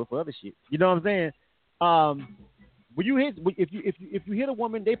for this, but for other shit. You know what I'm saying? If you hit a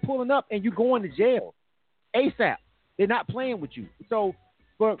woman, they pulling up and you going to jail ASAP. They're not playing with you. So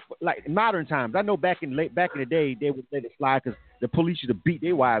for like modern times, I know back in the day they would let it slide because the police used to beat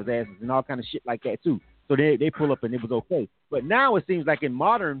their wives' asses and all kind of shit like that too. So they pull up and it was okay. But now it seems like in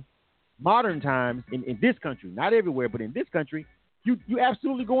modern times in this country, not everywhere, but in this country, you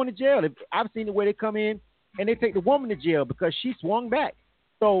absolutely going to jail. I've seen the way they come in and they take the woman to jail because she swung back.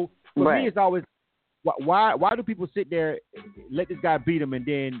 So for me, it's always, why do people sit there, let this guy beat him, and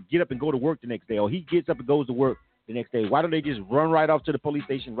then get up and go to work the next day? Or he gets up and goes to work the next day. Why don't they just run right off to the police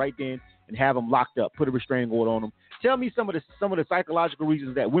station right then and have him locked up, put a restraining order on him? Tell me some of the psychological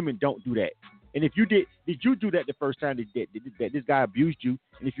reasons that women don't do that. And if you did you do that the first time that this guy abused you?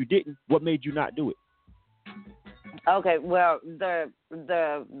 And if you didn't, what made you not do it? Okay, well,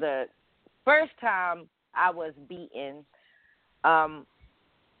 the first time I was beaten,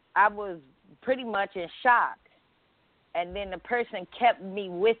 I was pretty much in shock, and then the person kept me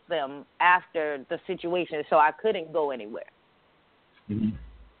with them after the situation, so I couldn't go anywhere. Mm-hmm.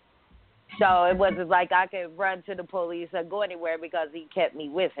 So it wasn't like I could run to the police or go anywhere because he kept me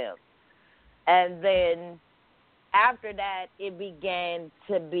with him. And then after that, it began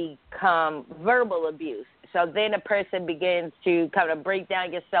to become verbal abuse. So then a person begins to kind of break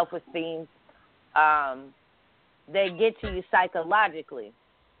down your self-esteem. They get to you psychologically.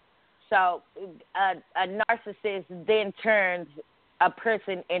 So a narcissist then turns a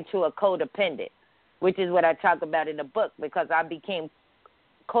person into a codependent, which is what I talk about in the book, because I became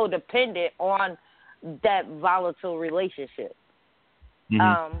codependent on that volatile relationship.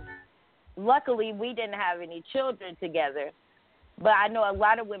 Mm-hmm. Luckily, we didn't have any children together, but I know a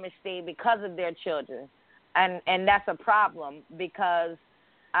lot of women stay because of their children, and that's a problem because,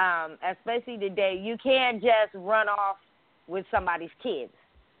 especially today, you can't just run off with somebody's kids.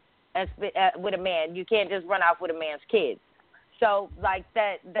 With a man, you can't just run off with a man's kids. So, like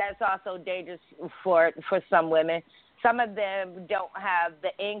that's also dangerous for some women. Some of them don't have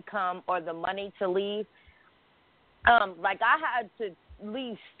the income or the money to leave. Like I had to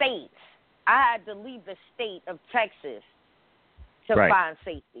leave states. I had to leave the state of Texas to find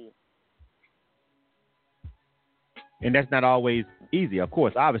safety. And that's not always easy, of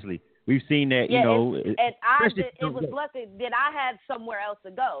course. Obviously, we've seen that. Yeah, you know, it was lucky that I had somewhere else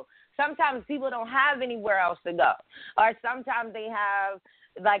to go. Sometimes people don't have anywhere else to go, or sometimes they have,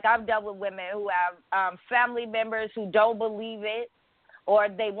 like I've dealt with women who have family members who don't believe it, or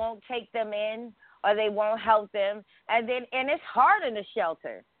they won't take them in, or they won't help them. And it's hard in the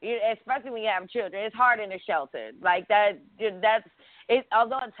shelter, especially when you have children. It's hard in the shelter. Like that's it.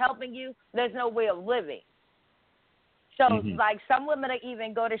 Although it's helping you, there's no way of living. So, like, some women will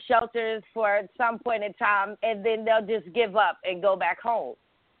even go to shelters for some point in time, and then they'll just give up and go back home.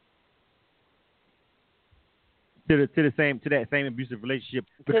 To that same abusive relationship.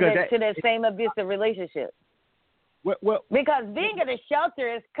 To that same abusive relationship. Well, because being in a shelter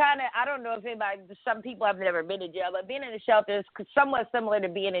is kind of, I don't know if anybody, some people have never been in jail, but being in a shelter is somewhat similar to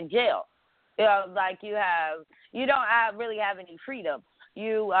being in jail. Like you don't really have any freedom.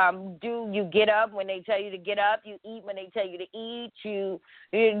 You get up when they tell you to get up. You eat when they tell you to eat. You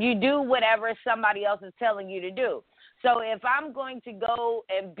do whatever somebody else is telling you to do. So if I'm going to go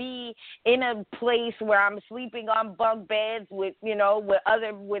and be in a place where I'm sleeping on bunk beds with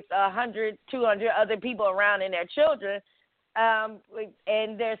 100, 200 other people around and their children, and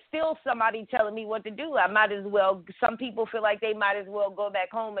there's still somebody telling me what to do, I might as well. Some people feel like they might as well go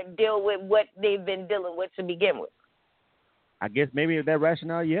back home and deal with what they've been dealing with to begin with. I guess maybe that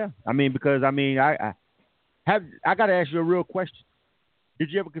rationale, yeah. I mean, because I got to ask you a real question.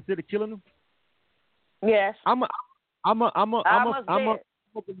 Did you ever consider killing them? Yes. I'm a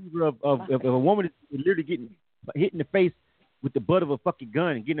believer of if a woman is literally getting hit in the face with the butt of a fucking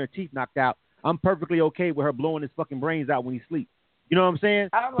gun and getting her teeth knocked out, I'm perfectly okay with her blowing his fucking brains out when he sleeps. You know what I'm saying?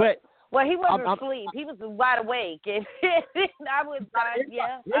 Well, he wasn't asleep. He was wide awake. I was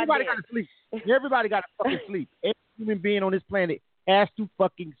everybody got to sleep. Everybody got to fucking sleep. Every human being on this planet has to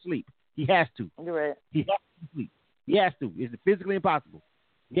fucking sleep. He has to. You're right. He has to sleep. He has to. It's physically impossible.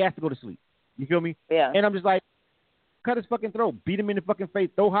 He has to go to sleep. You feel me? Yeah. And I'm just like, cut his fucking throat, beat him in the fucking face,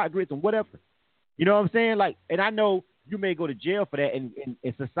 throw hot grits and whatever. You know what I'm saying? Like, and I know you may go to jail for that, and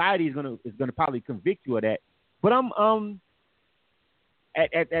society is gonna probably convict you of that. But I'm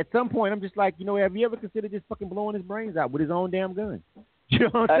at some point I'm just like, have you ever considered just fucking blowing his brains out with his own damn gun? You know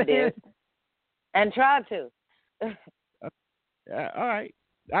what I'm saying? Did. And tried to. All right.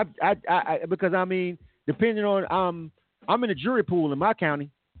 I because I mean, depending on I'm in a jury pool in my county,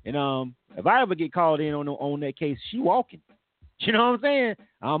 and if I ever get called in on that case, she walking. You know what I'm saying?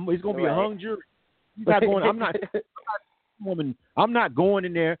 It's gonna be a hung jury. You're not going. I'm not going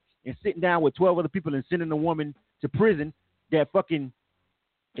in there and sitting down with 12 other people and sending a woman to prison that fucking,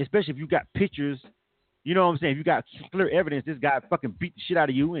 especially if you got pictures. You know what I'm saying? If you got clear evidence, this guy fucking beat the shit out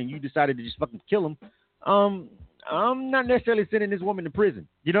of you, and you decided to just fucking kill him. I'm not necessarily sending this woman to prison.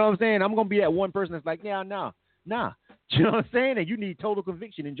 You know what I'm saying? I'm gonna be that one person that's like, nah. You know what I'm saying? And you need total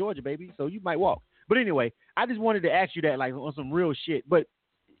conviction in Georgia, baby. So you might walk. But anyway, I just wanted to ask you that, like, on some real shit. But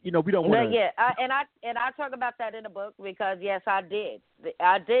we don't want to. Yeah, and I talk about that in the book because yes, I did.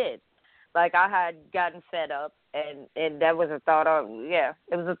 Like, I had gotten fed up, and that was a thought on. Yeah,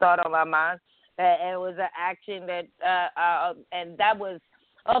 it was a thought on my mind, and it was an action that, and that was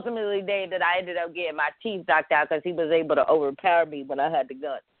ultimately the day that I ended up getting my teeth knocked out because he was able to overpower me when I had the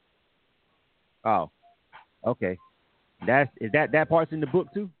gun. Oh, okay. That part's in the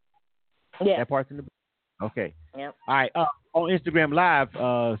book too? Yeah. That part's in the book? Okay. Yep. All right. On Instagram Live,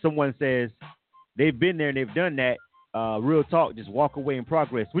 someone says they've been there and they've done that. Real talk, just walk away in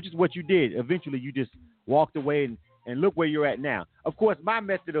progress, which is what you did. Eventually, you just walked away and look where you're at now. Of course, my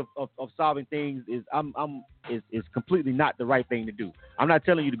method of solving things is is completely not the right thing to do. I'm not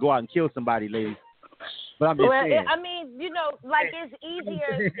telling you to go out and kill somebody, ladies. But I'm just saying. I mean, like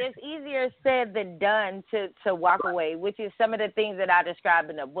it's easier said than done to walk away, which is some of the things that I describe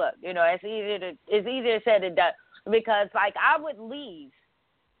in the book. It's easier said than done because, like, I would leave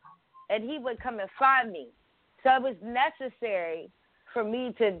and he would come and find me. So it was necessary for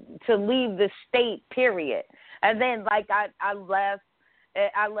me to leave the state, period. And then, like, I left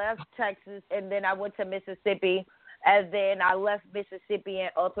Texas, and then I went to Mississippi, and then I left Mississippi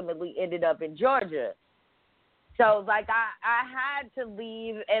and ultimately ended up in Georgia. So, like, I had to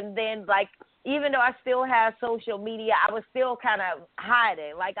leave, and then, like, even though I still had social media, I was still kind of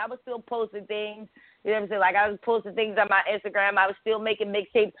hiding. Like, I was still posting things. You know what I'm saying? Like, I was posting things on my Instagram. I was still making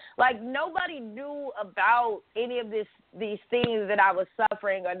mixtapes. Like, nobody knew about any of these things that I was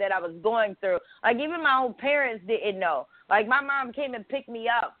suffering or that I was going through. Like, even my own parents didn't know. Like, my mom came and picked me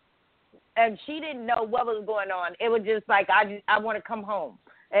up, and she didn't know what was going on. It was just like, I want to come home.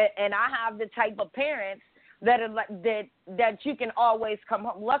 And I have the type of parents that are like that you can always come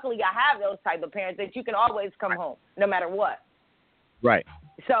home. Luckily, I have those type of parents that you can always come home, no matter what. Right.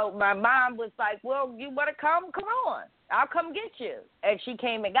 So my mom was like, well, you want to come? Come on. I'll come get you. And she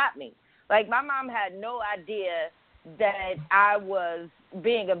came and got me. Like, my mom had no idea that I was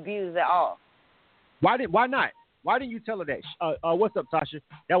being abused at all. Why not? Why didn't you tell her that? What's up, Tasha?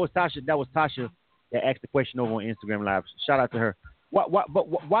 That was Tasha that asked the question over on Instagram Live. Shout out to her.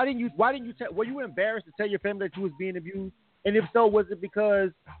 Why didn't you tell? Were you embarrassed to tell your family that you was being abused? And if so, was it because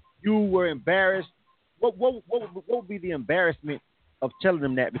you were embarrassed? What would be the embarrassment of telling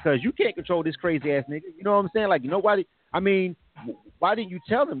them that? Because you can't control this crazy ass nigga. You know what I'm saying? Like, why didn't you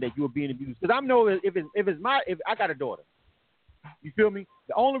tell them that you were being abused? Because I know if I got a daughter, you feel me?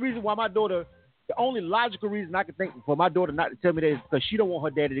 The only logical reason I can think for my daughter not to tell me that is because she don't want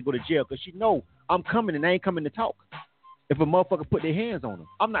her daddy to go to jail. Because she know I'm coming and I ain't coming to talk. If a motherfucker put their hands on her,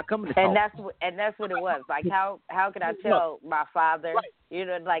 I'm not coming to talk. And that's what it was. Like, how could I tell my father?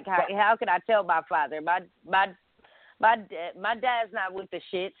 Right. Like how could I tell my father? My dad's not with the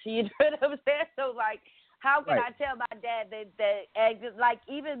shits. You know what I'm saying? So like, how can I tell my dad that like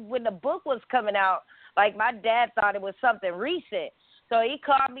even when the book was coming out, like my dad thought it was something recent. So he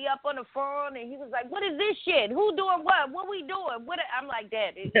called me up on the phone and he was like, "What is this shit? Who doing what? What we doing?" I'm like,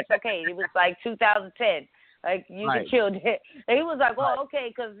 "Dad, it's okay. It was like 2010. Like, you can chill." And he was like, "Oh, okay,"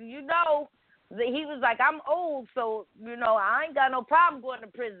 because he was like, "I'm old, so I ain't got no problem going to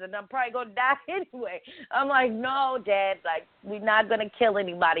prison. I'm probably gonna die anyway." I'm like, "No, Dad. Like, we're not gonna kill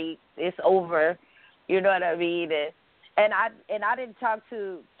anybody. It's over." You know what I mean? And I didn't talk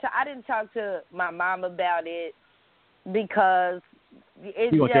to my mom about it because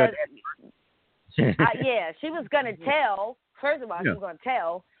it's just she was gonna tell. First of all, she was gonna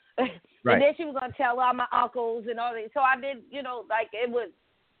tell, and then she was gonna tell all my uncles and all that. So I did, like it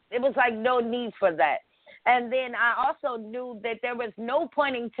was like no need for that. And then I also knew that there was no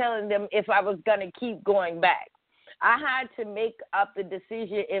point in telling them if I was gonna keep going back. I had to make up the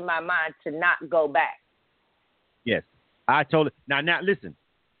decision in my mind to not go back. Yes, I told it. Now, listen.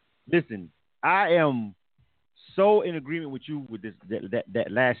 I am so in agreement with you with this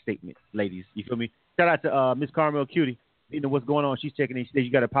that last statement, ladies. You feel me? Shout out to Miss Carmel Cutie. You know what's going on? She's checking in. She says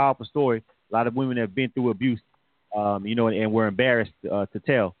you got a powerful story. A lot of women have been through abuse, and were embarrassed to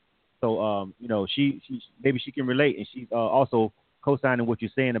tell. So, she maybe she can relate, and she's also co-signing what you're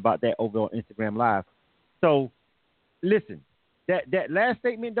saying about that over on Instagram Live. So, listen, that last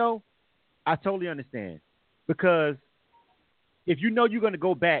statement though, I totally understand. Because if you know you're going to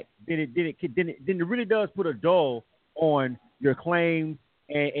go back, then it really does put a dull on your claims,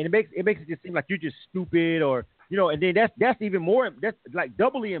 and it makes it just seem like you're just stupid, or and then that's even more, that's like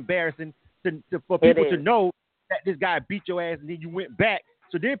doubly embarrassing for people to know that this guy beat your ass and then you went back.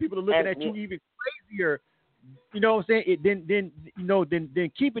 So then people are looking at you even crazier. You know what I'm saying?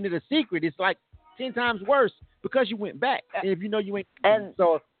 Then keeping it a secret, it's like 10 times worse because you went back. And if you know you ain't, and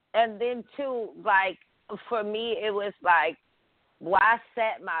then too, like. For me, it was like, why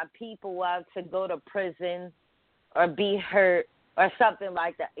set my people up to go to prison or be hurt or something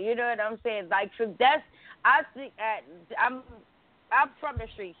like that? You know what I'm saying? Like, I think I'm from the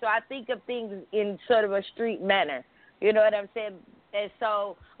street, so I think of things in sort of a street manner. You know what I'm saying? And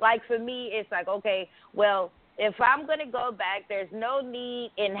so, like, for me, it's like, okay, well, if I'm going to go back, there's no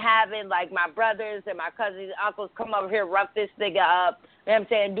need in having, like, my brothers and my cousins and uncles come over here, rough this nigga up, you know what I'm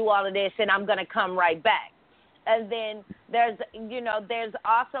saying, do all of this, and I'm going to come right back. And then there's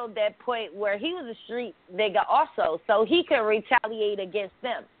also that point where he was a street nigga also, so he could retaliate against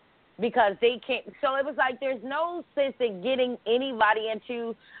them because they can't. So it was like there's no sense in getting anybody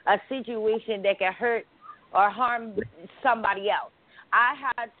into a situation that can hurt or harm somebody else. I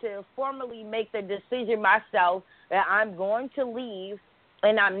had to formally make the decision myself that I'm going to leave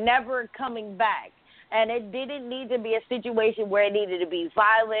and I'm never coming back. And it didn't need to be a situation where it needed to be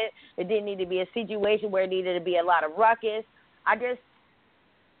violent. It didn't need to be a situation where it needed to be a lot of ruckus. I just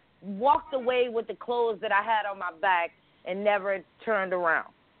walked away with the clothes that I had on my back and never turned around.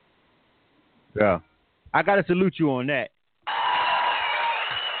 Yeah. I got to salute you on that.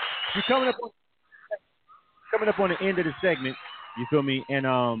 You're coming up on the end of the segment. You feel me? And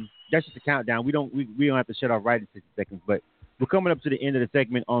that's just a countdown. We don't have to shut off right in 60 seconds, but we're coming up to the end of the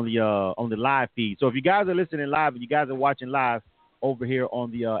segment on the live feed. So if you guys are listening live and you guys are watching live over here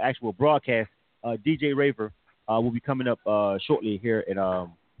on the actual broadcast, DJ Raver will be coming up shortly here at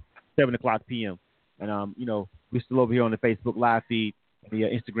 7:00 p.m. And we're still over here on the Facebook live feed, the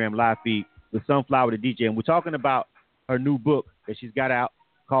Instagram live feed with Sunflower the DJ, and we're talking about her new book that she's got out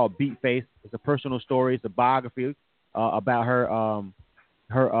called Beat Face. It's a personal story. It's a biography about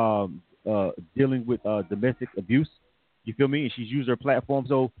her dealing with domestic abuse. You feel me? And she's used her platform.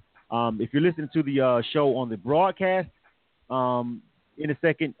 So if you're listening to the show on the broadcast, in a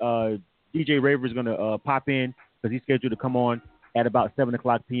second, DJ Raver is going to pop in because he's scheduled to come on at about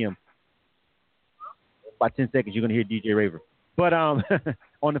 7:00 p.m. About 10 seconds, you're going to hear DJ Raver. But on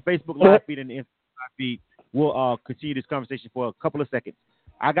the Facebook live feed and the Instagram live feed, we'll continue this conversation for a couple of seconds.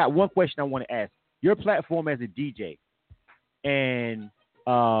 I got one question I want to ask. your platform as a DJ, and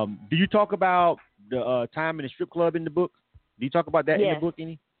do you talk about the time in the strip club in the book? Do you talk about that in the book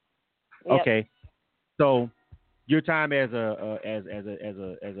any? Yep. Okay, so your time as a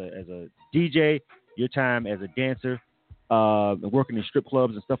DJ, your time as a dancer, working in strip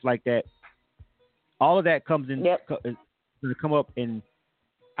clubs and stuff like that. All of that comes in. Is going to come up, and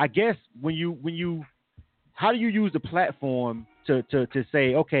I guess when you, how do you use the platform to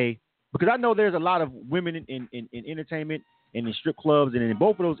say, okay, because I know there's a lot of women in entertainment and in strip clubs, and in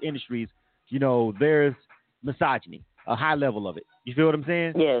both of those industries, you know, there's misogyny, a high level of it. You feel what I'm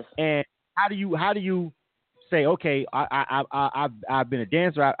saying? Yes. And how do you say, okay, I've been a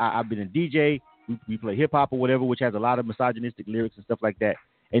dancer, I've been a DJ, we play hip hop or whatever, which has a lot of misogynistic lyrics and stuff like that,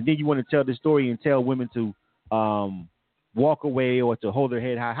 and then you want to tell the story and tell women to walk away or to hold their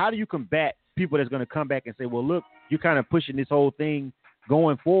head high. How do you combat people that's going to come back and say, well, look, you're kind of pushing this whole thing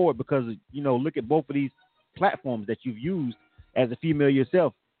going forward because, you know, look at both of these platforms that you've used as a female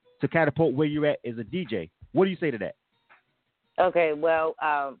yourself to catapult where you're at as a DJ. What do you say to that? Okay, well,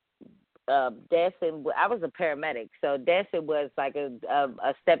 dancing, I was a paramedic, so dancing was like a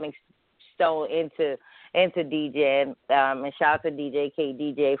stepping stone into DJing, and shout out to DJ K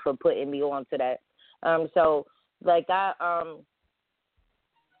DJ for putting me on to that. So like that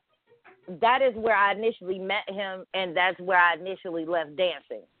is where I initially met him, and that's where I initially left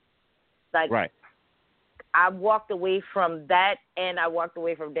dancing. Like, right. I walked away from that, and I walked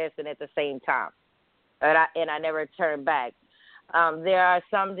away from dancing at the same time, and I never turned back. There are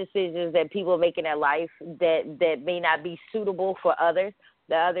some decisions that people make in their life that may not be suitable for others,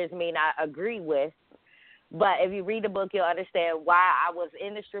 that others may not agree with. But if you read the book, you'll understand why I was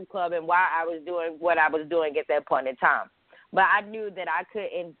in the strip club and why I was doing what I was doing at that point in time. But I knew that I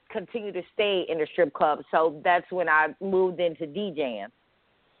couldn't continue to stay in the strip club, so that's when I moved into DJing.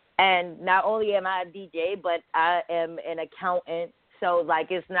 And not only am I a DJ, but I am an accountant. So,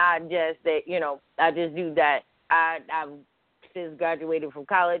 like, it's not just that, you know, I just do that. I've since graduated from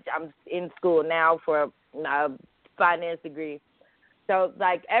college. I'm in school now for a finance degree. So,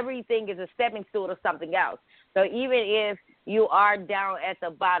 like, everything is a stepping stool to something else. So even if you are down at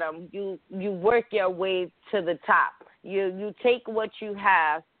the bottom, you work your way to the top. You take what you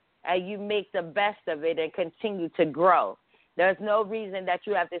have and you make the best of it and continue to grow. There's no reason that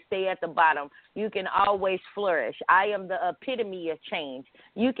you have to stay at the bottom. You can always flourish. I am the epitome of change.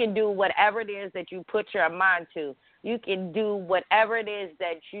 You can do whatever it is that you put your mind to. You can do whatever it is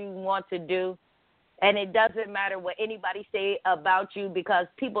that you want to do. And it doesn't matter what anybody say about you, because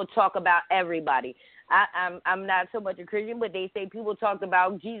people talk about everybody. I'm not so much a Christian, but they say people talk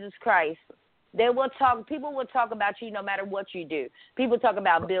about Jesus Christ. People will talk about you no matter what you do. People talk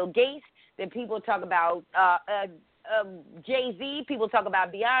about Bill Gates. Then people talk about Jay-Z. People talk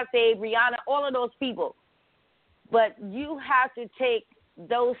about Beyonce, Rihanna, all of those people. But you have to take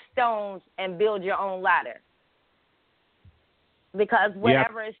those stones and build your own ladder. Because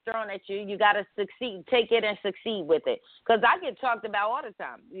whatever is thrown at you, you got to succeed. Take it and succeed with it. Because I get talked about all the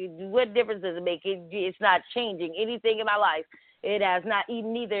time. What difference does it make? It's not changing anything in my life. It has not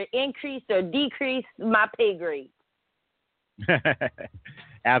neither increased or decreased my pay grade.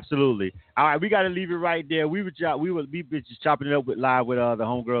 Absolutely. All right, we got to leave it right there. We were just chopping it up live with the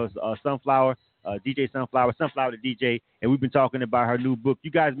homegirls, Sunflower, DJ Sunflower the DJ, and we've been talking about her new book.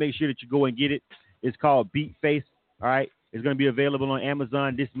 You guys make sure that you go and get it. It's called Beat Face. All right. It's going to be available on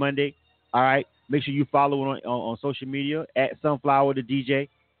Amazon this Monday. All right. Make sure you follow her on social media at Sunflower the DJ.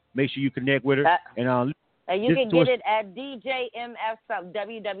 Make sure you connect with her. And you can get it at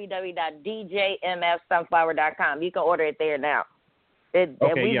www.djmfsunflower.com. You can order it there now.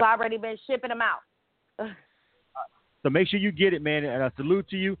 We've already been shipping them out. So make sure you get it, man. And a salute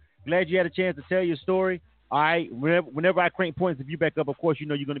to you. Glad you had a chance to tell your story. All right. Whenever I crank points, if you back up, of course, you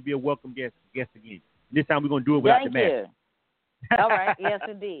know you're going to be a welcome guest again. This time we're going to do it without the mask. Thank you. All right. Yes,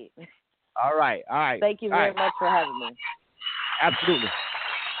 indeed. All right. Thank you very much for having me. Absolutely.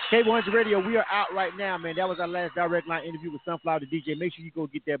 K100 Radio, we are out right now, man. That was our last direct line interview with Sunflower the DJ. Make sure you go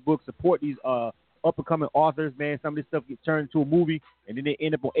get that book. Support these up-and-coming authors, man. Some of this stuff gets turned into a movie, and then they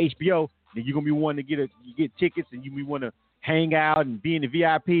end up on HBO. Then you're going to be wanting to get tickets, and you want to hang out and be in the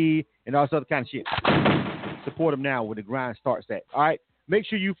VIP and all this other kind of shit. Support them now where the grind starts at. All right? Make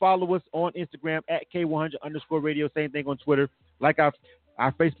sure you follow us on Instagram at K100_radio. Same thing on Twitter. Like our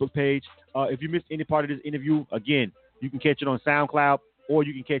Facebook page. If you missed any part of this interview, again, you can catch it on SoundCloud or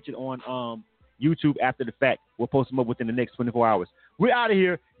you can catch it on YouTube after the fact. We'll post them up within the next 24 hours. We're out of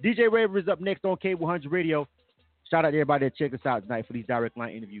here. DJ Raver is up next on K100 Radio. Shout out to everybody that checked us out tonight for these direct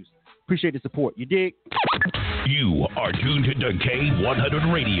line interviews. Appreciate the support. You dig? You are tuned to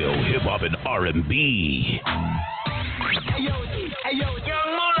K100 Radio, Hip Hop and R&B. Hey yo, Young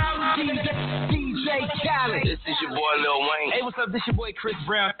Moolah, DJ Khaled. This is your boy Lil Wayne. Hey, what's up? This your boy Chris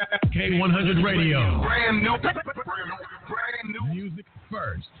Brown. K100 Radio. Brand new. Music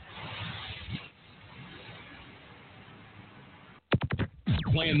first.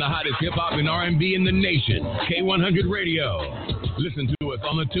 Playing the hottest hip-hop and R&B in the nation. K100 Radio. Listen to us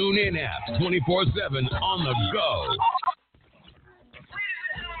on the TuneIn app, 24/7 on the go.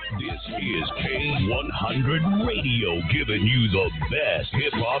 This is K100 Radio, giving you the best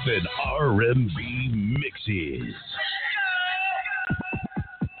hip-hop and R&B mixes.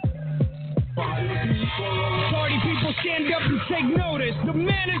 Party people, stand up and take notice. The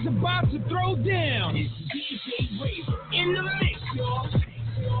man is about to throw down. It's DJ Raver in the mix, y'all.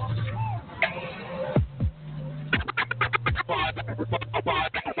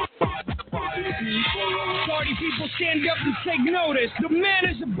 Party people, stand up and take notice. The man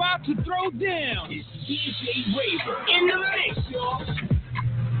is about to throw down. It's DJ Raver in the mix, y'all.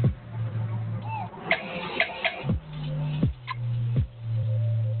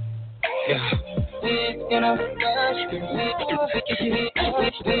 Yeah. We're gonna rush, girl. Get you up,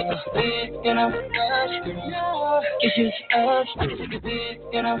 we're gonna rush, girl. Get you up, we're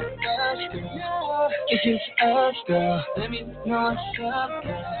gonna rush, girl. Get you up, girl. Let me know what's up,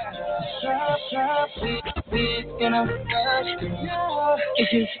 girl. Shop, we're gonna rush, girl.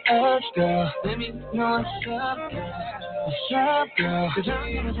 Get you up, girl. Let me know what's up, girl. What's up, girl? 'Cause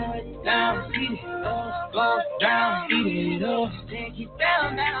I'm gonna turn it down, beat it up, go down, beat it up, take it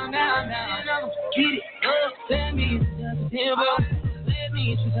down, down, down, down, down. Get it up, let me touch the tempo. Let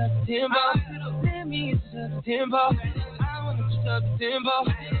me touch the tempo. Let me touch the tempo. I wanna touch the tempo.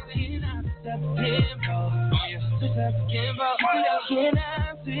 Can I touch the tempo? Touch the tempo. Can I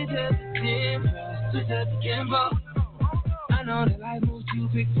touch the tempo? Touch the tempo. I know that life moves too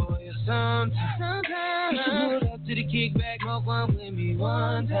quick for you sometimes. You should pull up to the kickback, smoke one with me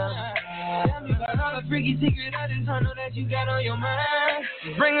one time. Tell me about all the freaky secret I just know that you got on your mind.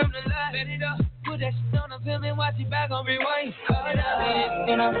 Bring them to life, let it up. Put that shit on the film and watch it back on rewind. Call it out,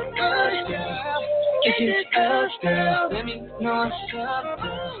 and I'm good, girl. Get you up, girl. Let me know what's up,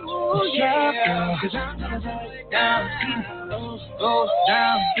 girl. What's up, girl? 'Cause I'm gonna take it down, beat it up, go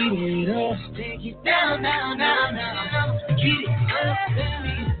down, beat it up, take it down, down, down, down. Get it up, let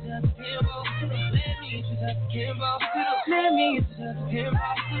me touch the tempo. Let me touch the tempo. Let me touch the tempo.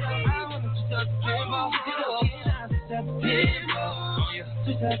 I wanna touch the tempo. Can I touch the tempo?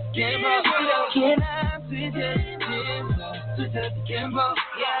 Touch the tempo. Can I touch the tempo? Touch the tempo.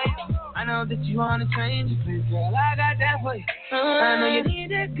 Yeah. I know that you wanna change your place, girl. I got that for you. I know you need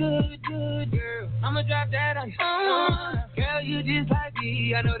that good, good girl. I'ma drop that on you. Girl, you just like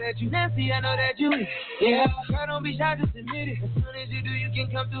me. I know that you nasty. I know that you is. Yeah, girl, don't be shy, just admit it. As soon as you do, you can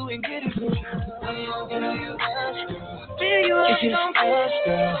come through and get it, girl. I know you rush, girl. Feel you up, don't push,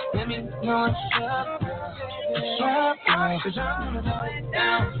 girl. Let me know what's up, girl. What's up, girl? 'Cause I'm gonna throw it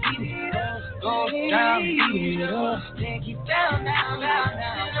down, beat it up, go down, beat it up, take it down, down, down,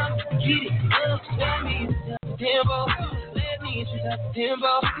 down. Get it up, let me touch the tempo. Let me touch the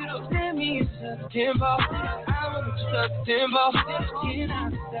tempo. Let me touch the tempo. I wanna touch the tempo. Can I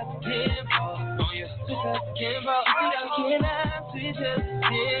touch the tempo? Touch the tempo. Can I touch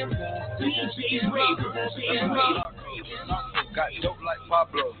the tempo? Got dope like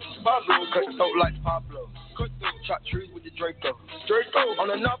Pablo. Pablo cut dope like Pablo. Cut through chop trees with the Draco. Draco on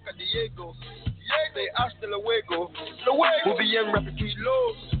the knock at Diego. They hasta luego. We'll be in rapid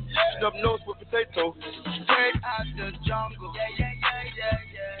kilos. Snub nose with potato. Straight out the jungle. Yeah, yeah, yeah, yeah,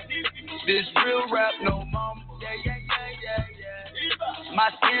 yeah. This real rap, no mumble. Yeah, yeah, yeah, yeah, yeah. My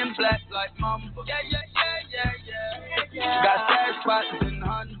skin black like mumble. Yeah, yeah, yeah, yeah, yeah. Got stash spots in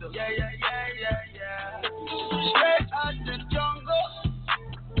Honda. Yeah, yeah, yeah, yeah, yeah. Straight out the jungle.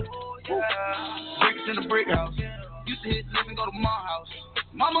 Oh, yeah. Bricks in the brick house. Used to hit live and go to my house.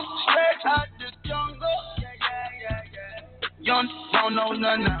 Mama, straight out the jungle. Yeah, yeah, yeah, yeah. Young don't know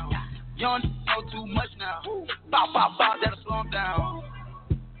nothing now. Young know too much now. Bow, bow, bow, that'll slow him down.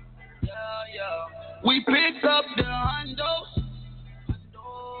 Yeah, yeah. We pick up the hundos,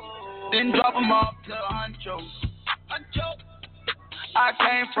 then drop them off to Huncho. Huncho. I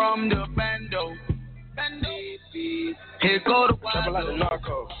came from the bando. Here go the wild. Travel like the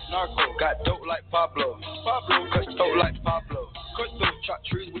narco. Narco. Got dope like Pablo. Pablo. Cut dope like Pablo. Cut through chop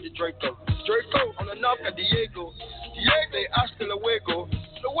trees with the Draco. Draco on the knock at Diego. They hasta luego.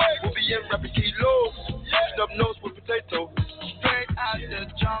 We'll be in rapid kilos. Snub nose with potato. Straight out the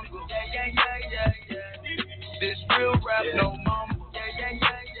jungle. Yeah, yeah, yeah, yeah, yeah. This real rap, no mumble. Yeah, yeah,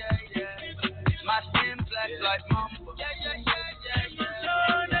 yeah, yeah, yeah. My skin black like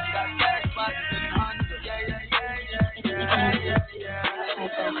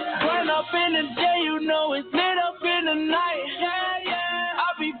in the day, you know it's lit up in the night. I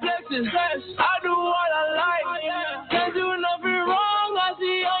be flexing, I do what I like. Can't do nothing wrong, I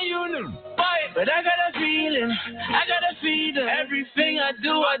see how you fight. But I got a feeling, I got a feeling. Everything I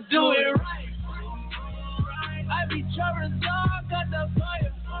do it right. I be traveling dark at the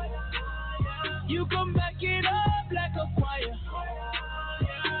fire. You come back it up like a choir.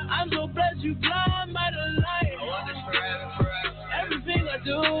 I'm so blessed you blind by the light. Everything I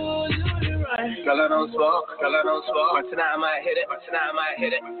do it right. Girl, I don't smoke. But tonight I might hit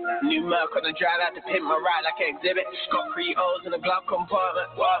it. New Merc on the drive, I had to pimp my ride like an exhibit. Got 3 O's in the glove compartment.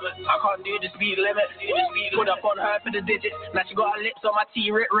 I can't do the speed limit. Put up on her for the digits. Now she got her lips on my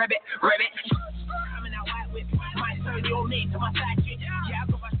T-Ribbit. I'm in that white whip. Might turn your mate to my side chick. Yeah,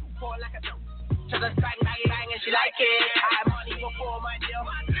 I got my shoe for like a dope. So just bang, and she like it. I had money before my deal.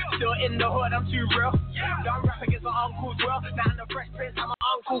 Still in the hood, I'm too real. Don't rap against my uncle's will. Now I'm the Fresh Prince, I'm my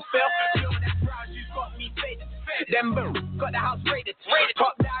Uncle Phil. Yo, that brown juice got me faded. Then boom, got the house raided.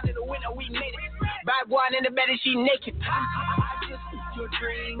 Top down in the winter, we made it. Bad one in the bed and she naked. I just took your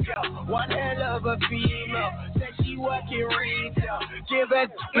dream, girl. One hell of a female. Said she working retail. Give her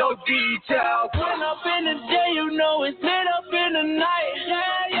no detail. When up in the day, you know it's lit up in the night.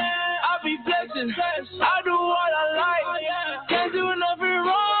 I be flexing, I do what I like. Can't do nothing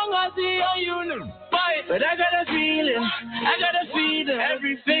wrong, I see how you fight. But I got a feeling,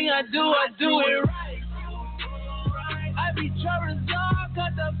 everything I do it right. I be traveling dark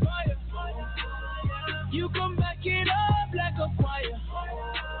at the fire. You come back it up like a choir.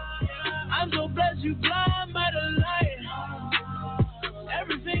 I'm so blessed you blind by the light.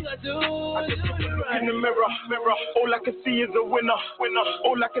 Everything I do it right. In the mirror, all I can see is a winner.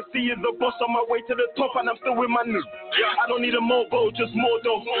 All I can see is a boss on my way to the top, and I'm still with my new. I don't need a mobo, just more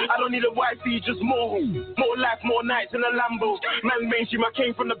dough. I don't need a wifey, just more home. More life, more nights in a Lambo. Man mainstream, I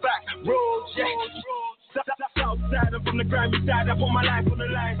came from the back roads, yeah. Southside, I'm from the grimy side, I put my life on the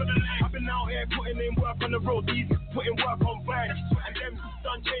line. I've been out here putting in work on the road, these putting work on vines. And them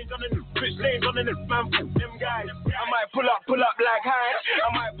done change on the new, switch lanes on the new, man, them guys. I might pull up like high.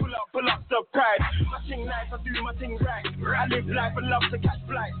 I might pull up, surprise. My thing nice, I do my thing right. I live life and love to catch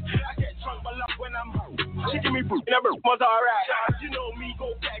flights. I get drunk by love when I'm home. She give me boo, in a bro, was alright. You know me,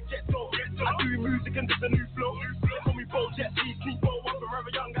 go get go. I do music and just a new flow. Call me Bo, Jet, Sleep, Bo. I'm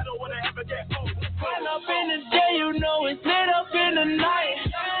forever young, I don't wanna ever get old. When up in the day, you know it's lit up in the night.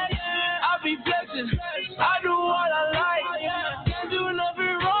 I be flexing, I do what I like. Can't do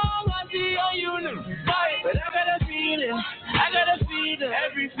nothing wrong, I see how you fight. But I got a feeling,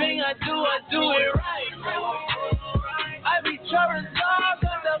 everything I do it right. I be traveling dark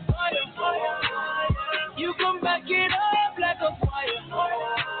at the fire. You come back it up like a choir.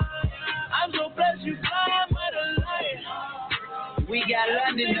 I'm so blessed you climb by the light. We got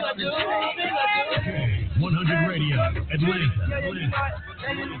London on the train. 100 Radio, Atlanta.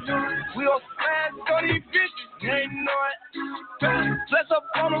 We all smash 30 bitches, you ain't know it. Flex up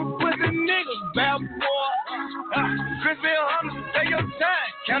on them pussy niggas, bad boy. Crispy Hunters, take your time,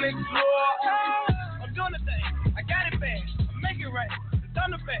 count it slow. I'm doing the thing, I got it bad, I make it right.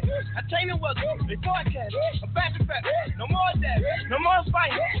 Thunderback, I change the weather, they forecast, I'm back to back, no more that, no more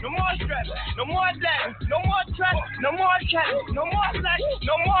fighting, no more stress, no more that, no more trap, no more cat, no more slack,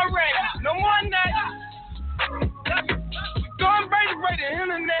 no more rap, no more night. We going crazy, break the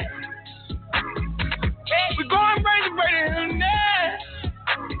internet. We going crazy, break the internet.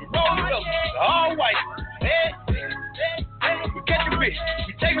 Roll up, all white. We catch a bitch,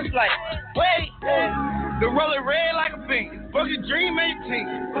 we take a flight. Wait, the roller red like a bean. Fuck your dream, 18.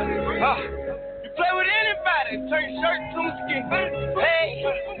 You play with anybody, turn your shirt to my skin. Hey,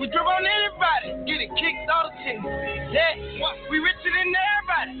 we drip on anybody, get it kicked all the team. Yeah, we richer than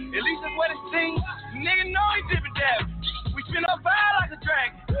everybody, at least that's what it seems. Nigga know he dip it down. We spin up high like a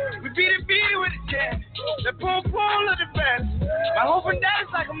dragon. We beat it with a can. That boom of the best. My hope and that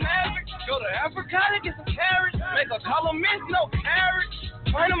is like a maverick. Go to Africa to get some carrots. Make a color mint, no carrots.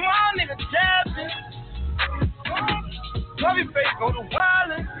 Turn them all, nigga, jabbing. Cover your face, go to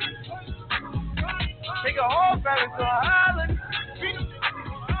Wildin'. Take a whole family to a island.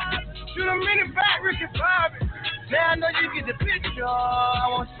 Shoot them in the back, Ricky Bobby. Now I know you get the picture. I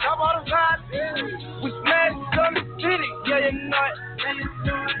want to stop all the vibes. We smash on the city, yeah, you know it.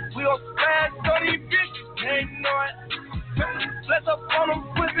 We gon' smash on these bitches, yeah, you know it. Let's up on them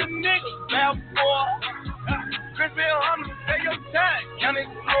pussy niggas, bad boy. Crispy Hunters, take your time, count it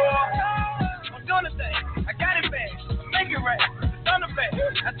slow. I'm doing the thing, I got it bad, I make it right. Thunderback,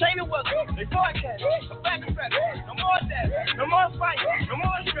 I change the weather, they forecast, I'm back to back, no more that. bad. No more fighting, no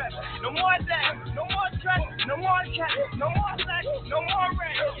more stress, no more that, no more stress, no more chat, no more sex, no more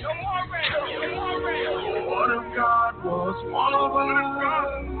rain, no more rain, no more rain. What if God was one of us?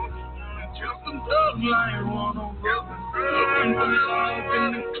 Just some thug like one of us. Looking for love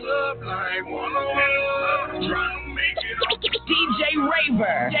in the club like one of us. Trying to make it up. DJ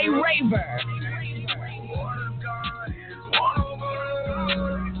Raver. DJ Raver. What if God is one of us?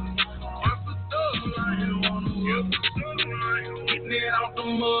 Just a thug like one of us. Getting it out the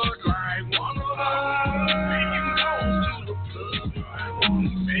mud like one of us.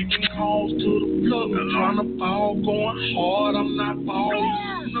 Making calls to the plug. I'm trying to ball, going hard. I'm not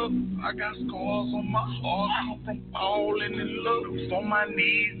balling up. I got scars on my heart from falling in love. On my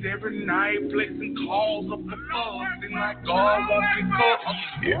knees every night, placing calls up above. Seem like God won't pick up.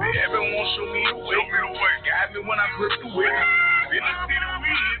 Everyone show me the way. Got me when I grip the whip. In the city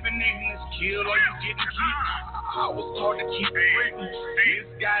we living in, is killed or you getting killed. I was taught to keep it real.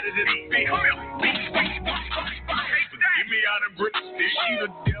 Misguided in the field. Get me out of Britain. She the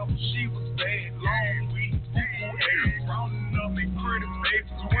devil, she was bad. Long week, boo-boo, rounding up they pretty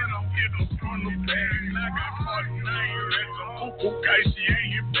babies. When I'm getting from the bag, I got caught in 9 years at some boo-boo guy, she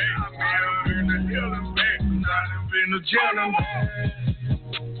ain't here back. I've been to hell and back, I've been to jail and back.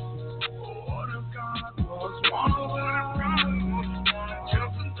 What if God was one of us?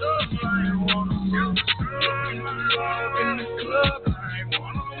 Just a dog like one of us. Looking for love in the club like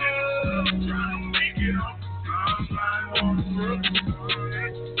one of us. Trying to make it up.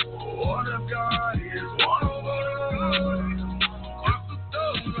 What if God is one of us? Just a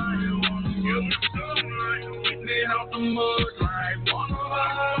thug like one of us. Getting it out the mud like one of us.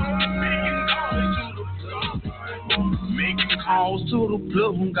 Making calls to the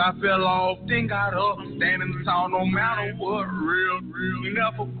plug. I fell off, then got up. Standing tall no matter what. Real.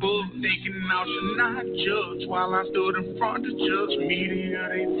 Never book. Thinking I should not judge. While I stood in front of judge. Media,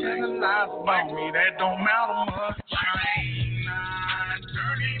 they telling lies about me. That don't matter much. I ain't not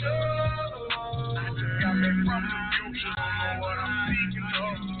dirty up. I just got back from the future. Don't know what I'm thinking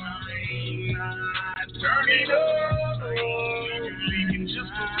of. I ain't not dirty up. Leaving just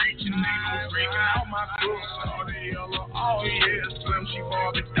for reaching. Ain't no breaking out my clothes. All the yellow, oh yeah, Slim, she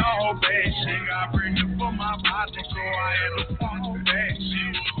bought the dog bag. She got pregnant for my partner, so I had to fall back. She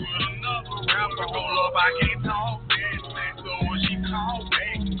was with another rapper, roll up, I can't talk back. So when she called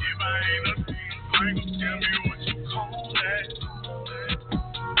back, if I ain't a thing, tell me what you call that.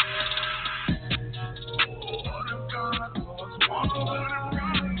 What if God was one of us?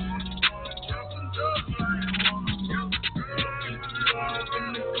 Just a dog like one of us. Love in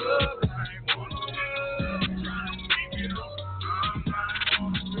the club like one of us. Trying to make it up. I'm like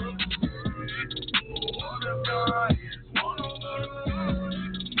one of us. What if God is one of us?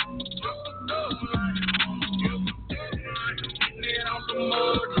 Just a dog like one of us. Getting it out the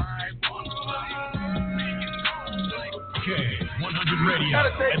mud like one of us. K100 Radio,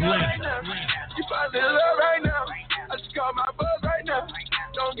 Atlanta. You find love right now. I just call my buzz right now.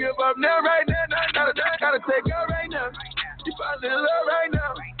 Don't give up now, right now. Gotta take her right now. You find love right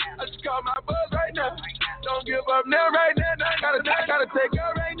now. I just call my buzz right now. Don't give up now, right now. Gotta take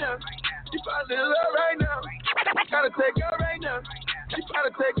her right now. You find love right now. Gotta take her right now. You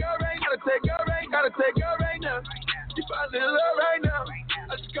gotta take her right. Gotta take her right. Gotta take her right now. You find love right now.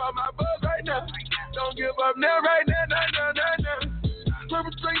 I just call my buzz right now. Don't give up now, right now.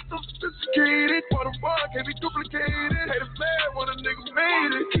 Perpetrate so sophisticated. For the fun can't be duplicated. Hate a bad when a nigga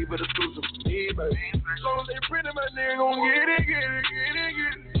made it. Keep it exclusive for me, baby. As long as they print it, my nigga gon' get it.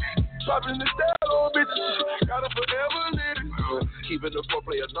 Dropping the style on bitches. Gotta forever live it. Keeping the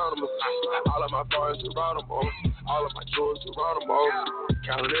foreplay anonymous. All of my friends around them all. All of my jewels around them all.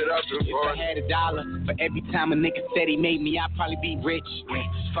 Counting it up and if I had $1 for every time a nigga said he made me, I'd probably be rich.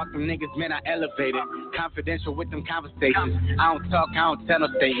 Fuck them niggas, man, I elevated. Confidential with them conversations. I don't talk, I don't tell no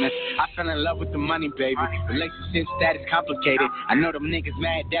statements. I fell in love with the money, baby. Relationship status complicated. I know them niggas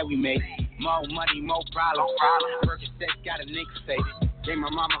mad that we made it. More money, more problems. Percocet got a nigga stated. Gave my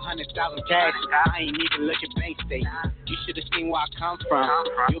mama 100,000 cash. I ain't even look at bank statements. You should've seen where I come from.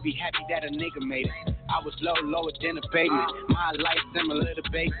 You'll be happy that a nigga made it. I was lower than a pavement. My life similar to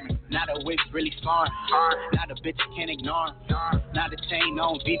basement. Not a whip really foreign. Not a bitch I can't ignore. Not a chain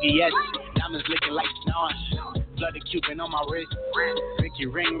on VVS. Diamonds looking like snoring. Blooded Cuban on my wrist. Ricky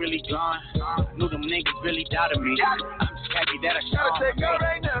ring really glowing. Knew them niggas really doubted me. I'm just happy that I shot. Gotta take her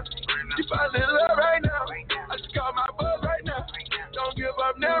right now. You find love right now. I just call my buzz right now. Don't give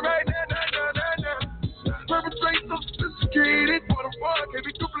up now, right now. Perpetrate so sophisticated. For the fun can't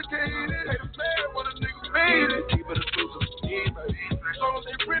be duplicated. Hate a man when a nigga made it. Keep it exclusive, yeah, baby. As long as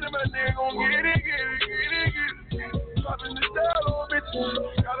they print it, my nigga gon' get it.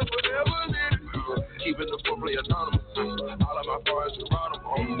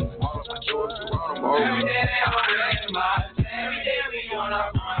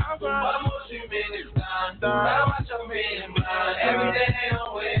 I watch your pretty mind. Every day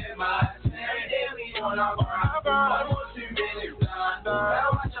I'm with mine. Every day we on our grind. One more too many times. I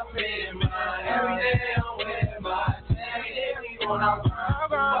watch your pretty mind. Every day I'm with mine. Every day we on our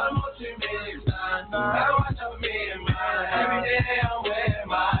grind. One more too many times. I watch your pretty mind. Every day I'm with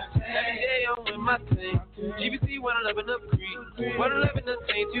mine. Every day I'm with my team. GBC 111 up creek. 111 up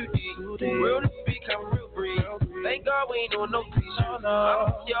ain't too deep. Real to become real breed. Thank God we ain't on no t-shirt.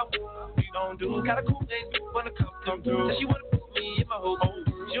 Yo, we don't do. Got a cool name when the cup come through. So she wanna put me in my whole home.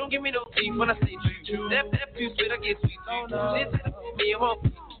 She don't give me no teeth when I say true. That few sweet, I get sweet. She said me and won't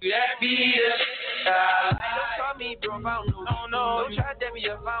that be it. Don't call me bro if I don't know. Don't try to dab me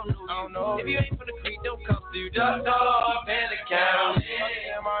up if I don't know. If you ain't from the creek, don't come through. Duck off in the county.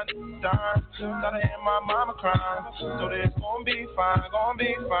 Yeah, my dime. Gotta hear my mama crying. So it's gonna be fine, gonna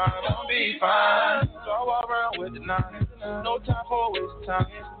be fine, gonna be fine. So I walk around with the nine. No time for waste time.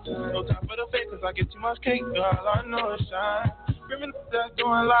 No time for the fake, cause I get too much cake, girl. I know it's shine. Screaming that's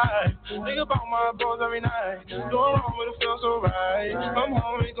doing life. Think about my bros every night. Doing wrong, but it feels so right. Come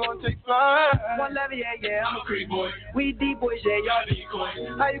home, we gon' take flight. 111, yeah, I'm a creep boy. We deep boys, yeah, y'all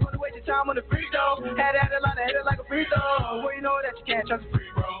decoy. How you gonna waste your time on the free throw? Had a lot of headed like a free throw. Well, you know that you can't trust a free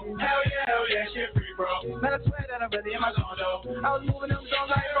bro. Hell yeah, shit free bro. Man, I swear that I'm really in my zone though. I was moving them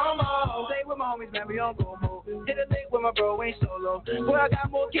songs like promo. Stay with my homies, man, we on go mode. Hit a link with my bro, ain't solo. Boy, I got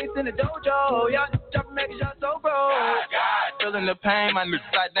more kicks in the dojo. Y'all jumping, making y'all so bro. God, feeling the pain, my niggas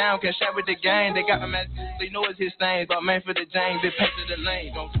slide down, can't share with the gang. They got my man, so you know it's his thing. But man for the James, they paint to the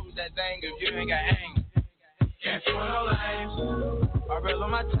lane. Don't choose that thing if you ain't got aim. Can't do no lanes. I real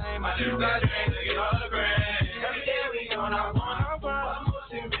on my team, I do got dreams to get all the grain. Every day we on our grind. One more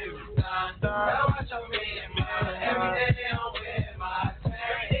too many times. I watch your million man. Every day I'm with my team.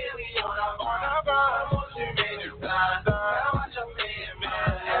 Every day we on our grind. One more too many times. I watch your million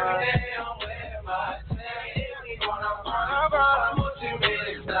man. Every day I'm with my team. Every day we on our grind. One more too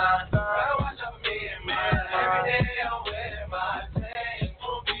many times. I watch your million man. Every day I'm with my team.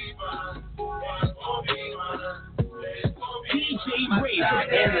 DJ Raver.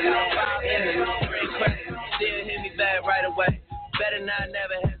 Still hit me back right away. Better not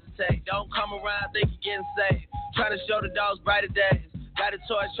never hesitate. Don't come around think you're getting saved. Trying to show the dogs brighter days. Got a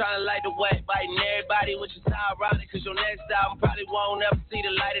torch trying to light the way. Biting everybody, which is ironic. Cause your next album probably won't ever see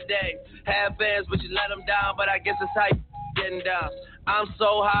the light of day. Have fans, but you let them down. But I guess it's how you getting down. I'm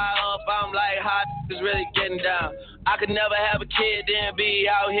so high up, I'm like hot is really getting down. I could never have a kid, then be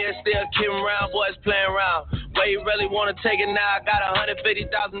out here still kidding around, boys playing around. Where you really wanna take it now? I got $150,000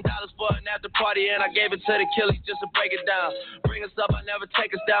 for an after party, and I gave it to the killers just to break it down. Bring us up, I never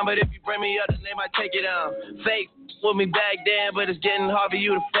take us down, but if you bring me up, then they might take it down. Fake with me back then, but it's getting hard for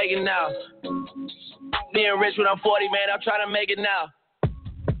you to fake it now. Being rich when I'm 40, man, I'm trying to make it now.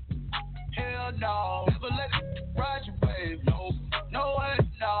 Hell no, never let it ride your wave, no. No way,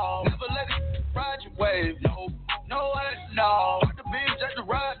 no. Never let it ride your wave, no. No way, no. Put the beans just to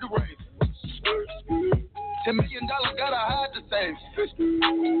ride the race. $10 million gotta hide the safe.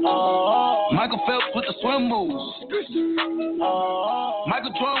 Michael Phelps with the swim moves.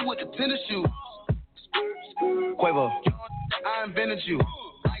 Michael Jordan with the tennis shoes. Quavo, I invented you.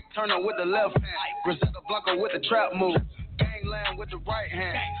 Mike Turner with the left hand. Griselda Blanco with the trap move. Gangland with the right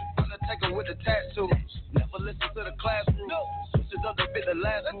hand. Undertaker with the tattoos. Never listen to the classroom. Switches up to fit the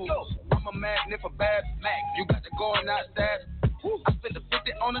last move. I'm a magnet for bad Mac. You got to go and not stab. I spent the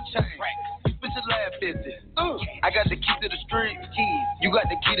 50 on a chain. You spent your last 50. I got the key to the street. You got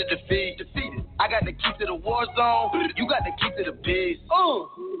the key to defeat. I got the key to the war zone. You got the key to the peace.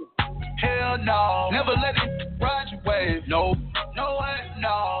 Hell no. Never let it ride your wave. No. No way,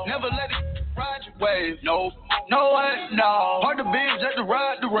 no. Never let it ride your wave. No. No way, no. Hard to binge just to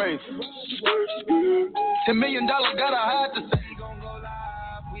ride the race. $10 million gotta hide the safe. We gon' go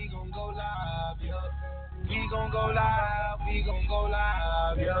live, we gon' go live, yeah. We gon' go live, we gon' go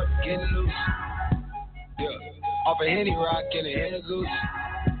live, yeah. Getting loose, yeah. Off a Henny Rock and a Henny Goose,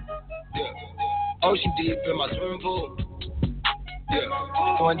 yeah. Ocean deep in my swimming pool,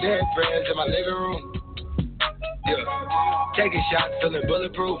 yeah. Throwing dead friends in my living room, yeah. Taking shots, feeling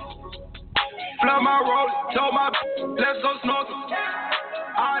bulletproof. Flood my road, told my let's go snorkel.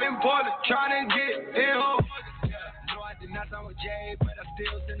 Out in Portland, trying to get in home. No, I did not sign with Jay, but I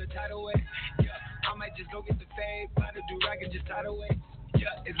still send the title away. Yeah, I might just go get the fade, find a dude I can just tie away.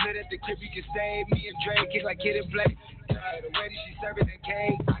 Yeah, it's lit at the crib, you can stay. Me and Dre kick like kid and play. Yeah, the way that she serving the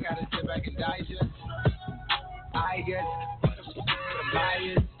cake, I gotta sit back and digest. I guess, but the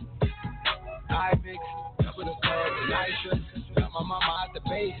bias. I mix, up with the club, the nitrous. Got my mama out the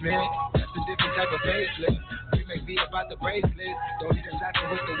basement. That's a different type of facelift. We make beat about the bracelet. Don't need a jacket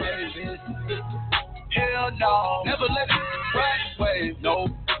with the wave is. Hell no, never let it ride away. No,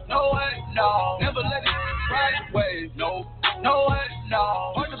 no way, no, never let it ride away. No, no way,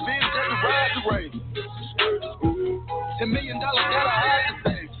 no. Hard to be just to ride the race. $10 million gotta hide the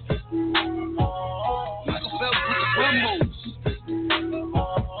face. Michael Phelps with the swim moves.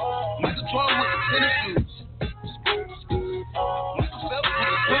 Michael Jordan with the tennis shoes. Michael Phelps with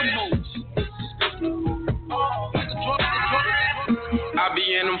the swim moves. Michael Jordan with the Jordan. I be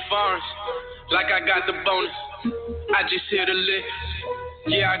in them farms like I got the bonus. I just hit a lick.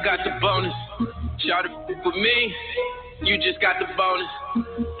 Yeah, I got the bonus. Shout it with me. You just got the bonus.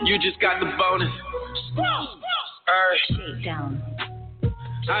 You just got the bonus. Shakedown.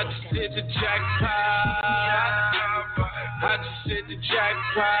 I just hit the jackpot. I just hit the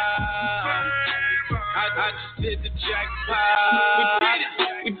jackpot. I just hit the jackpot.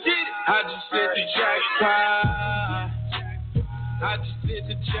 We did it. I just hit the jackpot. I just hit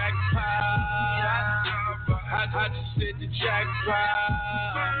the jackpot. I just hit the jackpot.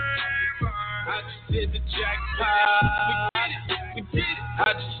 I just hit the jackpot. We did it.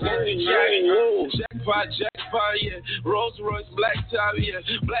 I just hit the jackpot. Jackpot, yeah. Rolls Royce, black top, yeah.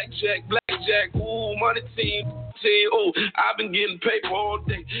 Blackjack. Ooh, money team. Ooh, I've been getting paper all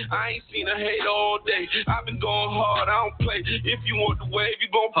day. I ain't seen a hate all day. I've been going hard. I don't play. If you want the wave, you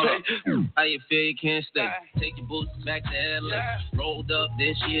gon' pay. How you feel? You can't stay. Take your boots back to LA. Rolled up,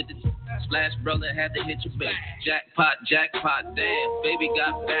 then she hit the splash, brother. Had to hit your back. Jackpot, damn. Baby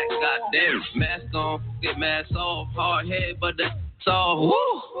got back, goddamn. Mask on, get mask off. Hard head, but that's all.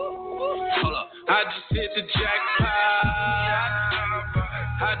 Woo. Hold up. I just hit the jackpot.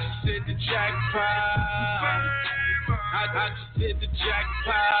 I just hit the jackpot. I just hit the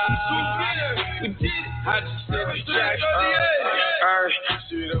jackpot. We did it. I just hit the jackpot.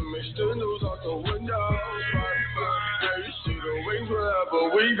 See them mix the news out the window. Hey, you see the wings wherever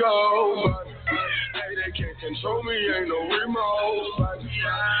we go. Hey, they can't control me, ain't no remote.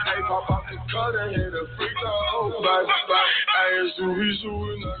 Hey, pop out the cut and hit a free throw. Hey, it's Vorheez,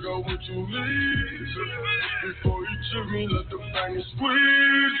 and I got what you need. Before you chip me, let the bang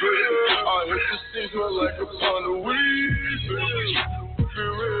squeeze. I hit the stage like a pound of weed. Be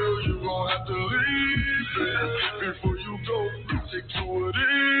real, you gon' have to leave. Before you go, take to it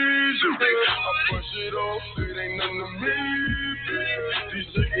easy. I brush it off, it ain't nothing to me. These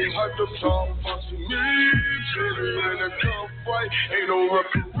niggas hyped up, trying to punch me. Chitty in a gunfight, ain't no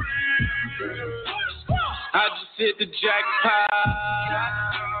referee. I just hit the jackpot.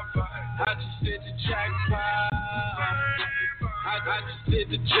 I just hit the jackpot. I just hit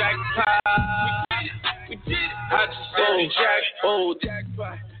the jackpot. We did it. I just hit the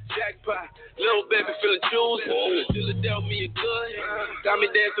jackpot. Jackpot. Little baby feeling juice. Still dealt me a good. Got me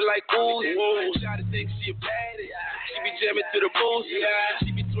dancing like ooh. Shot to think she a baddie. She be jamming to the boost.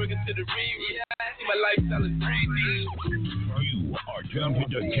 She be twerking to the remix. See my lifestyle is 3D. You are tuned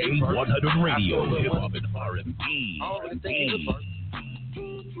into K100 Radio, hip hop and R&B.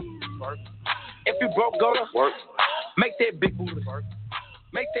 If you broke, go to work. Make that big booty work.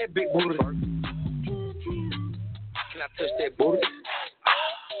 Make that big booty work. Can I touch that booty?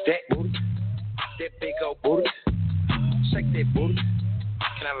 That booty. That big old booty. Shake that booty.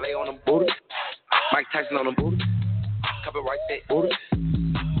 Can I lay on them booty? Mike Tyson on them booty. Copyright that booty.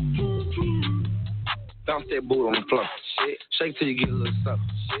 Bounce that booty on the floor. Shit. Shake till you get a little something.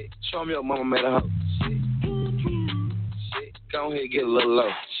 Shit. Show me your mama made a hoe. Shit. Shit. Go ahead and get a little low.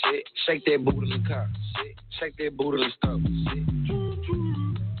 Shit. Shake that booty in the car. Shit. Shake that booty in the stove. Shit.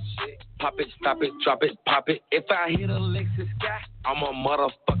 Shit. Pop it, stop it, drop it, pop it. If I hit a Lexus guy, I'm a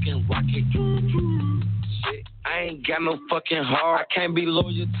motherfucking rocket. Shit. I ain't got no fucking heart. I can't be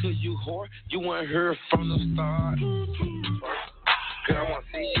loyal to you, whore. You weren't here from the start. Girl, I wanna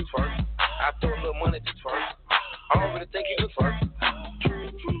see you first. I throw a little money to twerk. I don't really think you can twerk.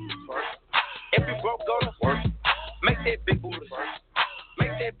 If you broke, go to work. Make that big booty work.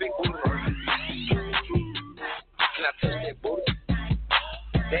 Make that big booty work. Can I touch that booty?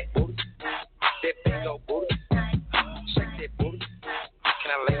 That booty. That big old booty. Shake that booty. Can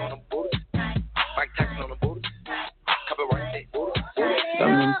I lay on the booty? Mike Tyson on the booty. Copyright that booty.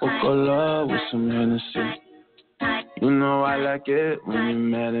 Dame un poco love with some Hennessy. You know I like it when you're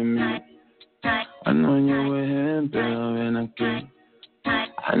mad at me. I know you're with him, pero ven aquí.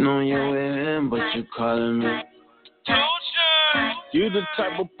 I know you're with him, but you calling me. You the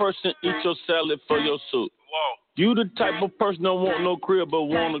type of person eat your salad for your soup. You the type of person don't want no crib but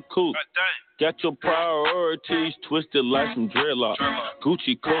want a coupe. Got your priorities twisted like some dreadlock.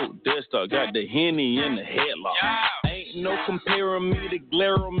 Gucci coat, Deadstar, got the Henny in the headlock. Ain't no comparing me, the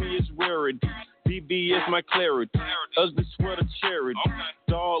glare on me is rarity. BB is my clarity. Ugly sweater charity.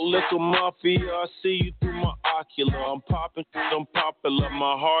 Dog Talk liquor mafia, I see you through my ocular. I'm popping, I'm popular.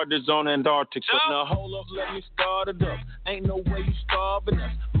 My heart is on Antarctica. Now hold up, let me start it up. Ain't no way you starving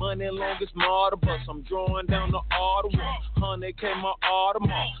us. Money long as martyr bus. I'm drawing down the Ottawa. 100K my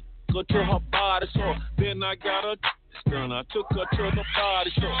Audemars. Go to her body store. Then I got her done. I took her to the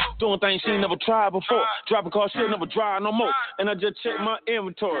body store. Doing things she never tried before. Driving cars she'll never drive no more. And I just checked my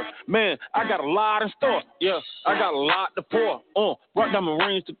inventory. Man, I got a lot in store. Yeah, I got a lot to pour. Right down my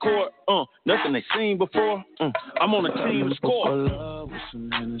range to court. Nothing they seen before. I'm on a team to score. Love with some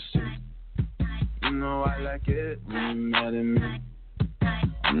Hennessy. You know I like it when you mad at me.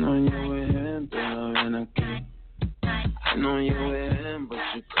 I know you with him, but when I can't. I know you with him, but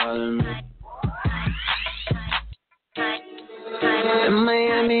you calling me. In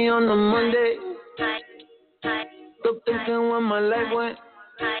Miami on a Monday. Still thinking when my leg went.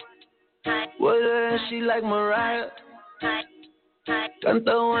 Was her and she like Mariah.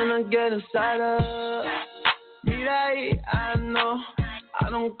 Canta when I get inside her. Mira ahí, I know. I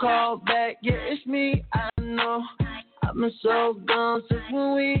don't call back, yeah, it's me, I know. I've been so gone since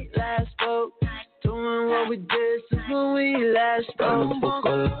when we last spoke. Doing what we did since when we last spoke.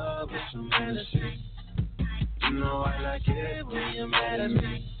 Love with some Hennessy. You know I like it when you're mad at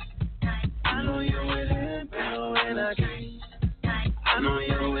me. I know you're with him, but when I can't. I know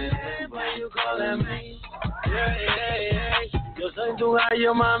you're with him, but you calling me. Yeah. Yo soy tu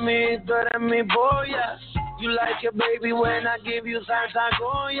gallo, mami, tú eres mi boya. You like it, baby, when I give you salsa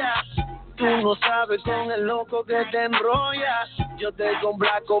Goya. Tú no sabes con el loco que te enrolla. Yo te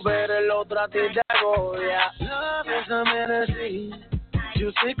complaco, pero el otro a ti te agoya. Love is a Hennessy.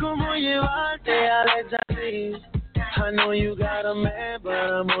 Yo sé cómo llevarte al éxtasis. I know you got a man, but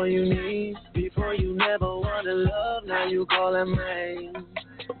I'm all you need. Before you never wanted love, now you calling me.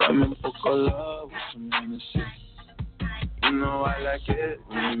 Dame un poco love with some Hennessy. You know I like it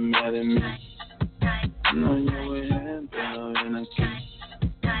when you mad at me. I know you with him, but when I can't.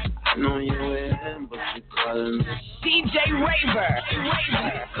 I know you with him, but you calling me. DJ Raver.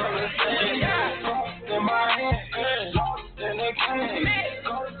 In my hand, lost in the game.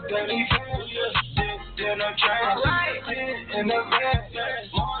 Steady in a train. In the van,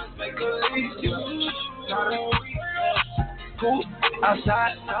 Mars make a leave. Cool,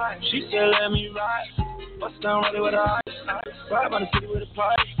 outside, she still let me ride. Bust down ready with her eyes. Ride by the city with a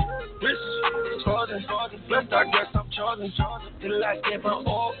party. Rich, frozen. Blessed, I guess I'm chosen. To the last day from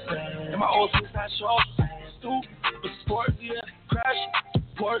open. And my old suit's not short. Stupid sport, yeah. Crash,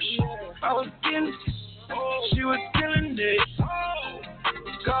 Porsche. I was getting, she was killing it.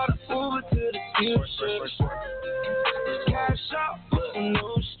 Got an Uber to the dealership. Cash out,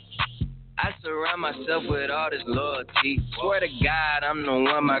 no shit. I surround myself with all this loyalty. Swear to God, I'm the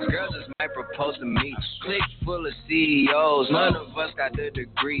one my girls just might propose to me. Clique full of CEOs, none of us got the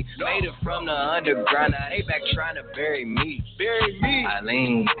degree. Made it from the underground, now they back trying to bury me. I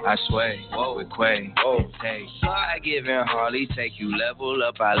lean, I sway, whoa, with Quay, take. I give in Harley, take you level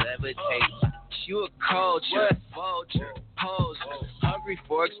up, I levitate. You a culture, vulture, poser, hungry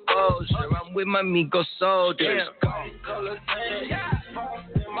for exposure. I'm with my Migo soldiers. Color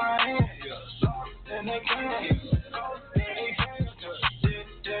in my hand, lost in the game.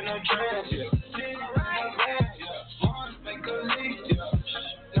 In a trance, Mars make a leak,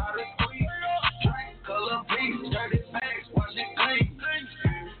 not a squeeze. Color piece, dirty bags, wash it clean.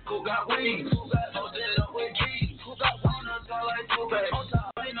 Who got wings? Who got posted up with keys? Who got one on top like two bags? On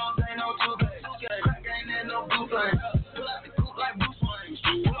top, ain't no two bags. Crack ain't in no blue flame. Pull out the coupe like Bruce Wayne.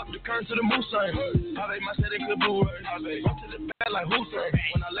 Pull up the current to the moose sign. I made my city good blue rain. I made run to the bed like Hussein.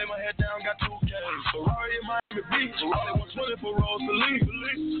 When I lay my head down, got 2 games. Ferrari in Miami Beach. I only 120 for rolls to leave.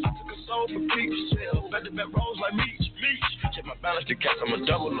 I took a soul for peeps. Back to back rolls like Meech. Check my balance, the cats, I'm a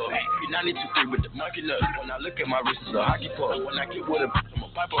double up. 92.3 with the monkey nut. When I look at my wrist, it's a hockey puck. When I get with it, I'm a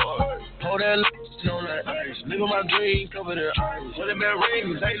piper up. Hold that on that ice. Living my dream, cover the eyes. When it been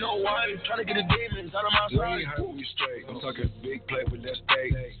rings, ain't no wine. Trying to get the demons out of my sight. You ain't heard me straight. I'm talking big play with that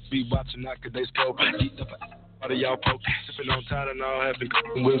steak. Be watching out cause they scoping. Out of y'all poking. Sipping on Tylenol, having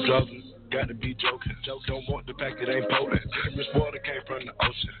with joking. Gotta be joking. Don't want the pack that ain't potent. This water came from the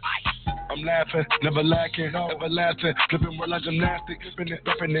ocean. I'm laughing, never lacking, everlasting. Flipping word like gymnastics. Flipping it,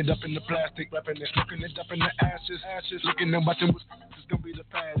 wrapping it up in the plastic. Wrapping it, smoking it up in the ashes. Looking and watching what's gonna be the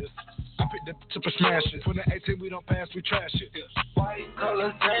fattest. I picked the up and smash it. 2018 we don't pass, we trash it. White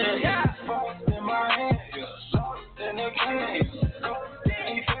color tan, lost in my hand, lost in the game.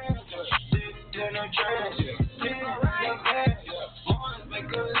 Danny Phantom, dipped in a trance, dipped in the van, Mars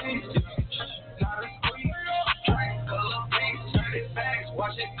make a leak, not a squeeze. Drink color pink, dirty bags,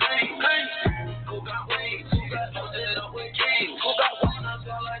 wash it clean. Who got wings? Who got posted up with kings? Who got one on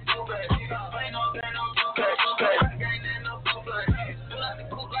I've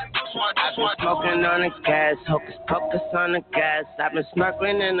been smoking on the gas, hocus pocus on the gas. I've been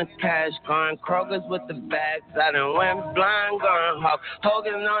smuggling in the cash, going Kroger's with the bags. I done went blind, going Hulk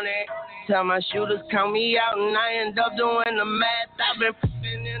Hogan on it. Tell my shooters count me out, and I end up doing the math. I've been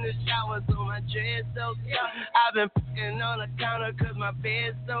f***ing in the shower, so my dread's so I've been f***ing on the counter, cause my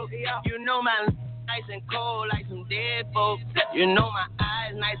bed's so you know my nice and cold like some dead folks. You know my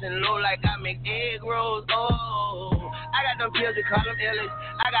eyes nice and low like I make egg rolls. Oh, I got them pills, you call them illies.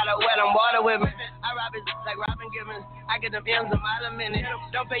 I got a wet on water with me. I rob it like Robin Gibbons. I get them M's a mile a minute.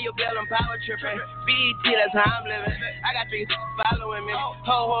 Don't pay your bill, I'm power tripping. BET, that's how I'm living. I got 3 following me. Ho,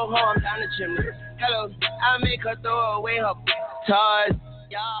 ho, ho, I'm down the chimney. Hello, I make her throw away her toys.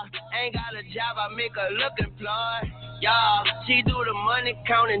 Y'all ain't got a job, I make her look employed. Y'all, she do the money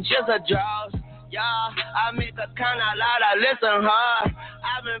counting just her draws. Y'all, I make her count out loud, I listen hard.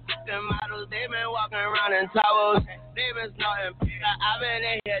 I've been fucking models, they been walking around in towels. They been snorting, I've been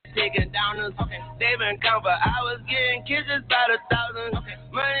in here taking down the they been counting for hours, getting kisses by the thousands.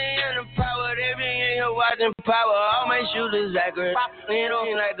 Money and the power, they be in here watching power. All my shooters accurate, you know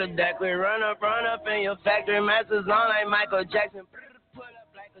like a decorate. Run up in your factory, masters on like Michael Jackson. Pull up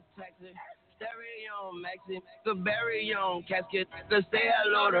like a taxi. Stereo on Maxi, could bury you on casket, could say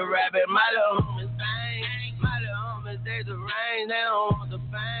hello to Rabbit. My little homies bang, my little homies days of rain, they don't want the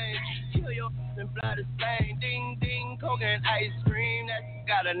fame. Kill your and fly to Spain, ding ding, coke and ice cream, that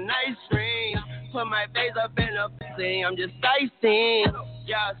got a nice ring. Put my face up in a pussy, I'm just sightseeing.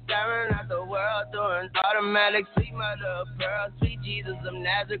 Y'all staring at the world through an automatic see my little pearl, sweet Jesus of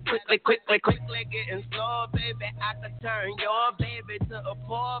Nazareth. Quickly getting slow, baby. I could turn your baby to a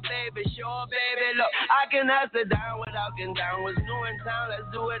poor baby, sure, baby. Look, I cannot sit down without getting down. Was new in town, let's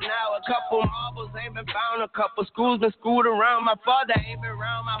do it now. A couple marbles ain't been found, a couple screws been screwed around. My father ain't been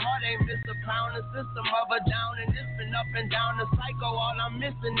around, my heart ain't missed a pound. The system of a down, and it's been up and down. The cycle, all I'm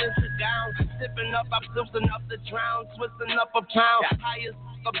missing is the gown. Sipping up, I'm sipping up the drown, twisting up a pound. Highest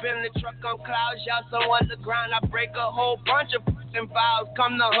up in the truck on clouds, y'all so underground. I break a whole bunch of fucking files,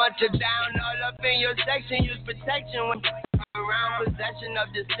 come to hunt you down. All up in your section, use protection when around. Possession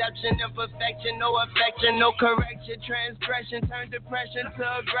of deception, imperfection, no affection, no correction. Transgression, turn depression to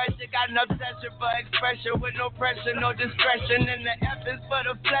aggression. Got an obsession for expression with no pressure, no discretion. And the F is for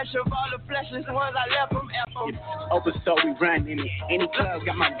the flesh of all the fleshless ones. I left them F them. Open store, we run in it. Any club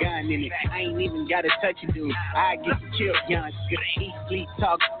got my gun in it. I ain't even gotta touch you, dude. I get you killed, young. Eat, sleep,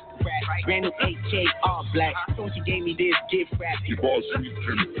 talk, rap. Brand new AK, all black. So when she gave me this gift wrap. Okay,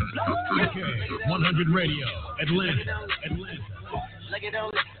 100 Radio, Atlanta. Look at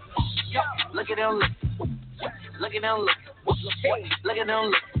them, look at them, look at them, look at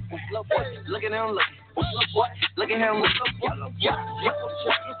them, look at them, look at him, look at them,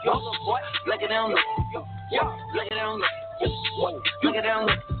 look at them, look at them,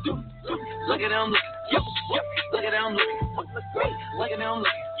 look at them, look at them, look at them,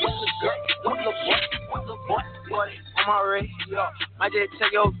 I'm already, yo, I did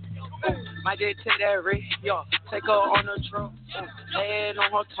take your, my did take that ring, yo, take her on the trunk, head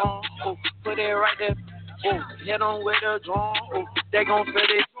on her tongue, put it right there, hit on with the drum, they gon' feel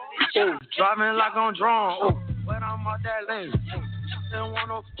it, driving like I'm drawn, but I'm out that lane, don't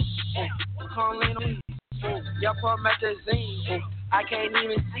wanna, come lean on me, y'all from magazine, I can't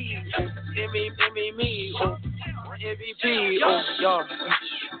even see, me, MVP, yo,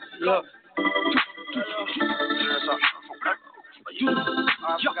 look. I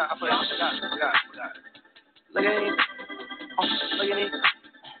forgot. Look at it. Look at it.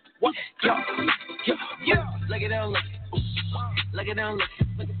 What? Yo. Look at them. Look at them.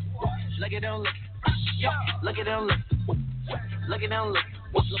 Look at them. Yo. Look at them. Look at them.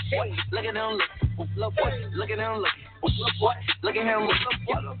 Look at them. Look at them. Look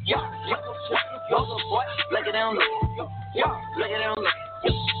at him. Yo. Look at them.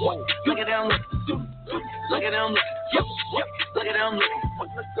 Look at them. Look at them. Look at them.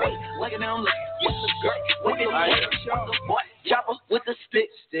 Look at them. Look at them. Chopper with the stick,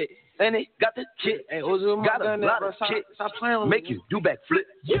 and it got the kit. Got a lot of shit. Make you do backflip.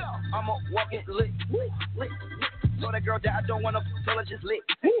 Yeah, I'm a walking lick. Know that girl that I don't wanna tell her just lick.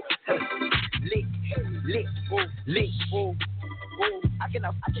 Lick. I can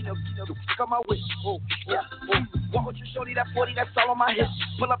come my way. Walk with you, shorty, that 40, that's all on my hip.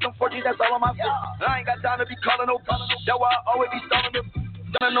 Pull up them 40, that's all on my fist. I ain't got time to be calling no. That's why I always be stalling them.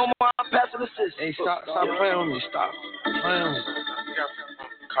 Don't no more, I'm passing assist. Hey, stop playing with me, stop playing with me.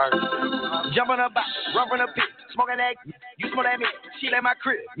 Jump on the box, run from the pit, smoking that, you smoke that me, she at my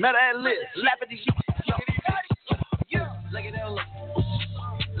crib, met her at Liz, laugh at these shit. Look at them,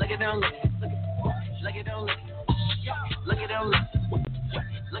 Look at them, look at them, look at them, look at them,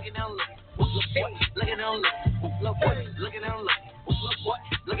 look at them, look at them, look at them, look at him, look at them,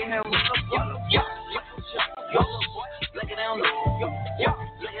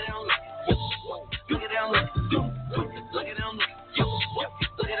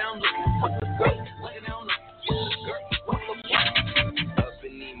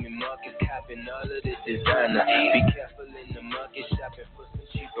 all of this designer. Be careful in the market, shopping for some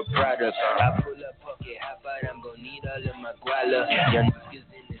cheaper products. I pull up pocket, how about I'm gonna need all of my guala. Young niggas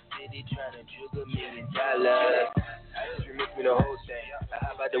in the city trying to juggle $1 million. I just remix me the whole thing.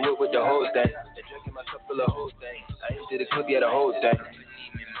 How about the whip with the whole thing? The drink in my cup full of whole thing. I empty the clip, yeah, the whole thing.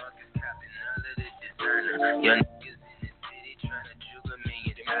 Young niggas in the city trying to juggle $1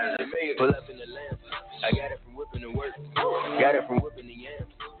 million. Pull up in the lamp. I got it from whipping the work. Got it from whipping the yams.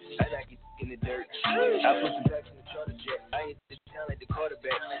 I like it in the dirt. I put some packs in the charter jet. I hit the town like the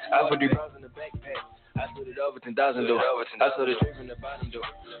quarterback. I put 3 pounds in the backpack. I put it over 10,000 though. I saw the drink from the bottom though.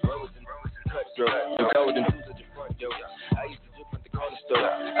 Robertson, cutthroat. The car with them tools at the front door. I used to drip from the corner store.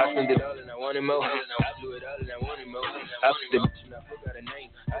 I spent it all and I wanted more. I blew it all and I wanted more. I put the bitch and I forgot her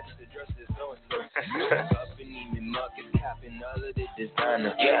name. I just addressed it so and so. Up in Neiman Marcus, copping all of the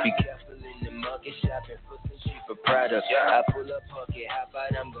designer. Be careful in the market, shopping for some cheaper products. I pull up pocket, how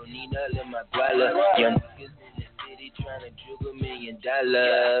about I'm gonna need all of my guala. Young niggas in the city trying to juggle $1 million.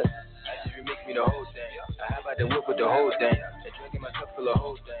 I just remix me the whole thing. How about the whip with the whole thing? The drink in my cup full of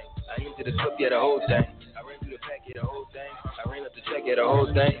whole thing. I empty the cup, yeah, the whole thing. I ran through the pack, yeah, the whole thing. I ran up the check, yeah, the whole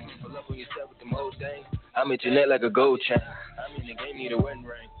thing. Pull up on yourself with them whole things. I'm at your neck like a gold chain. I'm in the game, need a wedding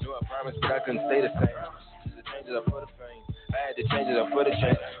ring. No, I promise, but I couldn't stay the same. Just the changes up for the fame. I had to change it up for the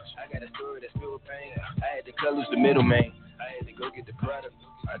change. I got a story that's filled with pain. I had to cut loose the middleman. I had to go get the product.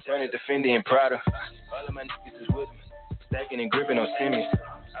 I turned it to Fendi and Prada. All of my niggas is with me. Stacking and gripping on semis.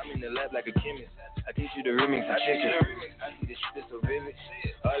 I'm in the lab like a chemist. I teach you the remix and chicken. I see this shit that's so vivid.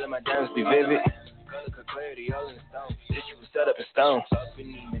 All of my diamonds be vivid. Color clarity, all in the stone. This shit was set up in stone. Up in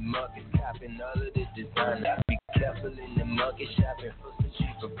Neiman Marcus, copping all of the designer. Be careful in the market, shopping for some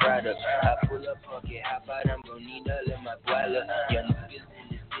cheaper products. I pull up pocket, how about I'm gonna need all of my guala. Young niggas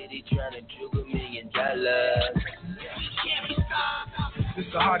in the city trying to juggle $1 million. This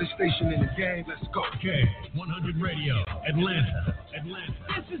is the hottest station in the game. Let's go. K100 Radio, Atlanta. This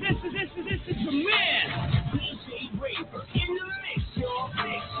is the man, DJ Raver, in the mix, y'all.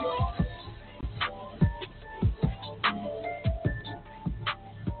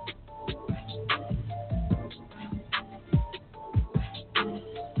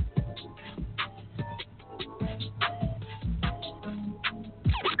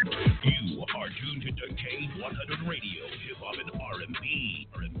 You are tuned to K100 Radio, hip hop and R&B.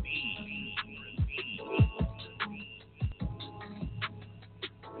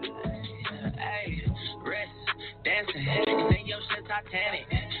 Hey, rest, dancing, say your shit Titanic.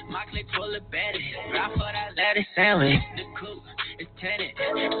 My click full of bandits. Ride for that lettuce sandwich. The coupe is tenant.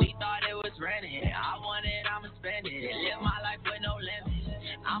 She thought it was rented. I want it, I'ma spend it. Live my life with no limits.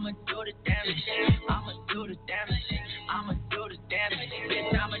 I'ma do the damage. I'ma do the damage. I'ma do the damage.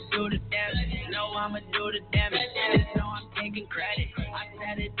 Bitch, I'ma do the damage. No, I'ma do the damage. Just know I'm taking credit. I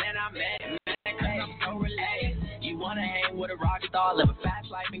said it, then I meant it. Cause I'm so related. You wanna hang with a rock star, live a fast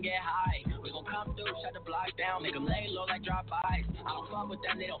life and get high. We gon' come through, shut the block down, make them lay low like drop-bys. I don't fuck with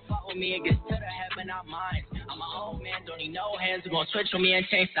them, they don't fuck with me. It gets to the heaven, not mine. I'm my own man, don't need no hands. We gon' switch on me and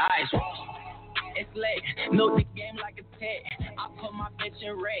change sides. It's late, milk the game like a tit. I put my bitch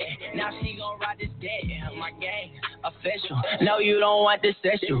in red, now she gon' ride this dick. My gang, official, no you don't want this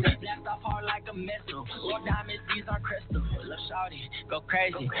issue. Blast off hard like a missile, all diamonds, these are crystal. Lil' shawty, go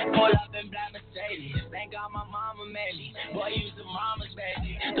crazy, pull up in black Mercedes. Thank God my mama made me, boy use the mama's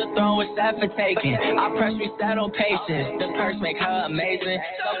baby. The throne was set for taking, I press reset on patience. The purse make her amazing,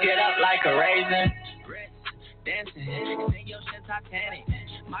 so get up like a raisin. Dancing, sing your shit Titanic.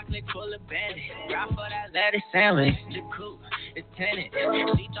 My click full of bandits. Ride for that lettuce sandwich. The coupe is tenant.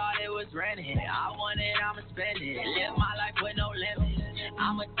 She thought it was rented. I want it, I'ma spend it. Live my life with no limits.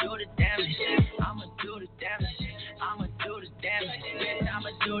 I'ma do the damage. I'ma do the damage. I'ma do the damage. Bitch, I'ma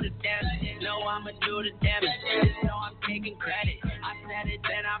do the damage. No, I'ma do the damage. Just know I'm taking credit. I said it,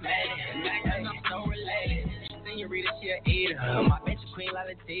 then I made it. Cause I'm so related. Senorita, she a eater. My bitch a queen like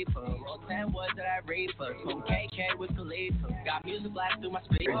Latifah. Roll 10 woods that I reaper. Smoke KK with Khalifa. Got music blast through my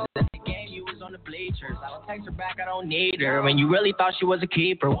speakers. That's the game, you was on the bleachers. I don't text her back, I don't need her. When you really thought she was a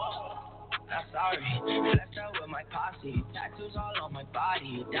keeper. I'm sorry. Left her with my posse. Tattoos all on my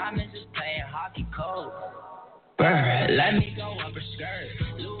body. Diamonds is playing hockey cold. Bird, let me go up her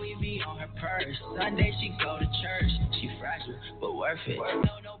skirt. Louis V on her purse. Sunday she go to church. She fragile, but worth it.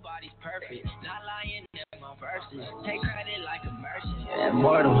 No, nobody. Nobody's perfect. Not lying in my verses. Take credit like a merchant.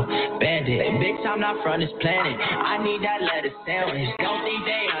 Immortal, bandit. Bitch, I'm not from this planet. I need that lettuce sandwich. Don't think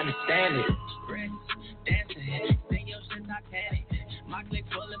they understand it. Dancing, sing your shit Titanic. My clip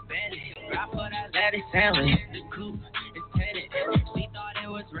full of bandits. Rap for that lettuce sandwich. The coupe is tenant. She thought it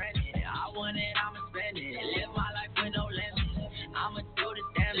was rented. I want it, I'ma spend it. Live my life with no limits. I'ma do the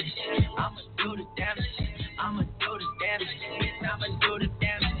damage. I'ma do the damage. I'ma do the damage. Bitch, I'ma do the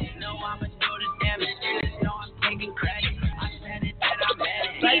damage. No, I'ma do the damage. Bitch, no, I'm taking credit. I said it that I'm at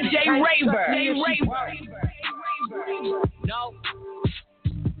it. DJ Raver. No.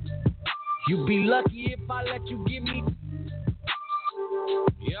 You be lucky if I let you give me.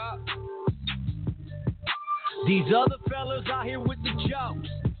 Yeah. These other fellas out here with the jokes.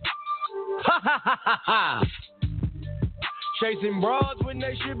 Ha ha ha ha ha. Chasing broads when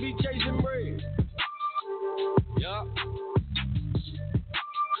they should be chasing bread. Yeah.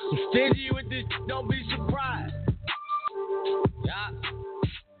 I'm stingy with this, don't be surprised. Yeah.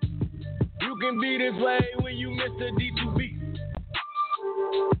 You can be this way when you miss the D2B.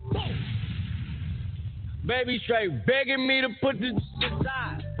 Baby straight begging me to put this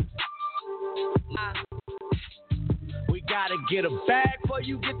aside. We gotta get a bag before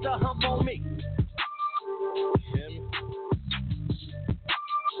you get the hump on me.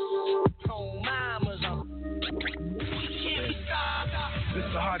 This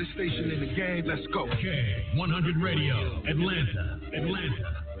is the hottest station in the game. Let's go. K100 Radio, Atlanta.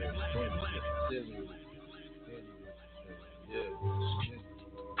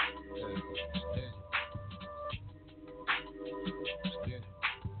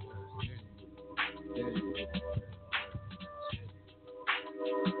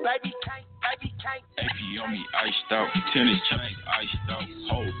 Baby can't. AP on me iced out, tennis chains iced out.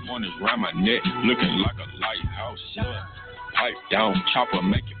 Whole point is round my neck, looking like a lighthouse. Yeah. Pipe down, chopper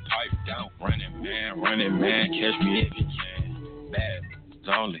make it pipe down. Running man, catch me if you can. Bad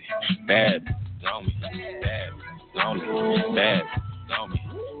only, bad on me, bad only, bad on me,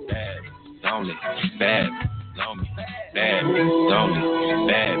 bad only, bad on me, bad only,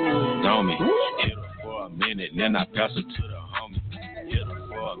 bad on me. Hit her for a minute, then I pass her to the homie. Hit her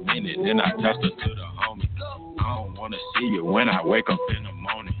for a minute, then I pass her to the homie. I don't wanna see you when I wake up in the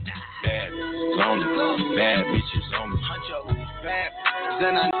morning. Bad only, bad bitches on me. Bad,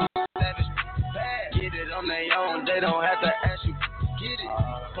 then I know that it's bad. Get it on their own, they don't have to ask you. Get it,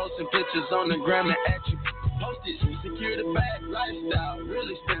 posting pictures on the gram and at you. Post it, secure the bag, lifestyle,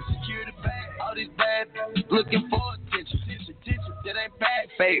 really spend secure the bag. All these bad looking for attention. That ain't bad,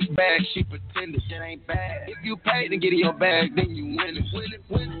 fake bag, she pretended. That ain't bad. If you pay to get in your bag, then you win it.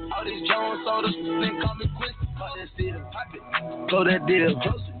 All these Jones sodas, then call me quick. Pop that deal, pop it, blow that deal.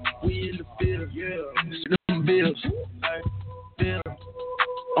 We in the field, yeah. Them bills, ay.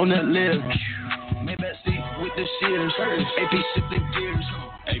 On that live, maybe I see with the shears. AP shifting gears.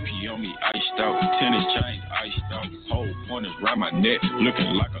 AP on me iced out, tennis chains iced out. Whole point is round my neck,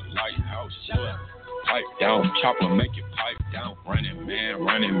 looking like a lighthouse. Yeah. Pipe down, chopper make it pipe down. Running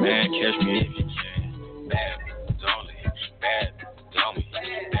man, catch me if you can. Bad only, bad on me,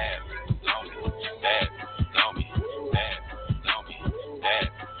 bad only, bad on me, bad on me, bad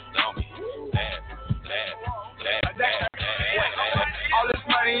on me, bad. All this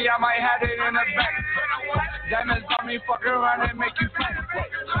money, I might have it in the bank. Diamonds on me, fuck around and make you think.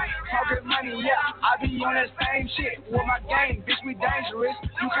 Talking money, yeah, I be on that same shit. With my gang, bitch, we dangerous.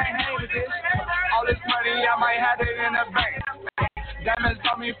 You can't hang with this. All this money, I might have it in the bank. Diamonds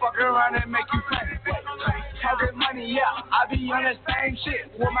on me, fuck around and make you think. Talking money, yeah, I be on that same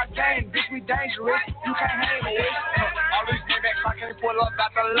shit. With my gang, bitch, we dangerous. You can't hang with this. All these niggas, I can't pull up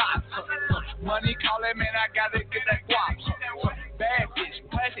at the lot. Money calling, man, I gotta get that guap. Bad bitch,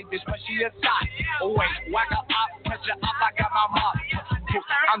 plastic bitch, but she a thot. Oh wait, whack her up, catch her up, I got my mop.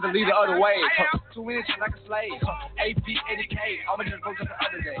 I'm the leader of the wave. 2 inches like a slave. AP, 80K, I'ma just go to the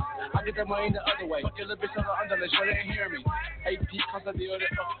other day. I get that money the other way. Fuck your little bitch on the underlist, you didn't hear me. AP, cause I deal it.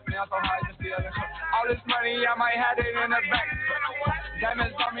 Man, I'm so high to steal it. All this money, I might have it in the bank.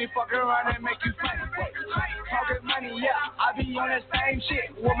 Diamonds on me, fuck around and make you think. Talking money, yeah, I be on that same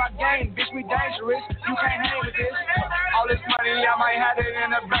shit. With my gang, bitch, we dangerous. You can't hang with this. All this money, I might have it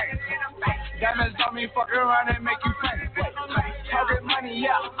in the bank. Diamonds on me, fuck around and make you think. Talking money,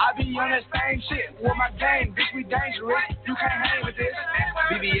 yeah, I be on that same shit. With my gang, bitch, we dangerous. You can't hang with this.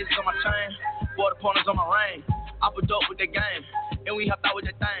 BBS on my chain, 40 pointers on my ring. I put dope with that game, and we hopped out with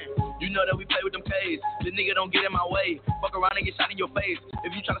that thing. You know that we play with them K's. The nigga don't get in my way. Fuck around and get shot in your face.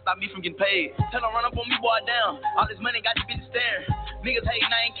 If you tryna stop me from getting paid, tell them run up on me, boy, down. All this money got you bitches staring. Niggas hating,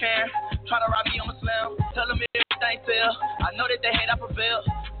 I ain't caring. Tryna rob me, I'ma slam. Tell them everything sell. I know that they hate, I prevail.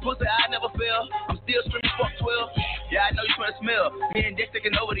 pussy, I never fail. I'm still screaming fuck 12. Yeah, I know you tryna smell. Me and Dex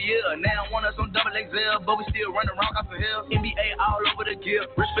taking over the year. Now I want us on double XL, but we still running around off the hill. NBA all over the gear.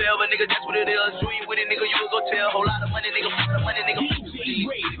 Rich forever, nigga, that's what it is. You ain't with it, nigga, you will go tell. Whole lot of money, nigga, fuck the money, nigga.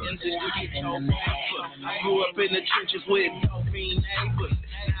 I grew up in the trenches with mean neighbors.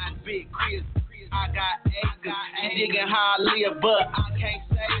 Big Chris. I got acres, she digging how I live, but I can't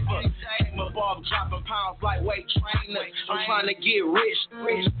save her. Came up off dropping pounds like weight trainers. I'm trying to get rich,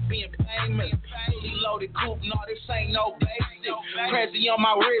 being famous. Fully loaded coupe, no, this ain't no basic. Prezi on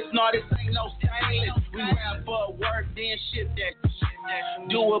my wrist, no, this ain't no stainless. We rap for work, then ship that.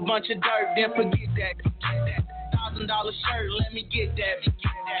 Do a bunch of dirt, then forget that. $1,000 shirt, let me get that.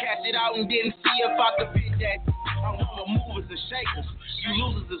 Cash it out and didn't see if I could fit that. I'm one of movers and shakers, you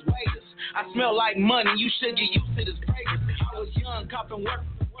losers is waiters. I smell like money, you should get used to this fragrance. I was young, copping work,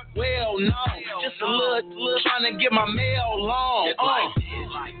 well known. Just a little trying to get my mail long. It's like this,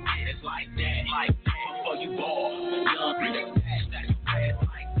 it's like that, before you ball. Young, stack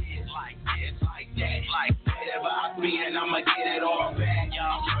like this, like that, like whatever I spend, I'ma get it all back,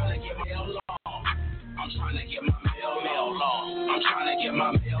 y'all. I'm trying to get my mail long. I'm trying to get my mail long. I'm trying to get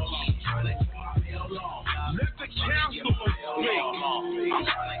my mail long. I'm trying to get my mail long. Let the council speak. I'm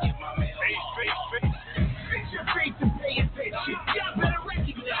trying to get my mail long. Fix your face and pay attention. Y'all better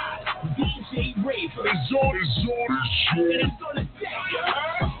recognize DJ Raver is on his show. And it's on the deck.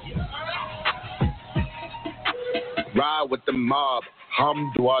 Ride with the mob,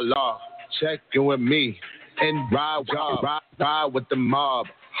 Alhamdulillah. Check in with me and ride with the mob,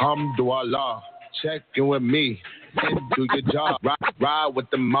 Alhamdulillah. Check in with me and do your job. Ride with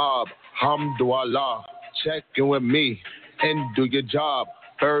the mob, Alhamdulillah. Check in with me and do your job.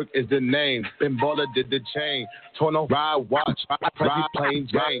 Berg is the name. Ben Baller did the chain. Torno ride watch. Prezi plain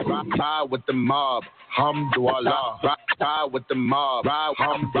Jane. Ride with the mob. Alhamdulillah. Ride with the mob.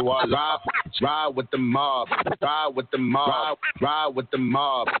 Alhamdulillah. Ride with the mob. Ride with the mob. Ride with the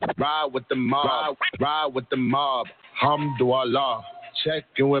mob. Ride with the mob. Ride with the mob. Alhamdulillah. Check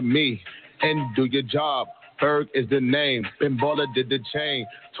in with me and do your job. Berg is the name. Ben Baller did the chain.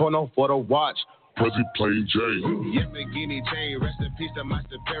 Torno for the watch. Prezi plain Jane. Yamagini chain, rest in peace to my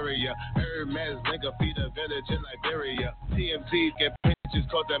superior. Hermes nigga feed a village in Liberia. TMZ get pictures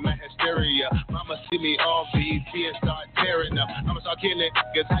called that my hysteria. Mama see me on BET and start tearing up. I'ma start killing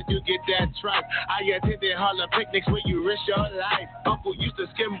niggas, how you get that tripe? I attended Harlem picnics where you risk your life. Uncle used to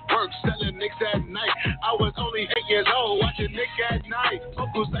skim work, selling nicks at night. I was only 8 years old, watching Nick at night.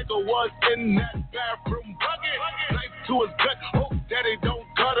 Uncle Psycho was in that bathroom bucket. Knife to his gut, hope daddy don't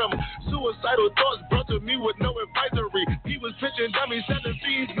cut him. Suicidal thoughts brought to me with no advisory. He was pitching dummies, selling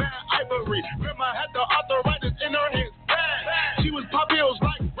fiends, mad ivory. Grandma had the arthritis in her hands, bad. She was pop pills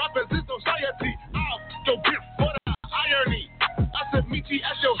like rappers in society. I'll go get for the irony. I said, meet you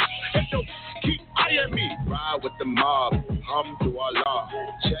at your keep eyeing me. Ride with the mob, Alhamdulillah.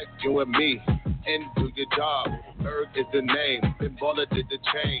 Check in with me and do your job. Berg is the name. Ben Baller did the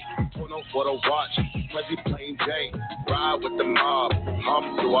chain. Torno for the watch. Prezi plain Jane. Ride with the mob,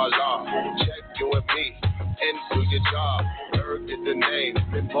 Alhamdulillah. Check in with me and do your job. Berg is the name.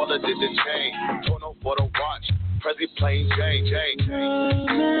 Ben Baller did the chain. Torno for the watch. Prezi plain Jane.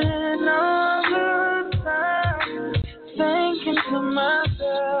 Thinking to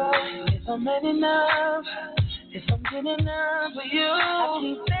myself, if I'm man enough, if I'm good enough for you. I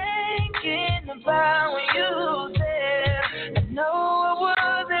keep thinking about when you said, I know I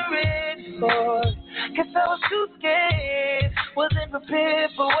wasn't ready for it, 'cause I was too scared, wasn't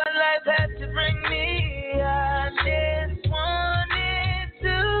prepared for what life had to bring me. I just wanted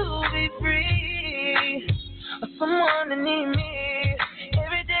to be free, or someone to need me.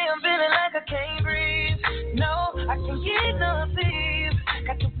 Every day I'm feeling like I can't breathe. No, I can't get no sleep.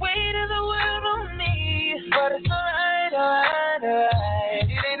 Got the weight of the world on me, but it's alright.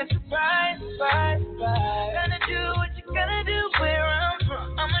 It ain't a surprise. Gonna do what you gotta do where I'm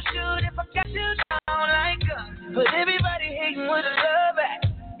from. I'ma shoot if I got to down like guns. But everybody hating with a love back.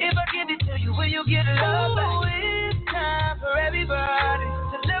 If I give it to you, will you get a love back? Oh, it's time for everybody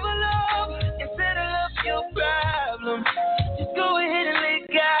to level up and settle up your problems. Just go ahead and let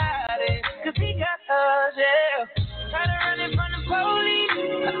God in, 'cause he got us, yeah. Try to run in from the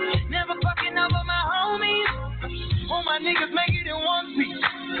police, never fucking over my homies. All my niggas make it in one piece,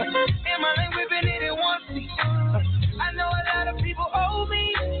 in my lane whipping it in one piece. I know a lot of people owe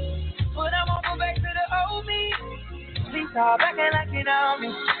me, but I won't go back to the old me. Please stop acting like you know me.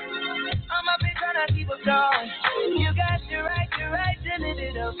 I'm up here trying to keep us going. You got your right to live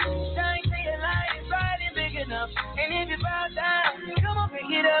it up. Trying to say a lie is right and big enough. And if you bow down, come on, pick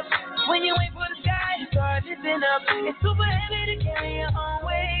it up. When you wait for the sky, you start lifting up. It's super heavy to carry your own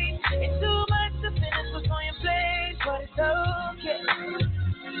weight.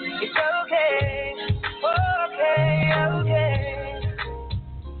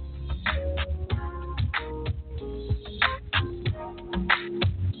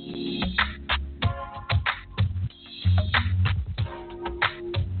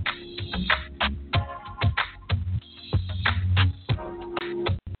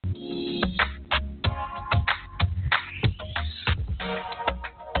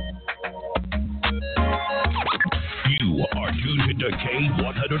 to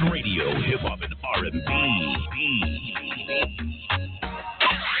K100 Radio, Hip Hop and R&B.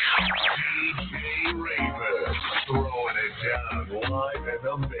 DJ Raver, throwing it down live in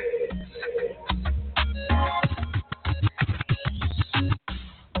the mix.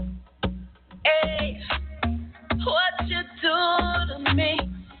 Hey, what you do to me?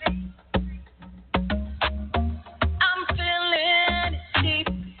 I'm feeling it deep.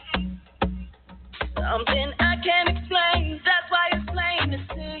 Something I can't explain. That's why it's plain to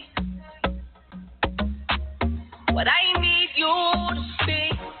see. What I need you to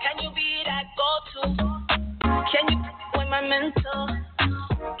speak. Can you be that go-to? Can you with my mental?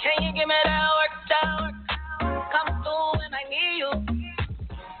 Can you give me that work? Come through when I need you.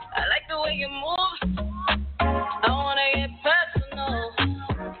 I like the way you move. I wanna get personal.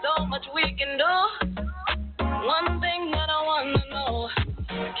 So much we can do. One thing that I wanna know.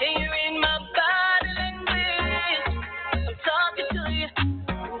 Can you read my body language? I'm talking to you.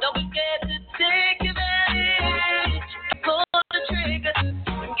 Don't be scared to take advantage. Pull the trigger.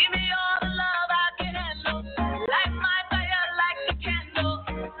 Give me all the love I can handle. Light my fire like a candle.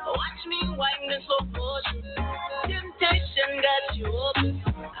 Watch me wind this slow motion. Temptation got you open.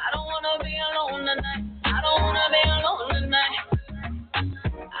 I don't wanna be alone tonight. I don't wanna be alone tonight.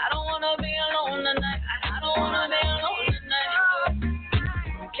 I don't wanna be alone tonight. I don't wanna be alone tonight.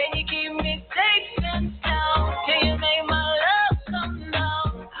 Can you keep me safe and sound? Can you make my love come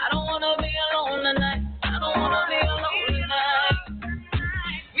down? I don't wanna be alone tonight. I don't wanna be alone tonight.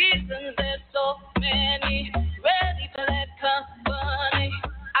 Reasons there's so many. Ready for that company.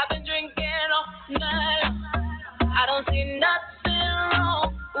 I've been drinking all night. I don't see nothing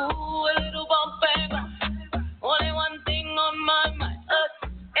wrong. Ooh, a little bump and grind. Only one thing on my mind. Us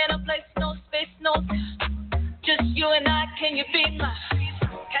in a place, no space, no time. Just you and I. Can you be mine?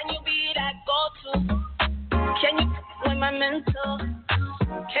 Can you be that go-to? Can you with my mental?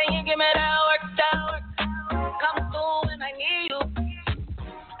 Can you give me that work? Come through when I need you.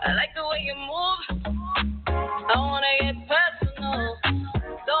 I like the way you move. I wanna get personal.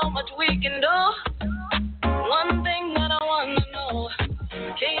 So much we can do. One thing that I wanna know.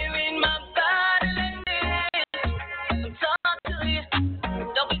 Can you read my body language? I'm talking to you.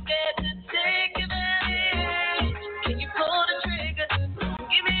 Don't be scared to take advantage. Can you pull the trigger?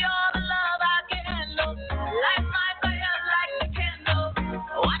 Give me all the love I can handle. Light my fire like a candle.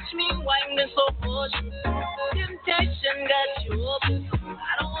 Watch me wind in slow motion. Temptation got you open.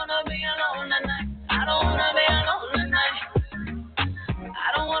 I don't wanna be alone tonight. I don't wanna be alone tonight. I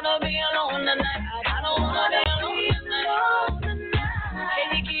don't wanna be alone tonight. I don't wanna be alone tonight. Can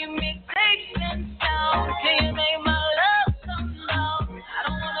you keep me safe and sound? Can you make my love come down? I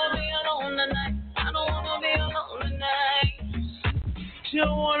don't wanna be alone tonight. I don't wanna be alone tonight. She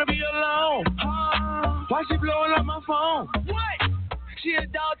don't wanna be alone. Why she blowing up my phone? What? She a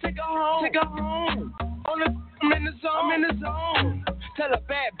dog, take her home. Take her home. On the I'm in the zone. I'm in the zone. Tell her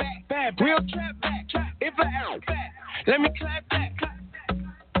bad, real trap back. If I am fat, let me clap that.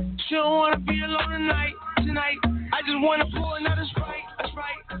 She don't wanna be alone tonight. I just wanna pour another Sprite. That's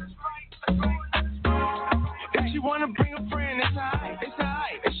right. If she wanna bring a friend, it's alright.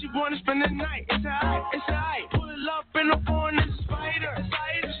 If she wanna spend the night, it's alright. Pull it up in the phone, it's a spider.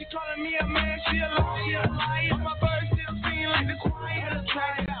 She calling me a man, she a liar. But my bird still singing like the choir.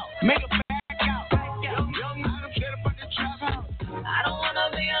 Try it out, make it back out. Young Adam, get up on the trap house. I don't wanna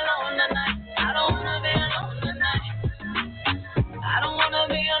be alone tonight. I don't wanna be alone tonight. I don't wanna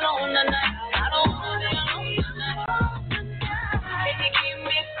be alone tonight. I don't wanna be alone tonight. Can you keep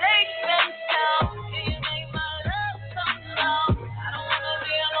me safe and sound? Can you make my love come down? I don't wanna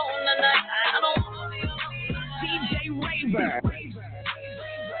be alone tonight. I don't wanna be alone tonight. DJ Raver.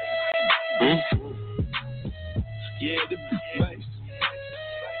 Yeah, the bass.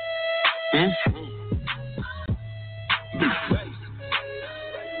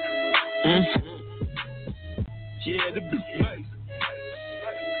 Yeah, the bass.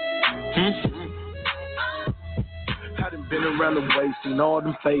 I done been around the way, seen all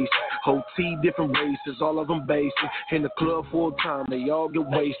them faces. Whole T, different races, all of them basic. In the club full time, they all get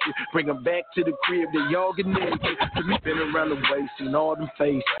wasted. Bring them back to the crib, they all get naked. Been around the way, seen all them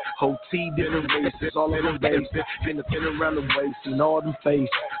faces. Whole T, different races, all of them basic. Been around the way, seen all them faces.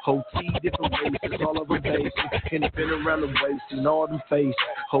 Whole T, different races, all of them basic. Been around the way, seen all them faces.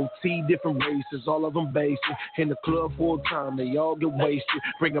 Whole T, different races, all of them basic. In the club full time, they all get wasted.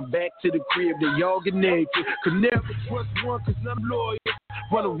 Bring them back to the crib, they all get naked. Could never trust one, cause none loyal.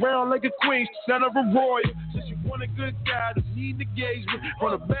 Run around like a queen, son of a royal. Since you want a good guy that need engagement,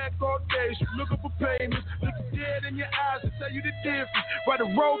 run her back all day, she looking for payments. Look dead in your eyes and tell you the difference. Ride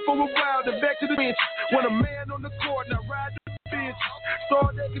the road for a while, then back to the bench. Want a man on the court, now ride the bench. bitches.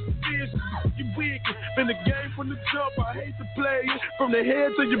 Saw niggas fish, you wicked. Been the game from the jump, I hate to play it. From the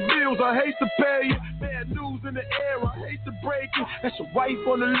head to your bills, I hate to pay it. Bad news in the air, I hate to break it. That's your wife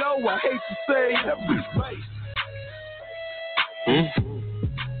on the low, I hate to say it. That bitch face.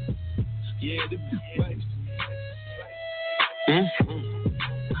 Yeah, the bitch face.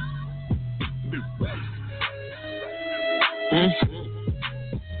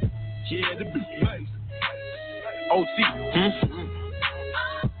 Yeah, the bitch face. OT.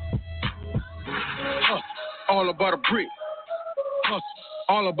 All about a brick.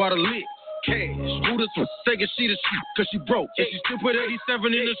 All about a lick. Cash. Who this one? Thinking she the shit, cause she broke. And she still put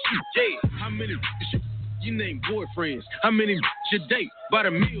 87 in the shoe. Yeah. How many you name boyfriends? How many you date? About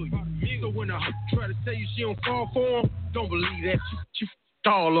a million. So when I try to tell you she don't fall for him, don't believe that. She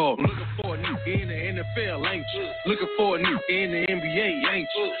all off. Looking for a new in the NFL, ain't you? Looking for a new in the NBA, ain't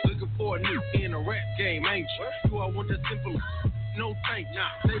you? Looking for a new in the rap game, ain't you? Do I want that simple? No thank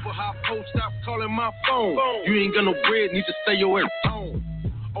you. Table hop post, stop calling my phone. You ain't got no bread, need to stay your ass home.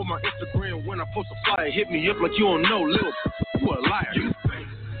 On my Instagram, when I post a flyer, hit me up like you don't know, little. You a liar.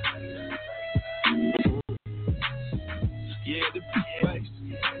 Yeah, the big face.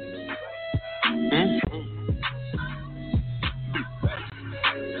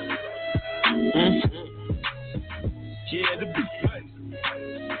 Yeah, the big face.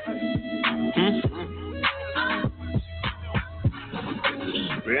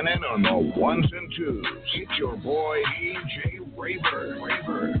 Spinning on the ones and twos. It's your boy DJ Raver.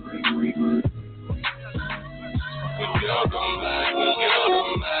 Good girl, come back.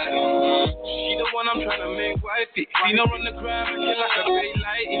 She the one I'm trying to make wifey. We don't run the crowd looking like a big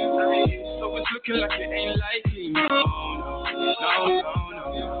light. So it's looking like it ain't likely. No.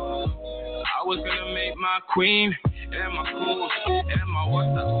 I was gonna make my queen and my cool and my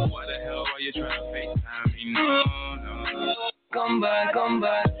what's up. Why the hell are you trying to FaceTime me? No. Come back.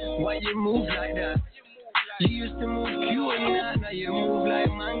 Why you move like that? You used to move cute and now you move like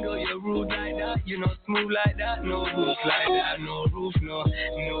mango. You're rude like that. You're not smooth like that. No roof like that. No roof, no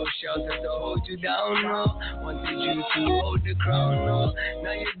shelter to hold you down. No, wanted you to hold the crown. No,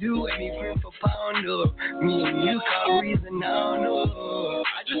 now you do anything for pound. No, me and you can't reason now. No,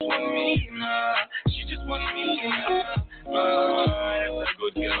 I just want me in her. She just want me in her. That's a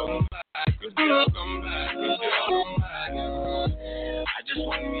good girl, come back. Good girl, come back. Good girl, come back. I just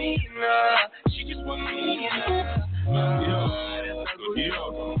want me in her. She just want me in her.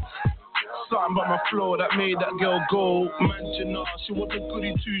 Something about my flow that made that girl go mansion. She was a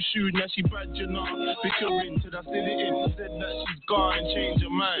goody two-shoe, now she bad, you know. Pick her into that, said it in, said that she's gone and changed her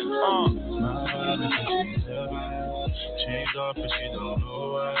mind. She's off and she don't know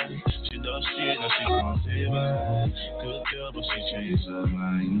why. She does shit, now she can't say bye. Good girl, but she changed her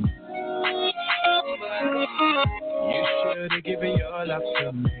mind. You should have given your love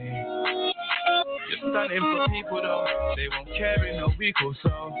to me. You're stunning for people though, they won't care in a week or so.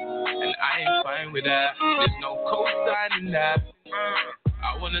 And I ain't fine with that, there's no co-signing that.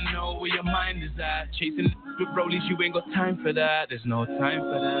 I wanna know where your mind is at. Chasing with rollies, you ain't got time for that. There's no time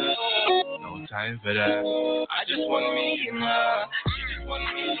for that, no time for that. I just want me in her, she just want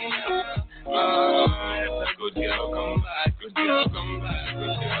me in her. That's a good girl, come back, good girl, come back,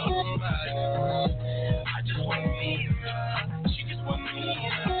 good girl, come back. I just want me in her, she just want me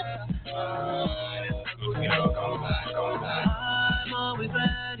in her. I'm always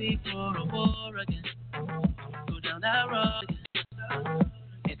ready for a war again. Go down that road again.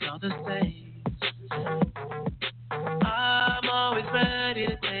 It's all the same. I'm always ready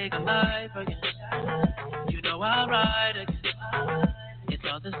to take a life again. You know I'll ride again. It's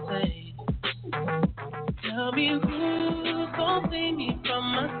all the same. Tell me who's gonna save me from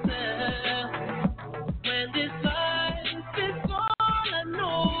myself when this life is all I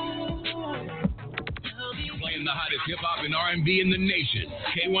know. Playing the hottest hip-hop and R&B in the nation.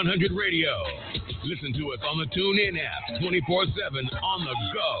 K100 Radio. Listen to us on the TuneIn app 24/7 on the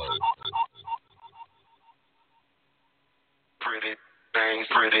go. Pretty things,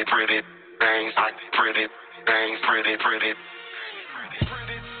 pretty things, pretty things, pretty things, pretty things, pretty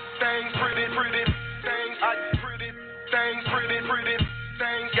things, pretty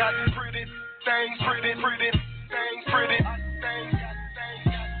things, got pretty things, pretty things, pretty things.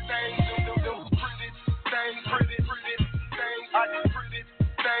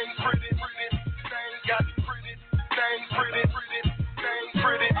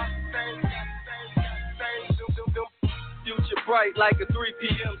 Future bright like a 3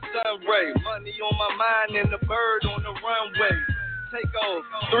 p.m. sun ray. Money on my mind and the bird on the runway. Take off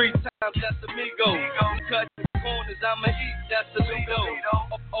 3 times, that's amigo. Cut corners, I'ma eat, that's the Leylo.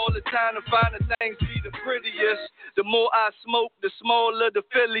 All the time to find the things be the prettiest. The more I smoke, the smaller the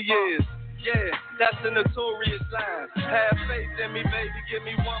Philly is. Yeah, that's a notorious line. Have faith in me, baby, give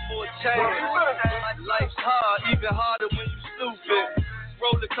me one more chance. Life's hard, even harder when you stupid.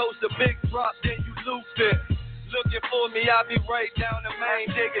 Roller coaster, big drop, then you loop it. Looking for me, I'll be right down the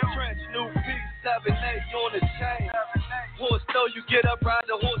main. Dig a trench, new piece, 7-8 on the chain. Horse though, you get up, ride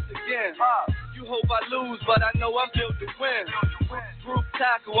the horse again. You hope I lose, but I know I'm built to win. Group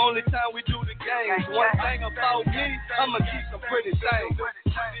tackle, only time we do the games. One thing about me, I'ma keep some pretty things.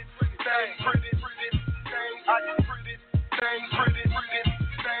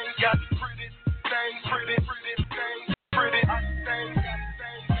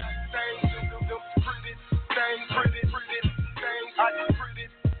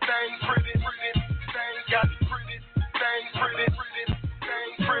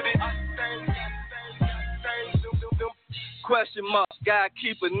 Question mark, God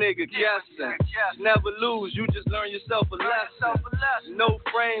keep a nigga guessing. Never lose, you just learn yourself a lesson. No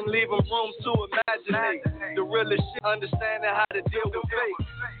frame, leaving room to imaginate. The realest shit, understanding how to deal with fate.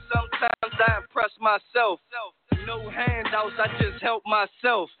 Sometimes I impress myself. No handouts, I just help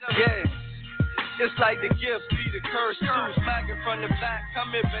myself. Yeah, it's like the gift be the curse too. Smacking from the back,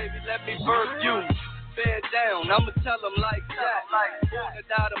 come here baby, let me birth you. Bear down, I'ma tell them like that. Born to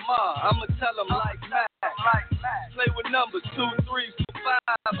die tomorrow, I'ma tell them like that. Play with numbers 2, 3, 4,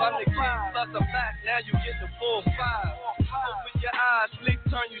 5. I'm the king plus I'm back, now you get the 4, 5. Open your eyes, sleep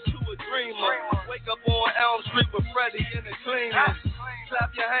turn you to a dreamer. Wake up on Elm Street with Freddie in the cleaners.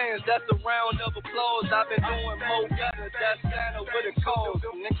 Clap your hands, that's a round of applause. I've been doing more better, that's Santa with a cause.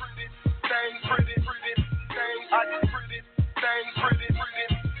 Things pretty, I just pretty, things pretty,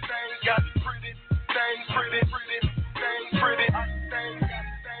 got pretty. Things pretty, things pretty, things pretty,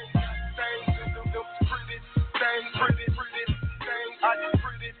 I just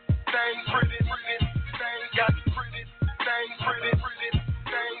pretty, things pretty, things got pretty, things pretty,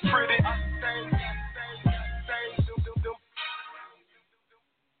 things pretty,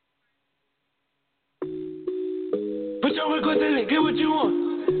 Put your request in and get what you want.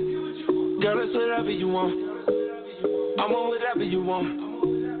 Girl, it's whatever you want. I'm on whatever you want.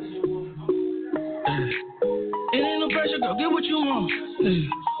 It ain't no pressure, girl, get what you want.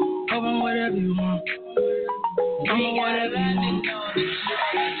 I'm on whatever you want. I'm on whatever you want.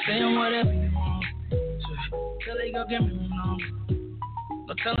 Say on whatever you want. Tell they go get me one on.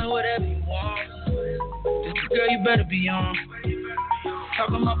 No telling whatever you want. This girl you better be on.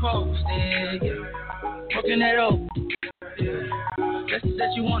 Talking my post, yeah. Working that over, yeah. That's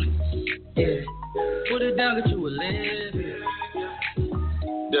that you want it, yeah. Put it down, get you a live,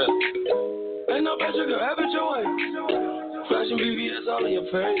 yeah. Ain't no pressure, girl, have it your way. Flashing BBS all in your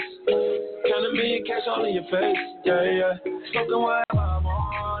face. Counting million cash all in your face. Yeah, yeah. Smoking whatever I'm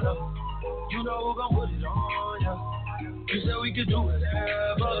on. You know who gon' put it on, yeah. You said we could do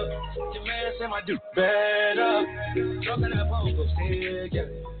whatever. Your man said my dude better. Talking that bongo stick, yeah.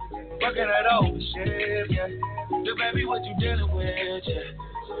 Fucking that old shit, yeah. The baby, what you dealing with, yeah.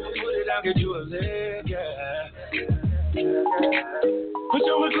 Put it down, get you a leg, yeah. Put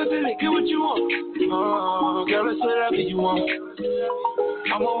your request in and get what you want. Girl, it's whatever you want.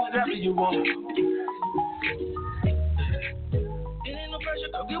 I'm on whatever you want. It ain't no pressure,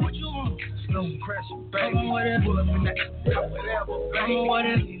 go get what you want. No pressure, baby. I'm on whatever, whatever, I'm on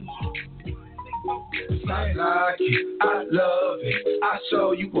whatever you want. I like it, I love it. I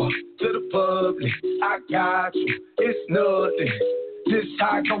show you up to the public. I got you, it's nothing. This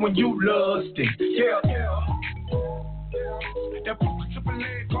high go when you lust it. Yeah, yeah. That triple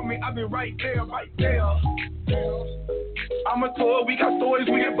leg call me, I been right there, right there. I'm a tour, we got stories,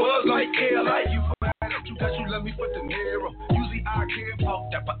 we get buzz like air, like you. You got you love me for the mirror. Usually I care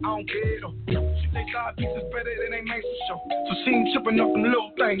about that, but I don't care though. She say side pieces better than they make some show. So she ain't tripping up them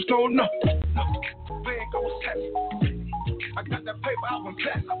little things, no. Blank, I was happy. I got that paper, I went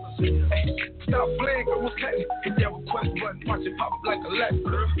black. Hey, stop blank, I was happy. Hit that request button, watch it pop up like a lat.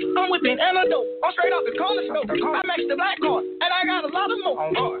 I'm whipping antidote, I'm straight off the corner store. I matched the black card, and I got a lot of more.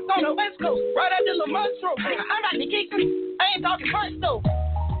 On the West Coast, right at the Lamont Stroke. I'm about to kick me, I ain't talking first though.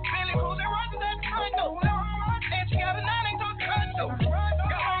 Billy Cruising right at the front door. And she got a 9, ain't talking front door. Got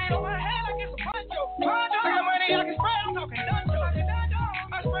money on my head, I get some poncho. I got money I can spread, I'm talking duncho.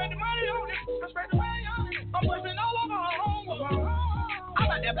 I spread the money on it, I spread the money on it. I'm pushing all over her home. I'm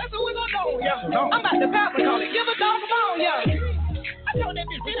about that, that's what we gon' do, yeah. I'm about to pass and call it, give a dog a bone, yeah. I told that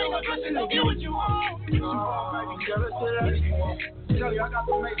bitch, it ain't no trusting, no get what you want. Girl, it's whatever you want. Tell you I got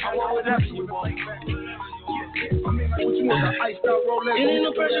to make, I want whatever you want. I mean, like, what you want, the iced out Rolex? It ain't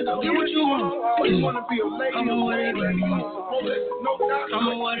no pressure, go get what you want. You wanna be a lady? I'm a whatever you want. Rolex, no doubt. I'm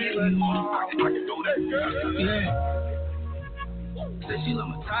a whatever you want. I can do that, girl. Yeah. Say she love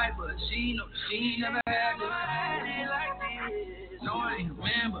my type, but she know she never had this. No, I ain't a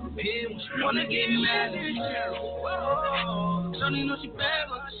man, but a bitch when she wanna get mad at me. Shorty know she bad,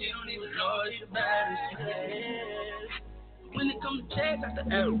 but she don't even know she the baddest. When it come to checks, I the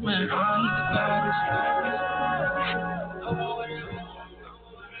arrow, man, I'm the baddest. I'm a whatever.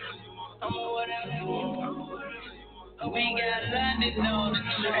 We got London on the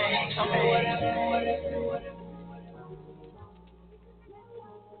train. I'm a whatever.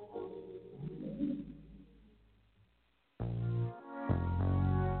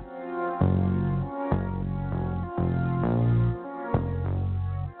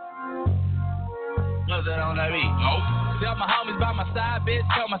 On that beat. Tell my homies by my side bitch,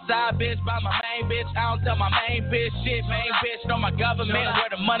 tell my side bitch by my main bitch. I don't tell my main bitch shit, main bitch know my government where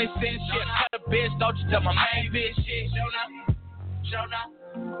the money sends shit. Cut a bitch, don't you tell my main bitch shit. Show now.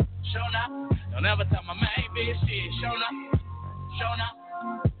 Don't ever tell my main bitch shit. Show now.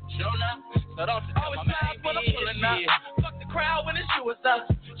 So don't you tell my main bitch shit. Fuck the crowd when it's you was us.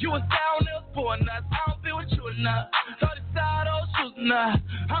 You was down, it was pouring us. I don't feel with you enough. Throw the side, oh shooting us.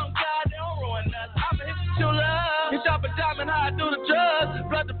 I'm God, they don't ruin us. I'ma hit you love. Hit y'all for diamond, how I do the drugs.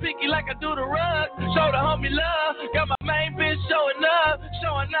 Blood the pinky like I do the rug. Show the homie love. Got my main bitch showing up.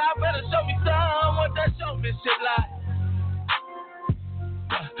 Showing out, better show me some. What that show me shit like?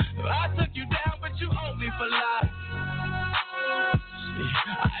 I took you down, but you owe me for life.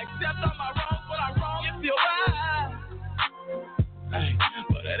 I accept all my wrongs, but I'm wrong if you're right. Hey,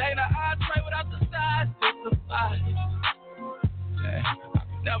 but it ain't an entree without the sides to survive. Yeah, I can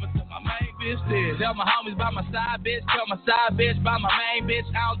never tell my main bitch this. Tell my homies by my side bitch. Tell my side bitch by my main bitch.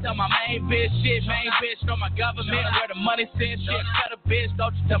 I don't tell my main bitch shit. Main bitch know my government where the money sends shit. Cut a bitch,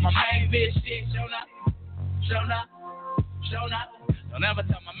 don't you tell my main bitch shit. Show now. Don't ever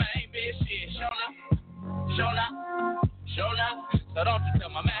tell my main bitch shit. Show now. So don't you tell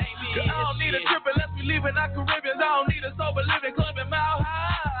my main bitch. I don't need a trip unless we leaving our Caribbeans. I don't need a sober living clubbing mile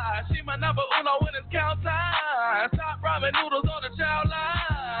high. She my number uno when it's count time. Top ramen noodles on the chow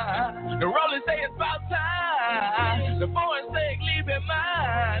line. The rollers say it's about time. The foreign say leaving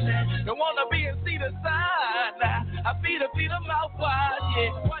mine. Don't wanna be in see the side. I feed her mouth wide,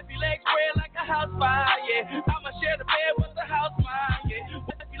 yeah.